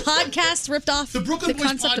 A podcast ripped off the Brooklyn Boys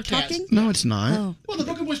concept of podcast. talking? No, it's not. Oh. Well, the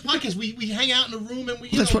Brooklyn Boys podcast, we hang out in a room and we.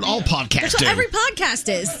 That's what all podcasts That's what do. every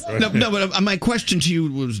podcast is. No, but my question to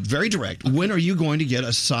you was very direct. When are you going to get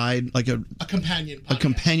a side, like a companion podcast. a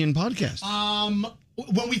companion podcast?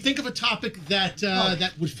 When we think of a topic that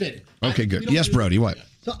that would fit it. Okay, good. Yes, Brody, what?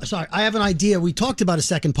 Sorry, I have an idea. We talked about a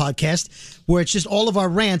second podcast where it's just all of our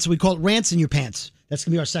rants. We call it Rants in Your Pants. That's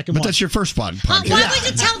going to be our second But one. that's your first podcast. Why would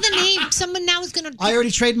you tell the name? Someone now is going to. I already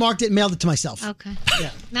trademarked it and mailed it to myself. Okay.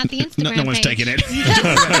 Not the Instagram No one's page. taking it.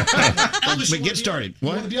 But get started. You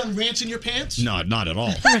What? want to be on Rants in Your Pants? No, not at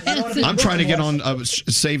all. I'm trying to get on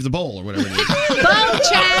Save the Bowl or whatever it is. Bowl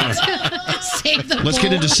chat. Save the Let's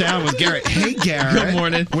get bowl. into sound with Garrett. Hey, Garrett. Good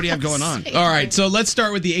morning. What do you have going on? All right, so let's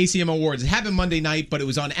start with the ACM Awards. It happened Monday night, but it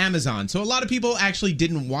was on Amazon. So a lot of people actually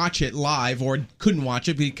didn't watch it live or couldn't watch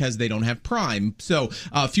it because they don't have Prime. So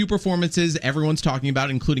a few performances everyone's talking about,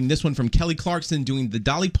 including this one from Kelly Clarkson doing the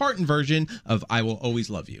Dolly Parton version of I Will Always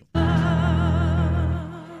Love You.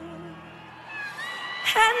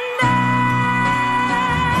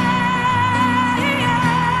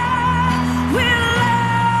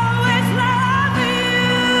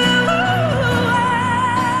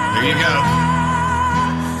 There you go.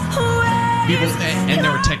 People, and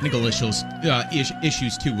there were technical issues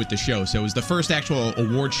too with the show. So it was the first actual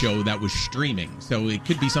award show that was streaming. So it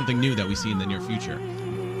could be something new that we see in the near future.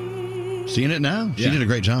 Seeing it now? She Yeah. did a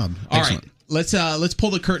great job. All Excellent. right, let's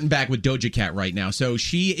pull the curtain back with Doja Cat right now. So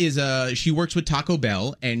she works with Taco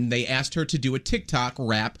Bell, and they asked her to do a TikTok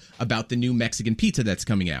rap about the new Mexican pizza that's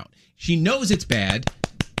coming out. She knows it's bad,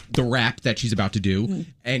 the rap that she's about to do,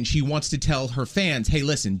 and she wants to tell her fans, hey,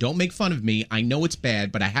 listen, don't make fun of me. I know it's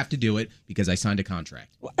bad, but I have to do it because I signed a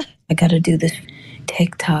contract. I gotta do this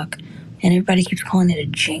TikTok, and everybody keeps calling it a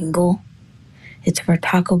jingle. It's for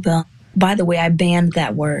Taco Bell. By the way, I banned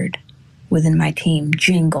that word within my team,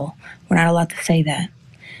 jingle. We're not allowed to say that.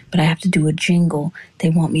 But I have to do a jingle. They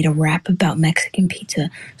want me to rap about Mexican pizza,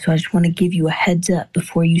 so I just want to give you a heads up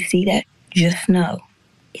before you see that. Just know,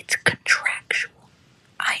 it's contractual.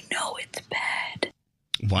 I know it's bad.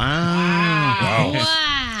 Wow.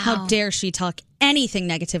 How dare she talk anything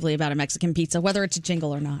negatively about a Mexican pizza, whether it's a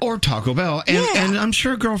jingle or not. Or Taco Bell. And I'm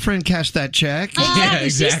sure girlfriend cashed that check. Exactly.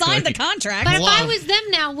 She signed the contract. But if I was them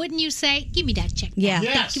now, wouldn't you say, give me that check? Yeah.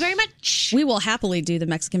 Thank you very much. We will happily do the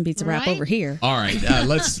Mexican pizza wrap Right? over here. All right,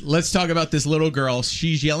 let's talk about this little girl.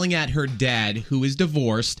 She's yelling at her dad, who is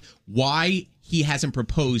divorced, why he hasn't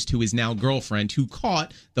proposed to his now girlfriend, who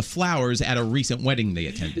caught the flowers at a recent wedding they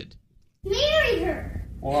attended. Marry her.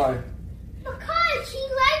 Why? Because she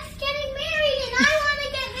likes getting married and I want to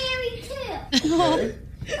get married too. Okay.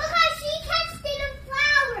 Because she texted a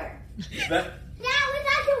flower. Now it's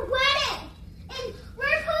at a wedding. And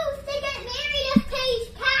we're supposed to get married as Paige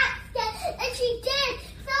Pat and she did.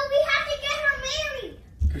 So we have to get her married.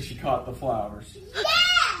 Because she caught the flowers. Yeah!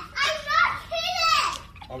 I'm not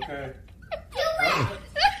kidding! Okay. Do it!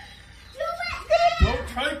 Don't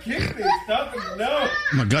try to kick me. Stop it. No.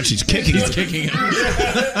 Oh my God, she's kicking him. Kicking him.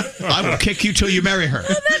 I will kick you till you marry her.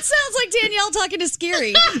 That sounds like Danielle talking to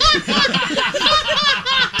Scary. Marry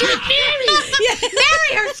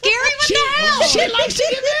her, Scary. What the hell? She likes to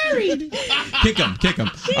get married. Kick him.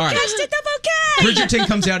 All right. Cashed the bouquet. Bridgerton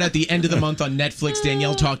comes out at the end of the month on Netflix.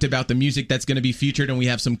 Danielle talked about the music that's going to be featured, and we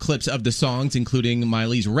have some clips of the songs, including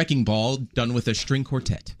Miley's Wrecking Ball, done with a string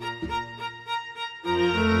quartet.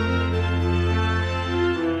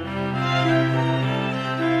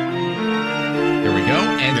 Here we go.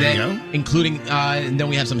 And There then, you go. including, and then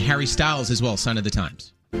we have some Harry Styles as well, Sign of the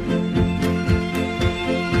Times.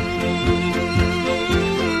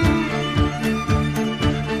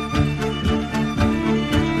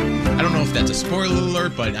 I don't know if that's a spoiler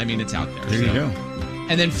alert, but I mean, it's out there. There you go.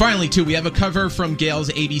 And then finally, too, we have a cover from Gail's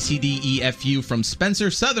ABCDEFU from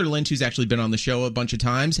Spencer Sutherland, who's actually been on the show a bunch of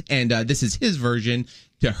times. And this is his version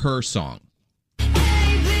to her song.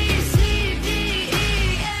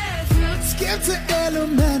 Skip to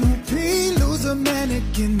elemental P, lose a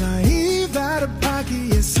mannequin, naive, out of pocket,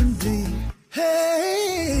 yes indeed.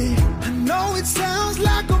 Hey, I know it sounds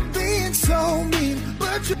like I'm being so mean,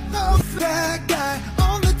 but you know that guy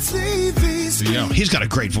on the TV You know, he's got a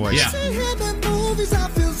great voice. See him in movies, I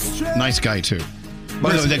feel stressed. Nice guy, too.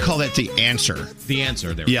 By the way, they call that the answer. The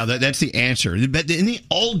answer there. Yeah, that's the answer. But in the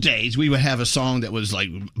old days, we would have a song that was like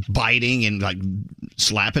biting and like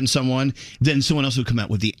slapping someone. Then someone else would come out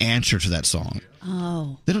with the answer to that song.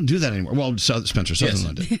 Oh. They don't do that anymore. Well, Spencer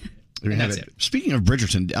Sutherland did. There you have That's it. Speaking of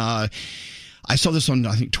Bridgerton, I saw this on,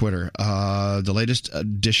 I think, Twitter. The latest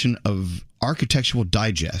edition of Architectural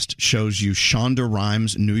Digest shows you Shonda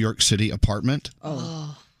Rhimes' New York City apartment.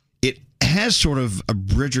 Oh. It has sort of a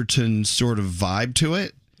Bridgerton sort of vibe to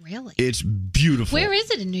it. Really? It's beautiful. Where is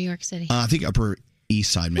it in New York City? I think Upper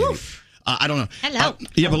East Side, maybe. I don't know. Hello.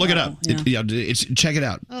 Yeah, but look it up. Yeah. It's check it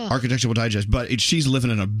out. Oh. Architectural Digest. But she's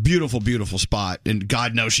living in a beautiful, beautiful spot, and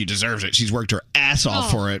God knows she deserves it. She's worked her ass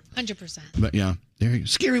off for it. 100%. But yeah, there you go.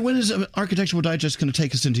 Scary. When is Architectural Digest going to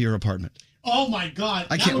take us into your apartment? Oh my God!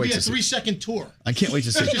 I can't that would wait be a to see. 3-second tour. I can't wait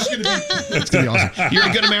to see. It's just gonna be. It's going to be awesome. You're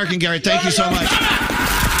a good American, Gary. Thank you so much.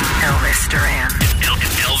 Elvis Duran.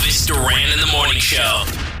 Elvis Duran in the morning show.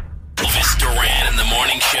 Elvis Duran in the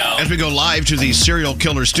morning show. As we go live to the Serial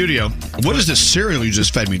Killer Studio, what is this cereal you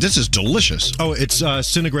just fed me? This is delicious. Oh, it's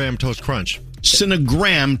Cinnamon Toast Crunch.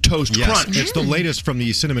 Cinnamon Toast Crunch. It's the latest from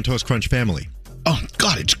the Cinnamon Toast Crunch family. Oh,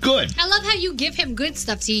 God, it's good. I love how you give him good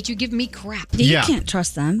stuff to eat. You give me crap. You can't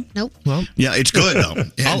trust them. Nope. Well, yeah, it's good though.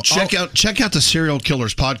 And check out the Serial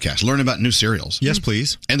Killers podcast. Learn about new cereals. Yes,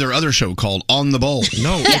 please. And their other show called On the Bowl.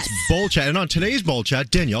 No, it's Bowl Chat. And on today's Bowl Chat,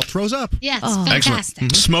 Danielle throws up. Yes, Excellent.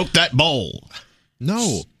 fantastic. Smoke that bowl.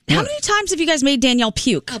 No. How many times have you guys made Danielle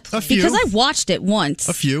puke? A few. Because I watched it once.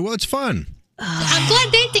 A few. Well, it's fun. I'm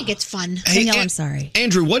glad they think it's fun. Danielle, I'm sorry.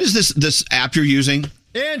 Andrew, what is this app you're using?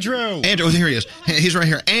 Andrew, oh, here he is. He's right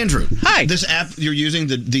here. Andrew. Hi. This app you're using,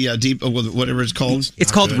 the deep, whatever it's called?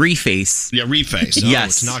 It's called Reface. Yeah, Reface. No, Yes.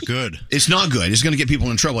 it's not good. It's not good. It's going to get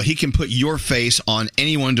people in trouble. He can put your face on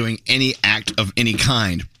anyone doing any act of any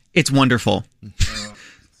kind. It's wonderful.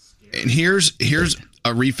 And here's a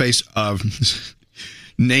reface of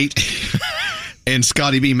Nate and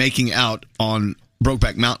Scotty B making out on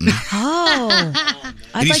Brokeback Mountain. Oh.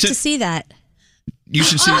 I'd like to see that. You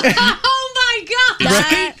should see it. Oh my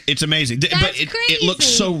God! It's amazing. But it looks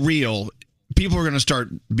so real. People are going to start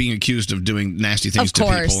being accused of doing nasty things Of to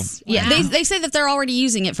people. course. Yeah. They say that they're already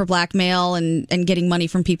using it for blackmail and getting money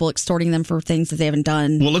from people, extorting them for things that they haven't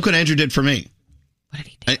done. Well, look what Andrew did for me. What did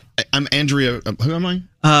he do? I'm Andrea. Who am I?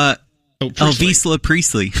 Elvisla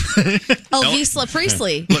Priestley. Elvisla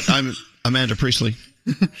Priestley. Look, I'm Amanda Priestley.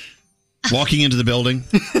 Walking into the building.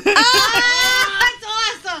 That's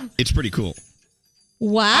awesome. It's pretty cool.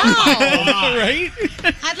 Wow. Right?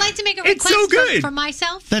 I'd like to make a It's request so good. for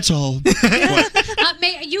myself. That's all.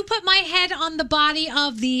 May you put my head on the body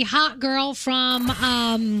of the hot girl from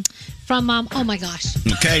oh my gosh.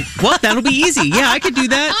 Okay. Well, that'll be easy. Yeah, I could do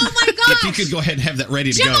that. Oh my gosh. If you could go ahead and have that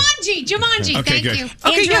ready to go. Jumanji, Okay, thank good. you.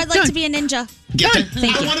 Andrew, I'd like to be a ninja. Get that.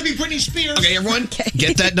 Thank I you. want to be Britney Spears. Okay, everyone,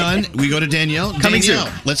 get that done. We go to Danielle. Coming Danielle,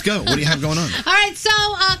 soon. let's go. What do you have going on? All right, so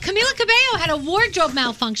Camila Cabello had a wardrobe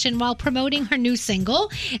malfunction while promoting her new single.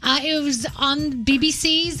 It was on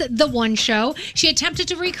BBC's The One Show. She attempted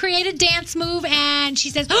to recreate a dance move, and she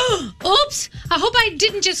says, oops, I hope I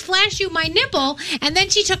didn't just flash you my nipple. And then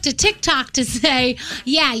she took to TikTok to say,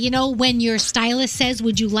 yeah, you know, when your stylist says,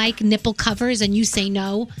 would you like nipple covers, and you say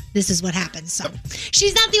no, this is what happens. So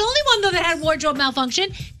she's not the only one, though, that had wardrobe malfunction.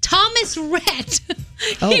 Thomas Rhett.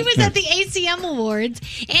 He was at the ACM Awards,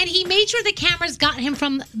 and he made sure the cameras got him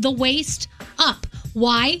from the waist up.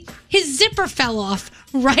 Why? His zipper fell off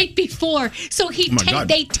right before, so Oh my God.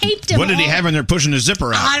 they taped him. What did he all- have in there pushing his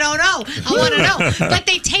zipper out? I don't know. I want to know. But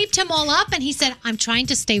they taped him all up, and he said, I'm trying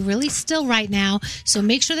to stay really still right now, so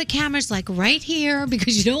make sure the camera's like right here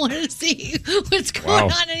because you don't want to see what's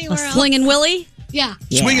going on anywhere else. Slinging Willie? Yeah.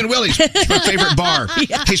 Swinging Willie's, it's my favorite bar.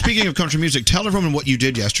 Hey, speaking of country music, tell everyone what you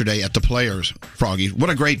did yesterday at the Players, Froggy. What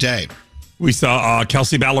a great day. We saw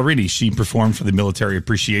Kelsey Ballerini. She performed for the Military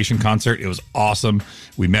Appreciation Concert. It was awesome.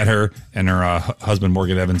 We met her and her husband,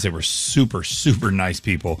 Morgan Evans. They were super, super nice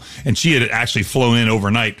people. And she had actually flown in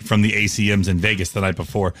overnight from the ACMs in Vegas the night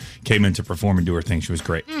before, came in to perform and do her thing. She was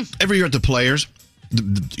great. Every year at the Players,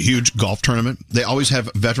 the huge golf tournament, they always have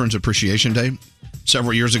Veterans Appreciation Day.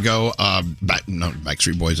 Several years ago,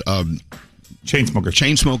 Backstreet Boys,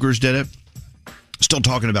 Chainsmokers did it. Still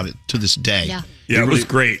talking about it to this day. Yeah, it was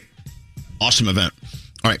great. Awesome event.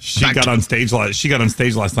 All right, She got on stage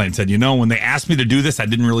last night and said, you know, when they asked me to do this, I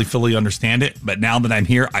didn't really fully understand it, but now that I'm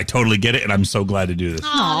here, I totally get it, and I'm so glad to do this.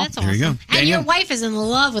 Oh, that's awesome. There you go. And Danielle? your wife is in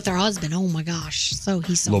love with her husband. Oh my gosh. So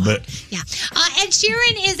he's so A little hot. bit. Yeah. Ed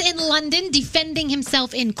Sheeran is in London defending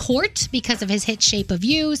himself in court because of his hit Shape of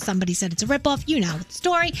You. Somebody said it's a ripoff. You know the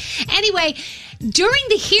story. Anyway, during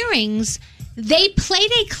the hearings, They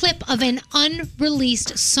played a clip of an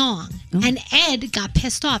unreleased song, and Ed got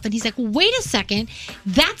pissed off, and he's like, wait a second,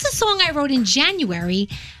 that's a song I wrote in January.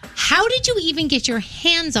 How did you even get your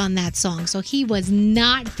hands on that song? So he was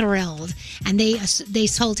not thrilled, and they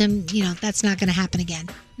told him, that's not going to happen again.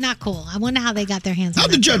 Not cool. I wonder how they got their hands on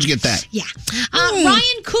How'd the judge get that? Yeah.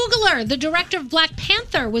 Ryan Coogler, the director of Black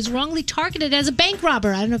Panther, was wrongly targeted as a bank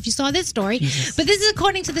robber. I don't know if you saw this story, but this is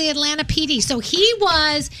according to the Atlanta PD. So he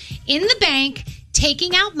was in the bank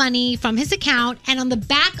taking out money from his account, and on the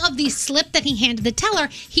back of the slip that he handed the teller,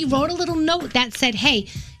 he wrote a little note that said, hey,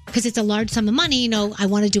 because it's a large sum of money, I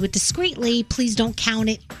want to do it discreetly. Please don't count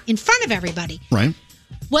it in front of everybody. Right.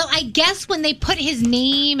 Well, I guess when they put his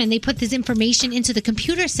name and they put this information into the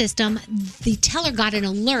computer system, the teller got an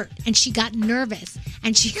alert and she got nervous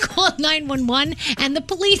and she called 911 and the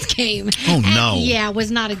police came. Oh, no. Yeah, it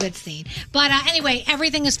was not a good scene. But anyway,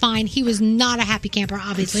 everything is fine. He was not a happy camper,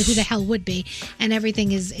 obviously. Who the hell would be? And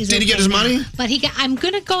everything is Did he get his now. money? But I'm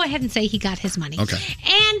going to go ahead and say he got his money. Okay.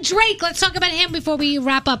 And Drake, let's talk about him before we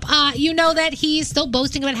wrap up. You know that he's still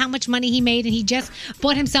boasting about how much money he made, and he just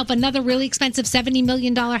bought himself another really expensive $70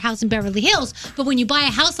 million house in Beverly Hills. But when you buy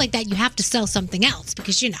a house like that, you have to sell something else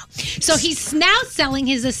because, So he's now selling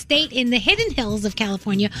his estate in the Hidden Hills of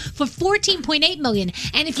California for $14.8 million.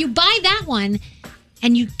 And if you buy that one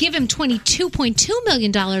and you give him $22.2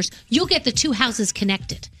 million, you'll get the two houses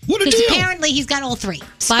connected. What a Because deal. apparently he's got all three.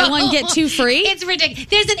 Buy one, get two free? It's ridiculous.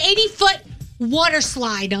 There's an 80-foot water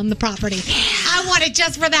slide on the property. I want it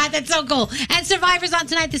just for that. That's so cool. And Survivor's on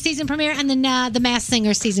tonight, the season premiere, and then the Masked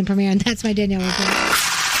Singer season premiere. And that's my Danielle report.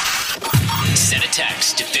 Send a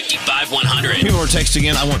text to 55100. People are texting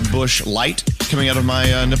in, I want Bush Light coming out of my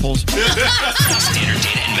nipples. Standard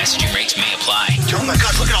data and messaging rates may apply. Oh my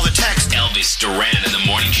God, look at all the text. Elvis Duran in the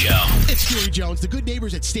morning show. It's Scary Jones. The good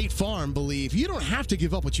neighbors at State Farm believe you don't have to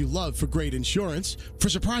give up what you love for great insurance. For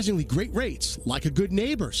surprisingly great rates, like a good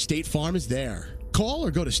neighbor, State Farm is there. Call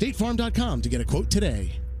or go to statefarm.com to get a quote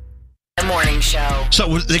today. The morning show.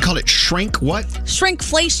 So they call it shrink what?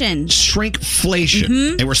 Shrinkflation.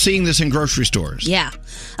 Shrinkflation. And we're seeing this in grocery stores. Yeah.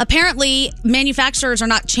 Apparently, manufacturers are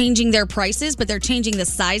not changing their prices, but they're changing the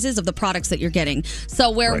sizes of the products that you're getting.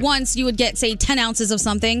 So where Right. once you would get, say, 10 ounces of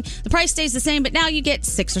something, the price stays the same, but now you get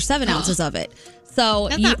 6 or 7 ounces of it. So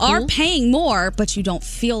That's you not are cool. paying more, but you don't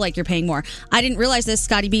feel like you're paying more. I didn't realize this.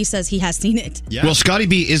 Scotty B says he has seen it. Yeah. Well, Scotty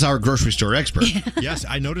B is our grocery store expert. Yes,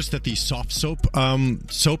 I noticed that the soft soap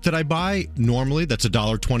soap that I buy normally that's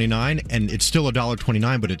 $1.29, and it's still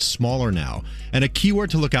 $1.29, but it's smaller now. And a keyword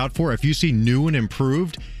to look out for if you see new and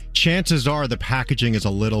improved, chances are the packaging is a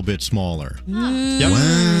little bit smaller. Yep.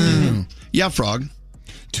 Wow. Yeah, Frog.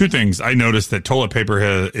 Two things. I noticed that toilet paper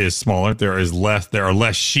is smaller. There are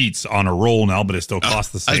less sheets on a roll now, but it still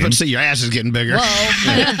costs the I was same. about to say your ass is getting bigger.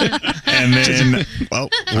 And then Well,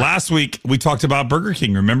 last week we talked about Burger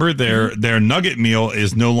King. Remember their nugget meal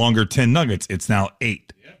is no longer 10 nuggets; it's now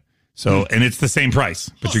 8. So and it's the same price,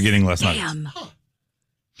 but you're getting less nuggets. Damn.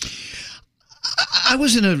 I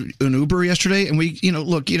was in an Uber yesterday, and we,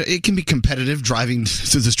 it can be competitive driving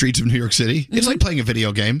through the streets of New York City. It's like playing a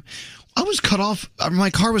video game. I was cut off. My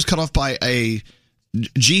car was cut off by a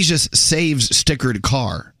Jesus Saves stickered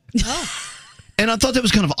car. And I thought that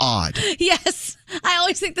was kind of odd. Yes. I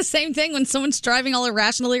always think the same thing when someone's driving all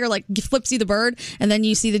irrationally or like flips you the bird and then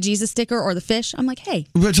you see the Jesus sticker or the fish. I'm like, hey.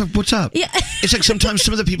 What's up? Yeah. It's like sometimes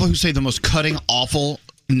some of the people who say the most cutting, awful,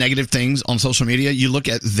 negative things on social media, you look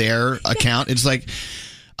at their account, it's like,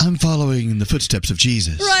 I'm following in the footsteps of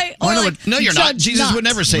Jesus. Right. Oh, Or no, like, no, you're not. judge Jesus not. would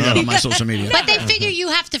never say that on my social media. But they figure you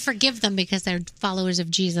have to forgive them because they're followers of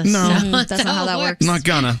Jesus. No. So That's not how that works. Not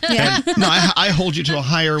gonna. Yeah. No, I hold you to a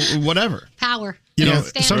higher whatever. Power. You know,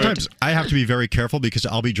 Standard. sometimes I have to be very careful because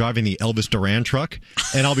I'll be driving the Elvis Duran truck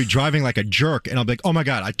and I'll be driving like a jerk and I'll be like, oh my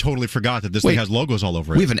God, I totally forgot that this Wait, thing has logos all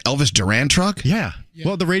over it. We have an Elvis Duran truck? Yeah.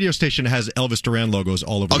 Well, the radio station has Elvis Duran logos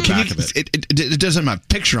all over the back of it. It doesn't have my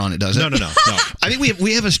picture on it, does it? No. I think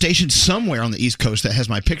we have a station somewhere on the East Coast that has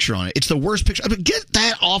my picture on it. It's the worst picture. I mean, get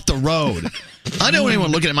that off the road. I don't want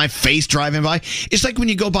anyone looking at my face driving by. It's like when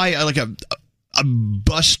you go by a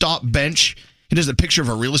bus stop bench. It has a picture of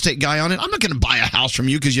a real estate guy on it. I'm not going to buy a house from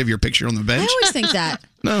you because you have your picture on the bench. I always think that.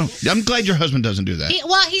 No, I'm glad your husband doesn't do that.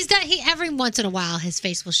 He's done. Every once in a while, his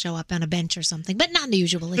face will show up on a bench or something, but not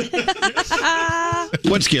usually.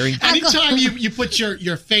 What's scary? Anytime you put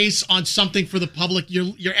your face on something for the public,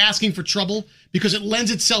 you're asking for trouble because it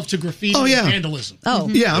lends itself to graffiti Oh, yeah. and vandalism. Oh.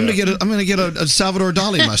 Yeah, I'm gonna get a Salvador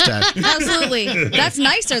Dali mustache. Absolutely. That's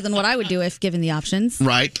nicer than what I would do if given the options.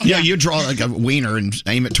 Right? Yeah, you draw like a wiener and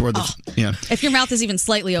aim it toward the. Yeah. If your mouth is even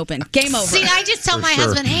slightly open, game over. See, I just tell For my sure.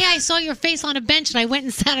 husband, "Hey, I saw your face on a bench, and I went and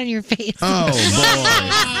and sat on your face. Oh,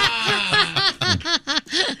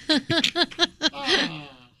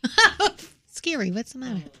 Scary. What's the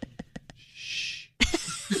matter?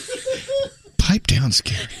 Pipe down,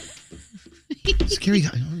 Scary. Scary, I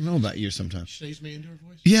don't know about you sometimes. Stays me into her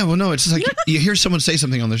voice. Yeah, well, no, it's just like you hear someone say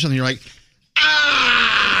something on there, something, you're like,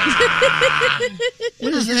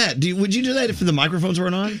 what is that? Would you do that if the microphones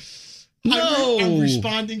weren't on? No. I'm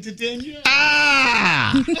responding to Danielle.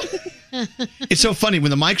 It's so funny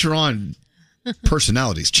when the mics are on,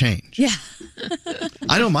 personalities change. Yeah.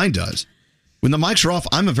 I know mine does. When the mics are off,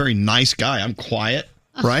 I'm a very nice guy. I'm quiet,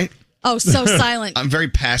 right? Oh, so silent. I'm very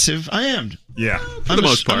passive. I am. Yeah, for I'm the a-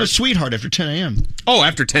 most part. I'm a sweetheart after 10 a.m. Oh,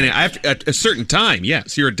 after 10 a.m. At a certain time,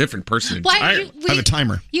 yes. You're a different person. Why entirely. I have a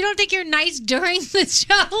timer. You don't think you're nice during the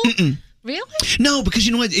show? Really? No, because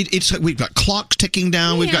you know what? It's we've got clocks ticking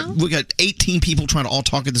down. We've got 18 people trying to all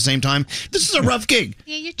talk at the same time. This is a rough gig.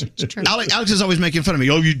 Yeah, you're true. Alex is always making fun of me.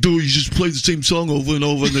 All you do is just play the same song over and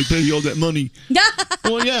over, and they pay you all that money.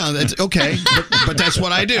 Well, yeah, that's okay, but that's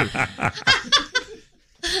what I do.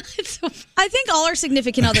 I think all our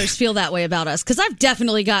significant others feel that way about us because I've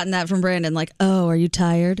definitely gotten that from Brandon. Like, oh, are you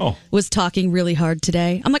tired? Was talking really hard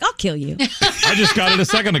today. I'm like, I'll kill you. I just got it a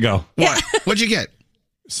second ago. What? What'd you get?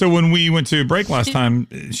 So when we went to break last time,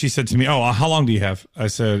 she said to me, "Oh, how long do you have?" I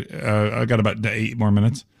said, "I got about 8 more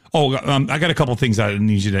minutes." Oh, I got a couple things I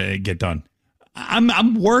need you to get done.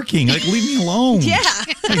 I'm working. Like, leave me alone. Yeah.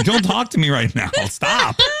 Like, don't talk to me right now.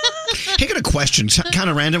 Stop. Hey, I got a question. Kind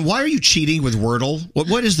of random. Why are you cheating with Wordle?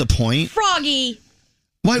 What is the point? Froggy.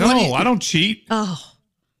 Why? No, why do you- I don't cheat. Oh.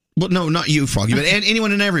 Well, no, not you, Froggy, but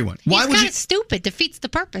anyone and everyone. Why He's would kind you? of stupid. Defeats the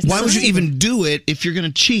purpose. Why would you even do it if you're going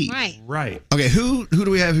to cheat? Right. Right. Okay, who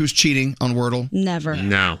do we have who's cheating on Wordle? Never.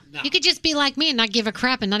 No. You could just be like me and not give a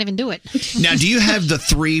crap and not even do it. Now, do you have the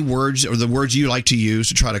 3 words or the words you like to use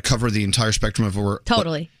to try to cover the entire spectrum of a word?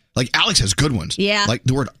 Totally. Like Alex has good ones. Yeah. Like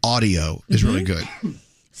the word audio is really good.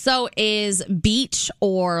 So is beach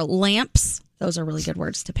or lamps. Those are really good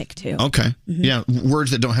words to pick too. Okay. Yeah,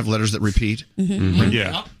 words that don't have letters that repeat.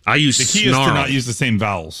 Yeah. I use The key snarl. is to not use the same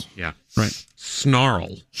vowels. Yeah. Right.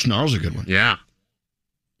 Snarl. Snarl's a good one. Yeah.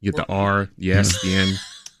 You get the R, the S, the N,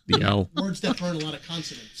 the L. Words that burn a lot of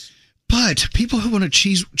consonants. But people who want to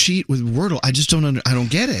cheat with Wordle, I just don't. I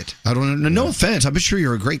don't get it. I don't. No offense. I'm sure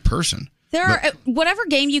you're a great person. There are whatever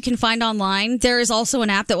game you can find online, there is also an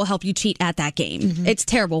app that will help you cheat at that game. It's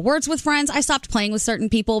terrible. Words with Friends, I stopped playing with certain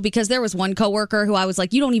people because there was one coworker who I was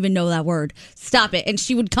like, you don't even know that word. Stop it. And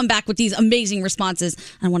she would come back with these amazing responses.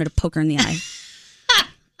 I wanted to poke her in the eye.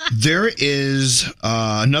 There is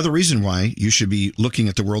another reason why you should be looking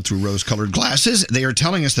at the world through rose-colored glasses. They are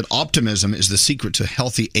telling us that optimism is the secret to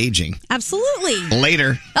healthy aging. Absolutely.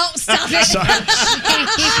 Later. Oh, stop it.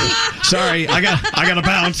 Sorry, I got to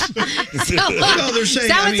bounce. No, they're saying.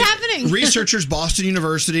 What's happening? Researchers, Boston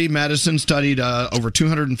University, Madison studied over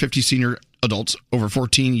 250 senior adults over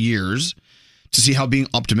 14 years to see how being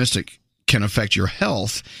optimistic can affect your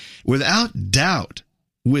health. Without doubt,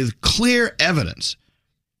 with clear evidence,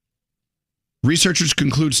 researchers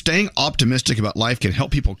conclude staying optimistic about life can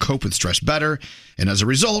help people cope with stress better and, as a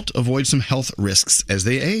result, avoid some health risks as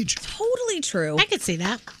they age. Totally true. I could see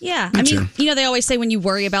that. Yeah. Me I mean, too. they always say when you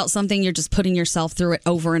worry about something, you're just putting yourself through it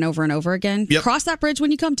over and over and over again. Yep. Cross that bridge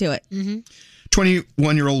when you come to it.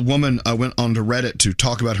 21-year-old woman went onto Reddit to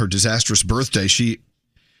talk about her disastrous birthday. She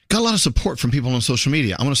got a lot of support from people on social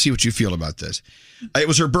media. I want to see what you feel about this. It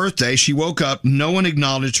was her birthday. She woke up. No one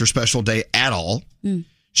acknowledged her special day at all.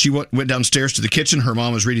 She went downstairs to the kitchen. Her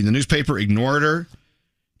mom was reading the newspaper, ignored her,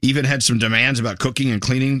 even had some demands about cooking and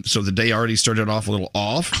cleaning, so the day already started off a little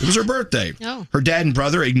off. It was her birthday. Oh. Her dad and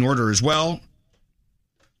brother ignored her as well.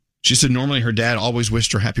 She said normally her dad always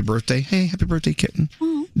wished her happy birthday. Hey, happy birthday, kitten.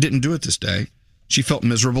 Didn't do it this day. She felt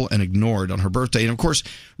miserable and ignored on her birthday. And of course,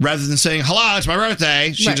 rather than saying, hello, it's my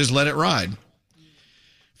birthday, she just let it ride.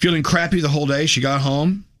 Feeling crappy the whole day, she got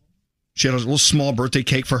home. She had a little small birthday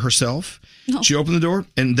cake for herself. She opened the door,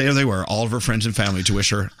 and there they were, all of her friends and family to wish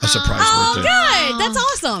her a surprise birthday. Good. That's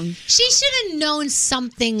awesome. She should have known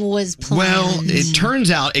something was planned. Well, it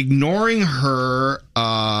turns out ignoring her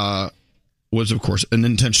was, of course, an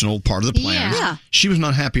intentional part of the plan. Yeah. She was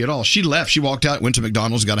not happy at all. She left. She walked out, went to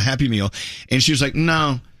McDonald's, got a Happy Meal, and she was like,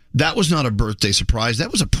 no, that was not a birthday surprise.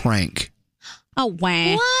 That was a prank. Oh,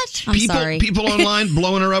 wow. What? I'm sorry. People online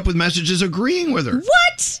blowing her up with messages agreeing with her.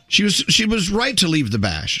 What? She was right to leave the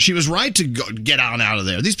bash. She was right to get out of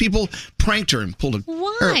there. These people pranked her and pulled a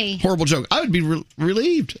Why? horrible joke. I would be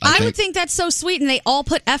relieved. I would think that's so sweet, and they all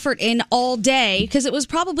put effort in all day because it was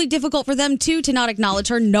probably difficult for them too to not acknowledge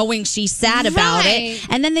her, knowing she's sad about Right. it,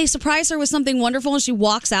 and then they surprise her with something wonderful, and she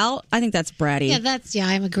walks out. I think that's bratty.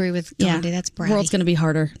 I agree with Gandhi. That's bratty. The world's going to be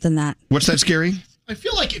harder than that. What's that, Scary? I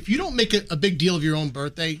feel like if you don't make a big deal of your own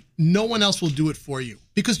birthday, no one else will do it for you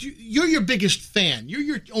because you're your biggest fan. You're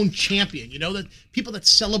your own champion. You know, that people that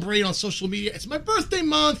celebrate on social media, it's my birthday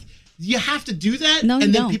month. You have to do that, No, you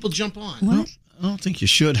and then don't. people jump on. Well, I don't think you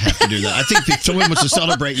should have to do that. I think if someone wants to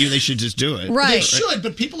celebrate you, they should just do it. They should,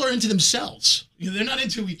 but people are into themselves. They're not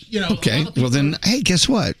into, Okay. Well, then, hey, guess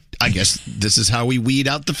what? I guess this is how we weed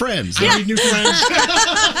out the friends. I need new friends.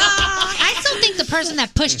 I still think the person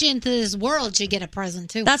that pushed you into this world should get a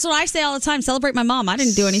present too. That's what I say all the time. Celebrate my mom. I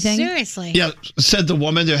didn't do anything. Seriously. Yeah, said the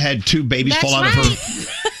woman that had two babies That's fall out of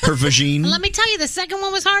her vagina. Let me tell you, the second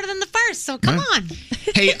one was harder than the first. So come on.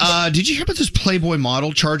 Hey, did you hear about this Playboy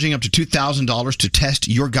model charging up to $2,000 to test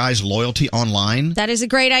your guy's loyalty online? That is a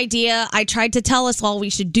great idea. I tried to tell us all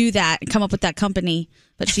we should do that and come up with that company,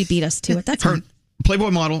 but she beat us to it. That's Her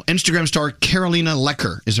Playboy model, Instagram star Carolina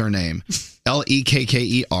Lecker is her name.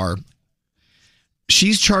 Lekker.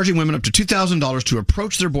 She's charging women up to $2,000 to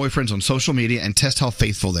approach their boyfriends on social media and test how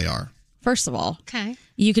faithful they are. First of all, okay,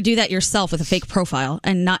 you could do that yourself with a fake profile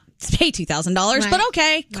and not pay $2,000. But Right.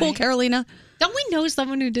 okay, cool, Right. Carolina. Don't we know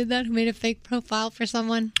someone who did that, who made a fake profile for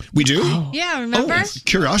someone? We do? Yeah, remember? Oh,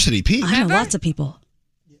 Curiosity Pete. I know lots of people.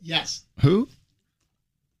 Yes. Who?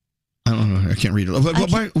 I don't know. I can't read it.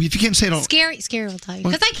 But if you can't say it, I'll... Scary will tell you.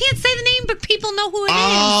 Because I can't say the name, but people know who it is.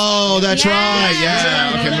 Oh, that's Yeah. right.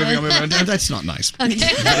 Yeah. Okay, moving on. That's not nice. Okay.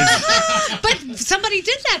 But somebody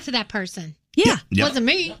did that to that person. Yeah. Yeah. Wasn't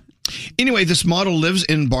me. Anyway, this model lives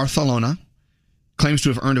in Barcelona, claims to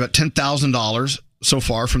have earned about $10,000 so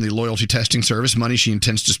far from the loyalty testing service, money she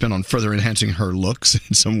intends to spend on further enhancing her looks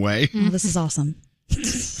in some way. Oh, this is awesome.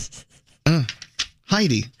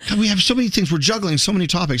 Heidi, God, we have so many things. We're juggling so many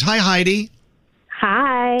topics. Hi, Heidi.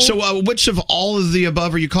 Hi. So which of all of the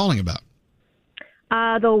above are you calling about?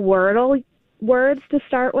 The Wordle words to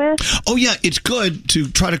start with. Oh, yeah, it's good to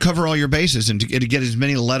try to cover all your bases and to get as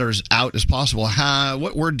many letters out as possible.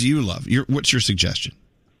 What word do you love? What's your suggestion?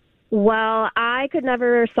 Well, I could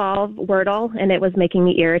never solve Wordle, and it was making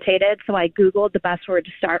me irritated, so I Googled the best word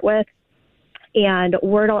to start with, and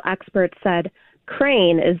Wordle experts said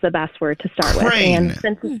crane is the best word to start Crane. with.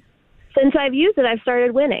 And since I've used it, I've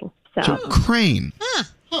started winning. So Crane.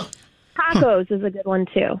 tacos is a good one,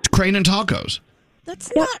 too. Crane and tacos.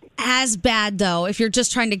 That's not as bad, though, if you're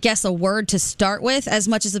just trying to guess a word to start with, as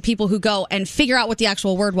much as the people who go and figure out what the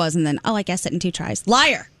actual word was and then, I guessed it in 2 tries.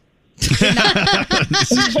 Liar.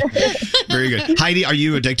 Very good. Heidi, are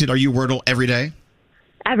you addicted? Are you Wordle every day?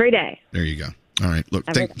 Every day. There you go. All right. Look,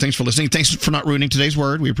 Every day. thanks for listening. Thanks for not ruining today's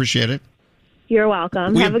word. We appreciate it. You're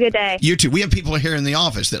welcome. Have a good day. You too. We have people here in the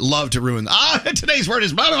office that love to ruin. Today's word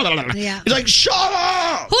is blah, blah, blah, blah. Yeah. It's like, shut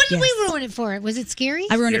up! Who did we ruin it for? Was it Scary?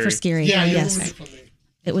 I ruined it for Scary. Yeah, you yes. ruined it for me.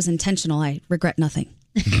 It was intentional. I regret nothing.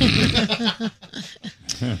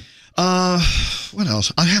 What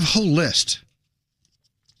else? I have a whole list.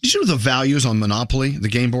 Did you know the values on Monopoly, the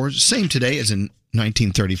game board, same today as in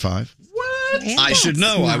 1935? I should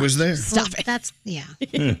know. I was there. Stop it. That's, yeah.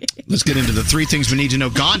 Let's get into the 3 things we need to know.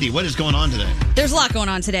 Gandhi, what is going on today? There's a lot going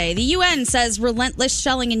on today. The UN says relentless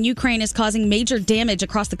shelling in Ukraine is causing major damage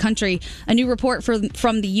across the country. A new report from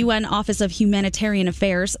the UN Office of Humanitarian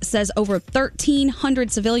Affairs says over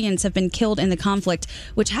 1,300 civilians have been killed in the conflict,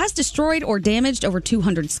 which has destroyed or damaged over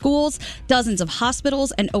 200 schools, dozens of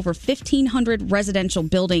hospitals, and over 1,500 residential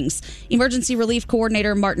buildings. Emergency Relief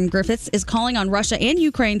Coordinator Martin Griffiths is calling on Russia and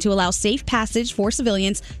Ukraine to allow safe passage for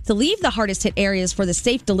civilians to leave the hardest hit areas for the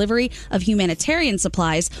safe delivery of humanitarian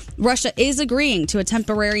supplies. Russia is agreeing to a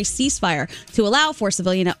temporary ceasefire to allow for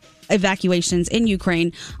civilian evacuations in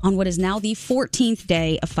Ukraine on what is now the 14th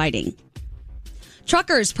day of fighting.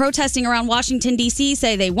 Truckers protesting around Washington, D.C.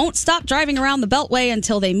 say they won't stop driving around the Beltway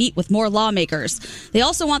until they meet with more lawmakers. They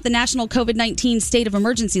also want the national COVID-19 state of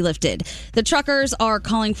emergency lifted. The truckers are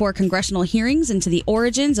calling for congressional hearings into the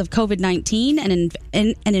origins of COVID-19 and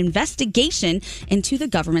an investigation into the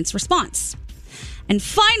government's response. And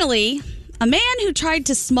finally, a man who tried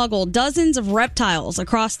to smuggle dozens of reptiles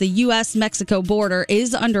across the U.S.-Mexico border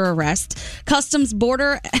is under arrest. Customs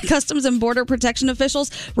and Border Protection officials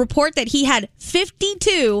report that he had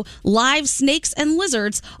 52 live snakes and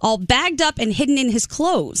lizards all bagged up and hidden in his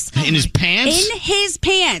clothes. In his pants? In his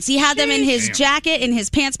pants. He had them in his jacket, in his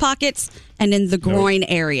pants pockets, and in the groin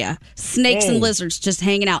area. Snakes and lizards just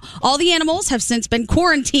hanging out. All the animals have since been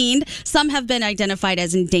quarantined. Some have been identified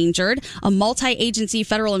as endangered. A multi-agency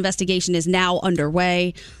federal investigation is now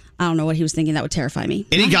underway. I don't know what he was thinking. That would terrify me.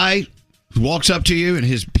 Any guy who walks up to you and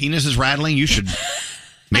his penis is rattling, you should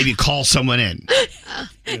maybe call someone in.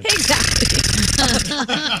 Exactly.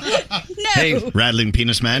 Hey, rattling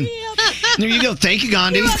penis man. There you go. Thank you,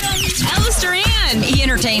 Gandhi. Elvis Duran. He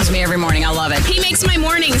entertains me every morning. I love it. He makes my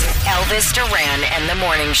mornings. Elvis Duran and the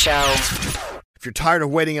Morning Show. If you're tired of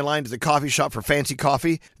waiting in line to the coffee shop for fancy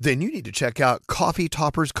coffee, then you need to check out Coffee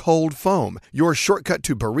Topper's Cold Foam, your shortcut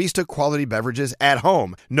to barista quality beverages at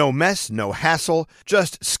home. No mess, no hassle.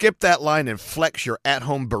 Just skip that line and flex your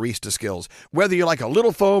at-home barista skills. Whether you like a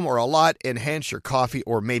little foam or a lot, enhance your coffee,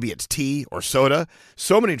 or maybe it's tea or soda.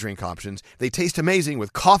 So many drink options. They taste amazing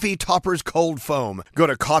with Coffee Topper's Cold Foam. Go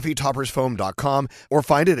to coffeetoppersfoam.com or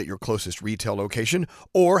find it at your closest retail location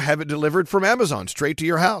or have it delivered from Amazon straight to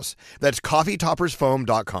your house. That's coffeetoppersfoam.com.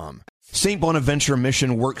 St. Bonaventure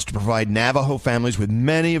Mission works to provide Navajo families with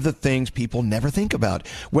many of the things people never think about.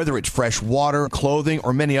 Whether it's fresh water, clothing,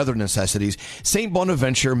 or many other necessities, St.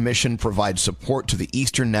 Bonaventure Mission provides support to the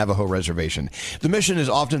Eastern Navajo Reservation. The mission is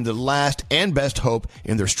often the last and best hope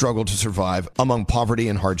in their struggle to survive among poverty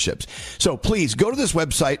and hardships. So please go to this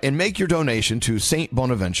website and make your donation to St.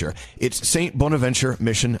 Bonaventure. It's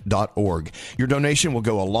stbonaventuremission.org. Your donation will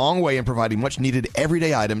go a long way in providing much needed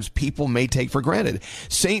everyday items people may take for granted.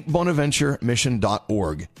 stbonaventuremission.org.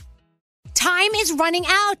 Time is running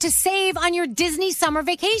out to save on your Disney summer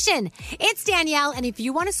vacation. It's Danielle, and if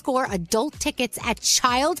you want to score adult tickets at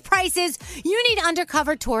child prices, you need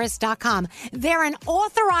UndercoverTourist.com. They're an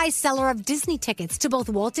authorized seller of Disney tickets to both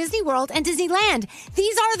Walt Disney World and Disneyland.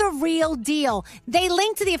 These are the real deal. They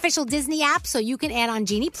link to the official Disney app so you can add on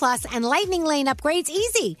Genie Plus and Lightning Lane upgrades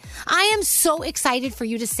easy. I am so excited for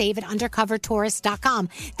you to save at UndercoverTourist.com.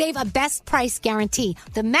 They've a best price guarantee.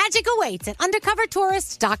 The magic awaits at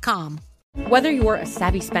UndercoverTourist.com. Whether you're a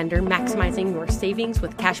savvy spender maximizing your savings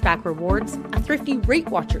with cashback rewards, a thrifty rate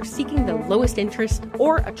watcher seeking the lowest interest,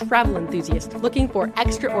 or a travel enthusiast looking for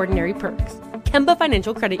extraordinary perks, Kemba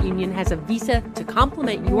Financial Credit Union has a visa to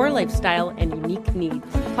complement your lifestyle and unique needs.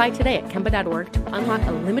 Apply today at Kemba.org to unlock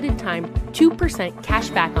a limited time 2% cash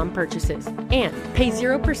back on purchases and pay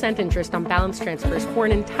 0% interest on balance transfers for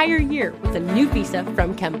an entire year with a new visa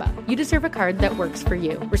from Kemba. You deserve a card that works for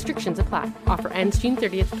you. Restrictions apply. Offer ends June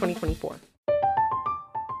 30th, 2024.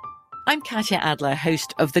 I'm Katya Adler,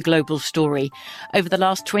 host of The Global Story. Over the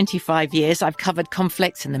last 25 years, I've covered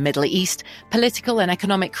conflicts in the Middle East, political and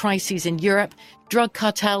economic crises in Europe, drug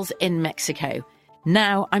cartels in Mexico.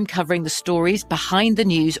 Now I'm covering the stories behind the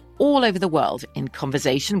news all over the world in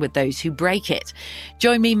conversation with those who break it.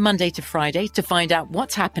 Join me Monday to Friday to find out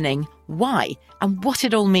what's happening, why, and what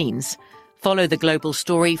it all means. Follow The Global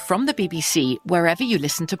Story from the BBC wherever you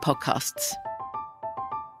listen to podcasts.